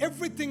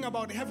everything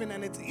about heaven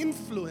and its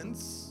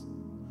influence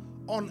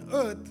on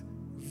earth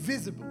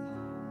visible.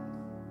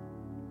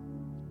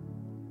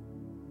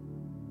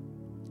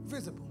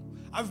 Visible.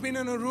 I've been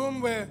in a room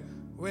where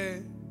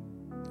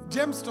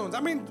gemstones,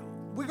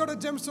 we got a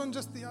gemstone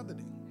just the other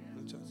day in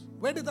the church.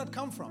 Where did that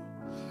come from?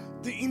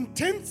 The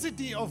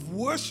intensity of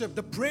worship,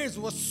 the praise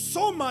was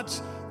so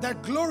much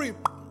that glory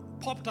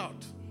popped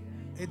out.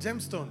 A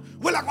gemstone.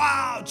 We're like,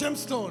 wow,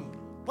 gemstone.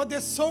 But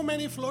there's so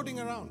many floating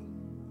around.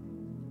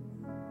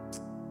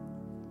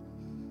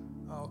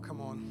 Oh,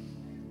 come on.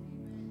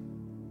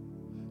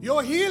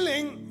 Your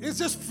healing is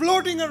just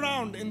floating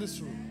around in this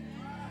room.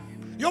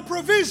 Your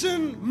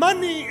provision,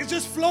 money is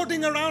just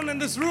floating around in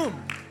this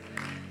room.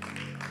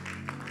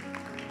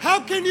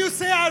 How can you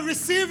say I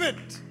receive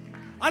it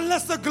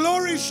unless the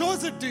glory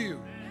shows it to you?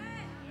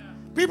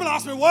 People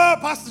ask me, well,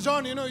 Pastor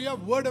John, you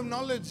have word of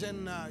knowledge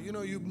and,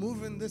 you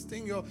move in this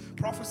thing, you're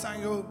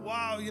prophesying,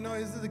 wow,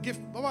 is it a gift?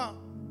 Baba,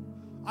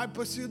 I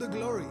pursue the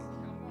glory.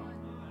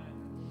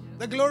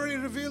 The glory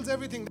reveals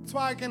everything. That's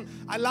why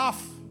I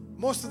laugh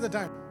most of the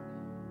time.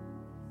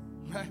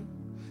 Right?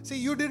 See,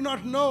 you did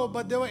not know,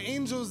 but there were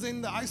angels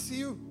in the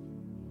ICU.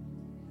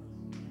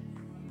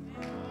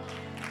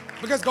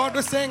 Because God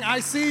was saying,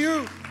 I see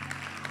you.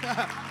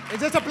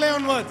 It's just a play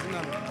on words.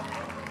 No.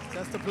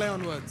 Just a play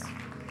on words.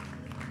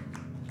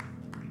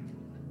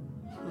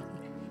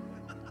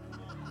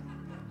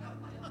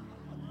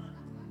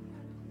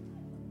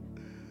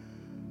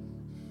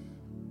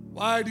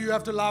 Why do you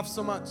have to laugh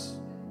so much?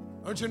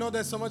 Don't you know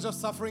there's so much of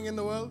suffering in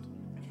the world?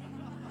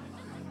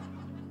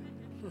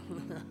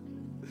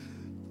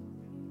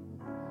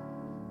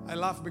 I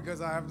laugh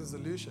because I have the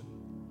solution.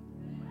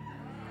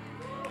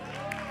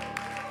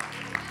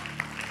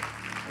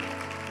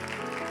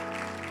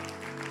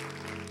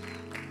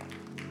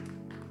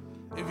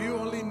 If you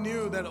only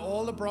knew that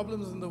all the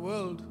problems in the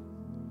world,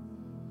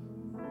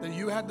 that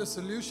you had the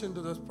solution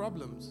to those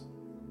problems,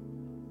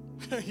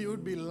 you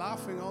would be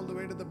laughing all the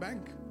way to the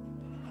bank.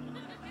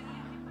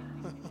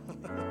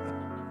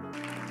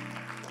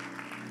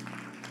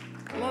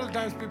 A lot of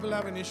times people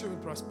have an issue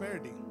with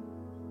prosperity.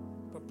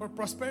 But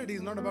prosperity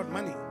is not about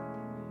money.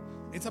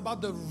 It's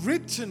about the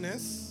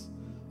richness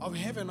of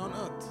heaven on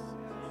earth.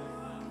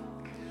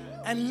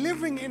 And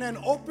living in an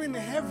open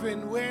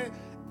heaven where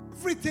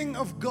everything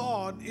of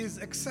God is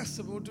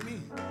accessible to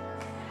me.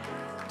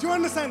 Do you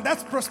understand?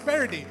 That's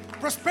prosperity.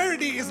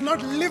 Prosperity is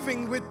not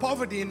living with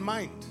poverty in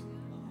mind.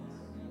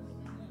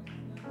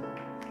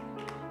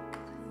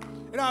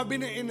 You know, I've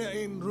been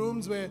in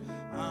rooms where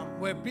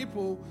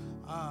people,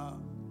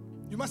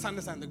 you must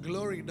understand, the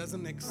glory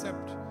doesn't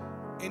accept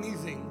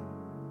anything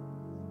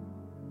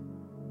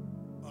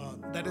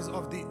that is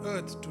of the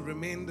earth to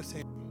remain the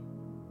same.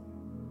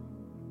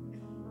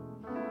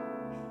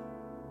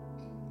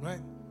 Right?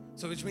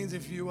 So which means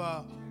if you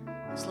are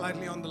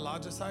slightly on the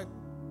larger side,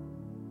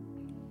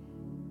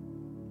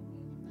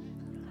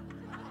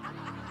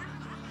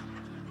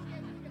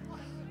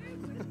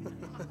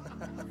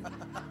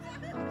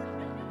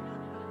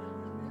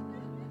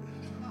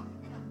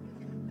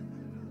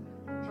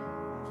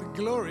 the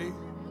glory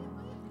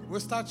will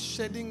start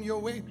shedding your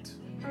weight.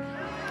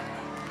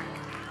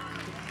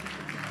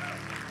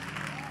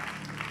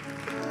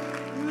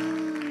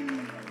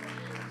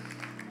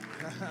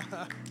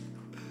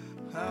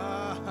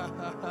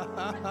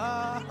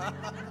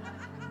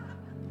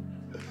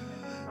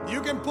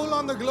 You can pull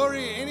on the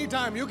glory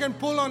anytime. You can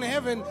pull on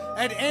heaven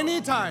at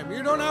any time.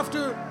 You don't have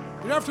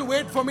to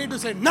wait for me to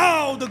say,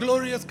 now the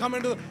glory has come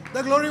into.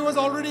 The glory was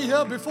already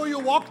here before you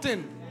walked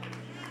in.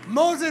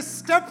 Moses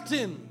stepped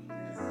in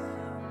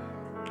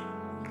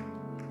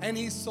and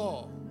he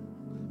saw.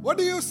 What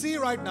do you see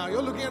right now?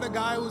 You're looking at a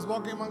guy who's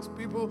walking amongst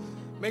people,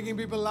 making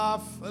people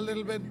laugh a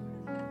little bit.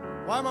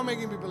 Why am I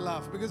making people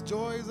laugh? Because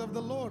joy is of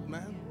the Lord,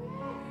 man.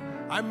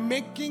 I'm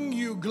making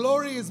you,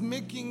 glory is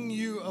making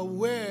you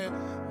aware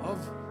of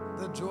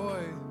the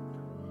joy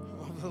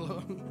of the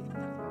Lord.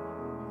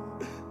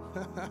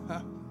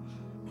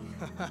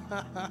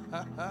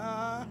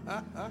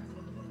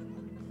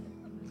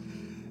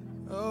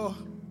 Oh.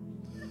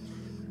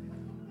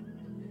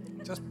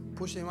 Just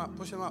push him up,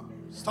 push him up.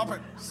 Stop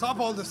it. Stop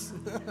all this.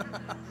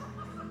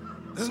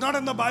 This is not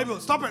in the Bible.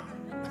 Stop it.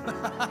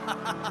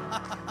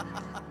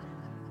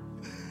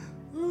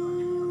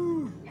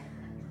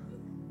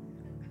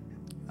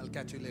 I'll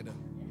catch you later.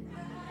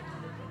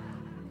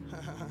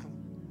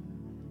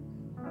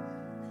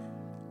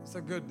 So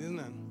good, isn't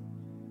it?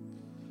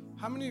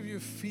 How many of you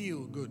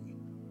feel good?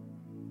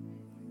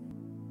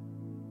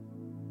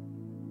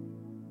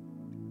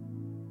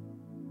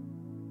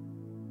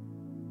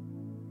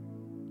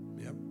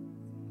 Yep.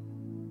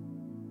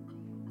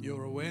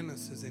 Your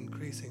awareness is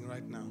increasing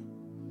right now.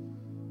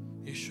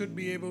 You should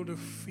be able to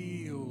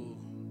feel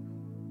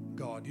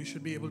God. You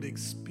should be able to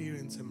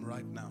experience Him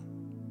right now.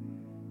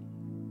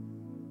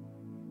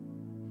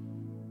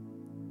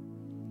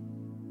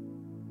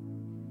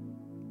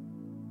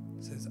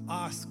 It says,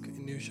 ask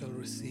and you shall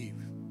receive.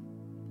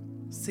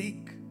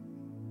 Seek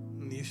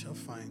and you shall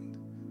find.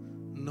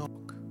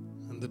 Knock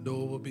and the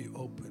door will be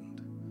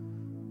opened.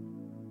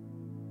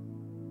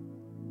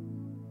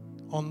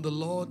 On the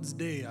Lord's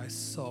day I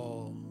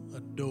saw a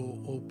door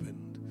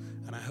opened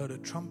and I heard a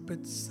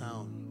trumpet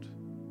sound.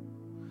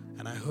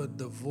 And I heard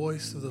the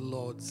voice of the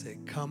Lord say,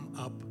 come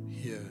up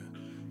here.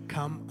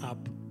 Come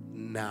up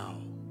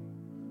now.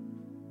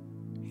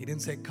 He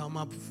didn't say come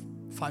up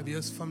 5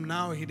 years from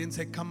now. He didn't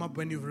say come up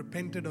when you've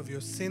repented of your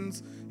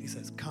sins. He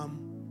says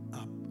come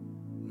up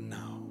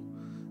now.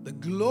 The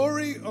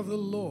glory of the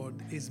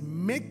Lord is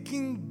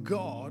making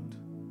God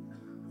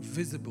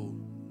visible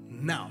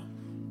now.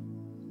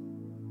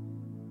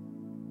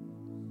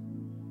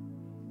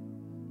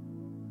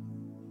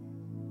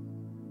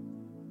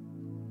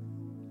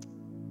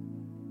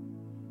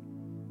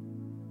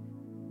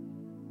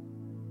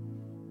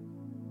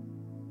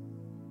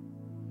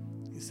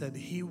 He said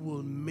He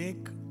will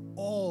make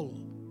all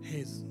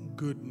His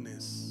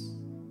goodness,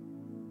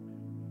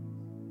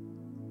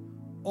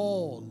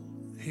 all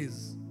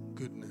His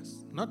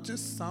goodness, not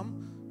just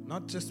some,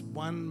 not just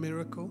one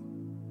miracle,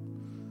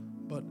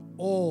 but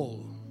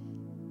all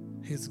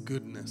His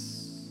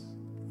goodness.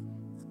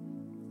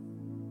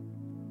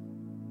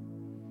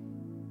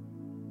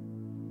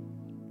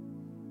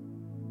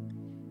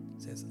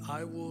 It says,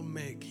 I will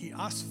make, He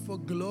asked for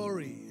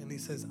glory, and He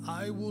says,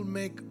 I will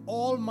make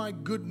all my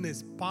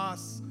goodness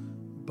pass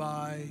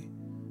by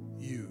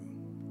you.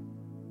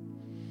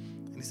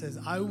 And He says,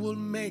 I will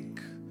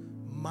make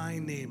my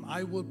name,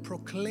 I will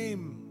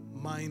proclaim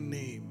my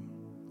name,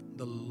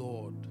 the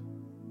Lord.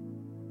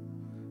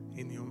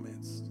 in your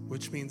midst,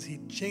 which means He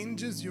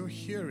changes your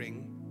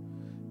hearing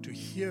to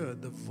hear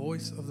the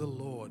voice of the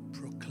Lord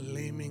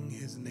proclaiming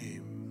His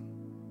name.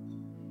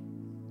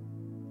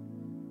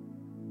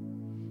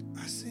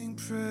 I sing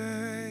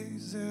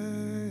praises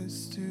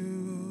to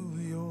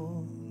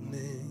your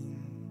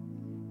name.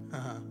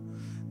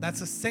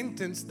 That's a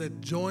sentence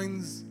that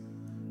joins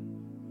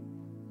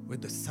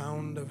with the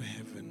sound of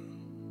heaven.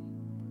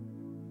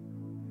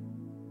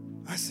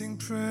 I sing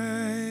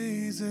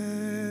praises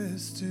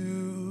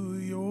to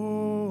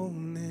your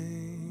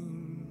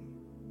name,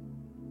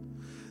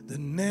 the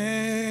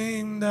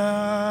name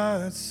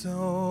that's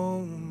so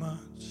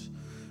much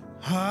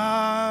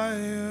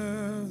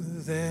higher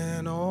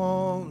than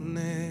all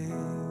names.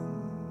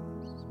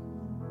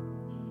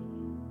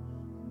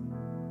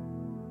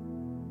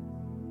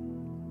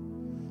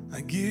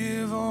 I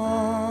give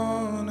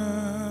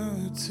honor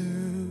to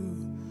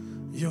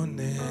your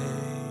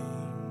name.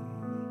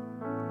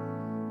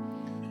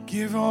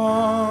 Give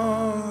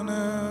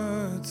honor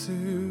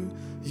to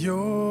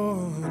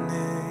your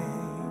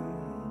name,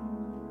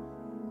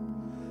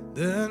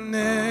 the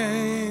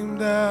name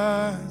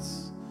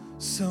that's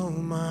so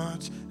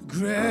much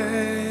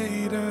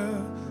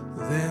greater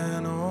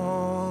than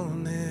all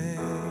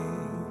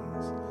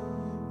names.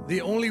 The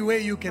only way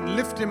you can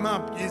lift Him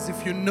up is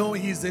if you know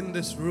He's in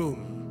this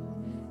room.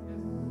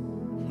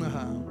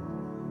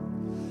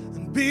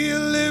 And be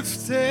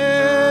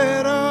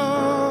lifted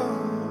up.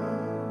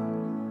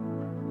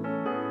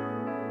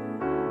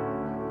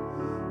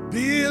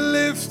 Be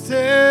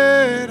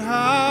lifted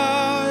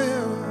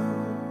higher,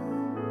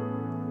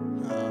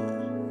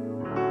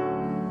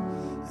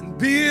 and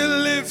be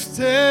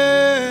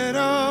lifted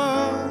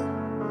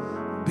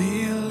up,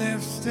 be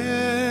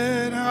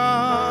lifted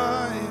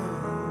higher.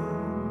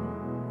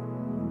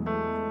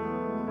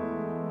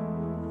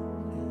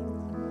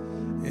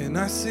 And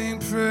I sing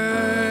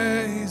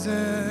praises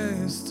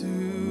to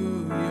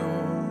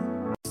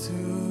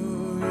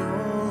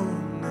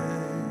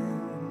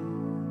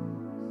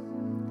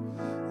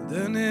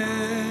the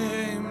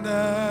name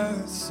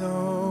that's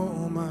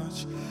so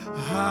much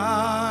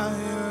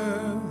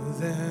higher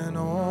than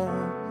all.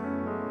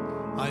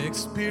 I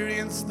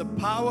experience the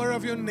power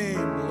of your name,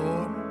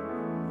 Lord.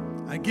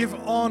 I give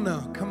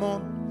honor, come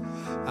on.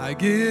 I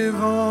give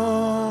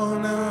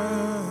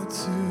honor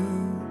to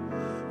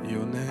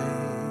your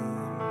name.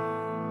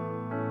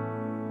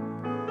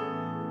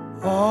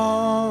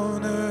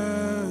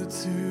 Honor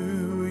to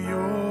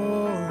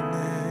your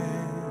name.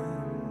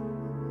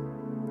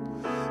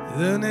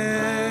 The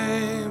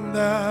name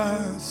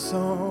that's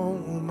so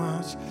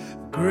much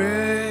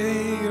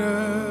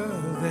greater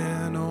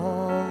than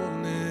all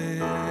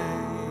names.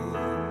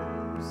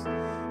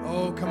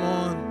 Oh, come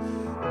on,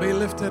 be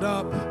lifted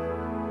up.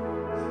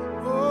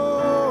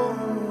 Oh,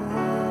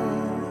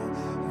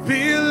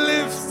 be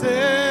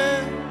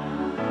lifted.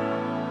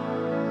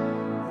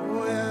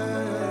 Oh, yes.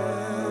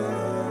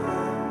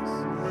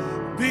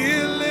 Be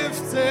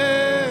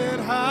lifted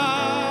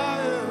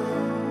higher.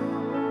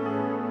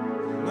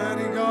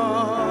 Mighty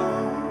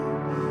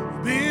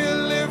God, be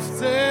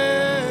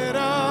lifted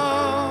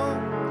up,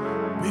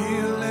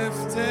 be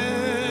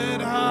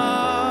lifted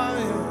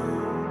higher.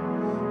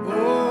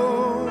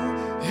 Oh,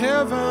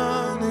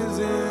 heaven is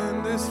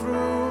in this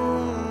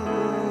room.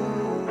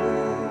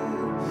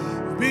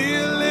 Be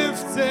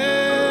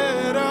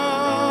lifted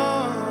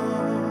up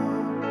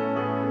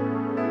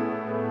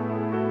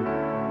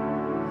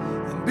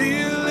and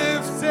be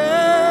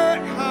lifted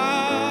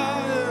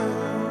higher.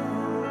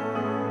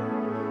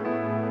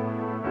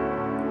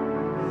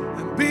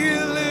 Be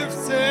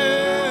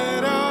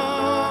lifted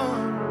up,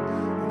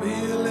 be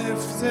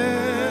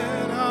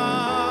lifted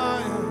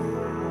higher.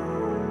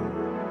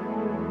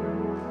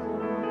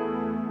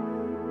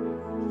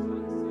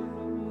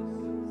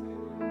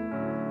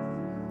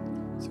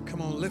 So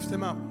come on, lift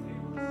Him up.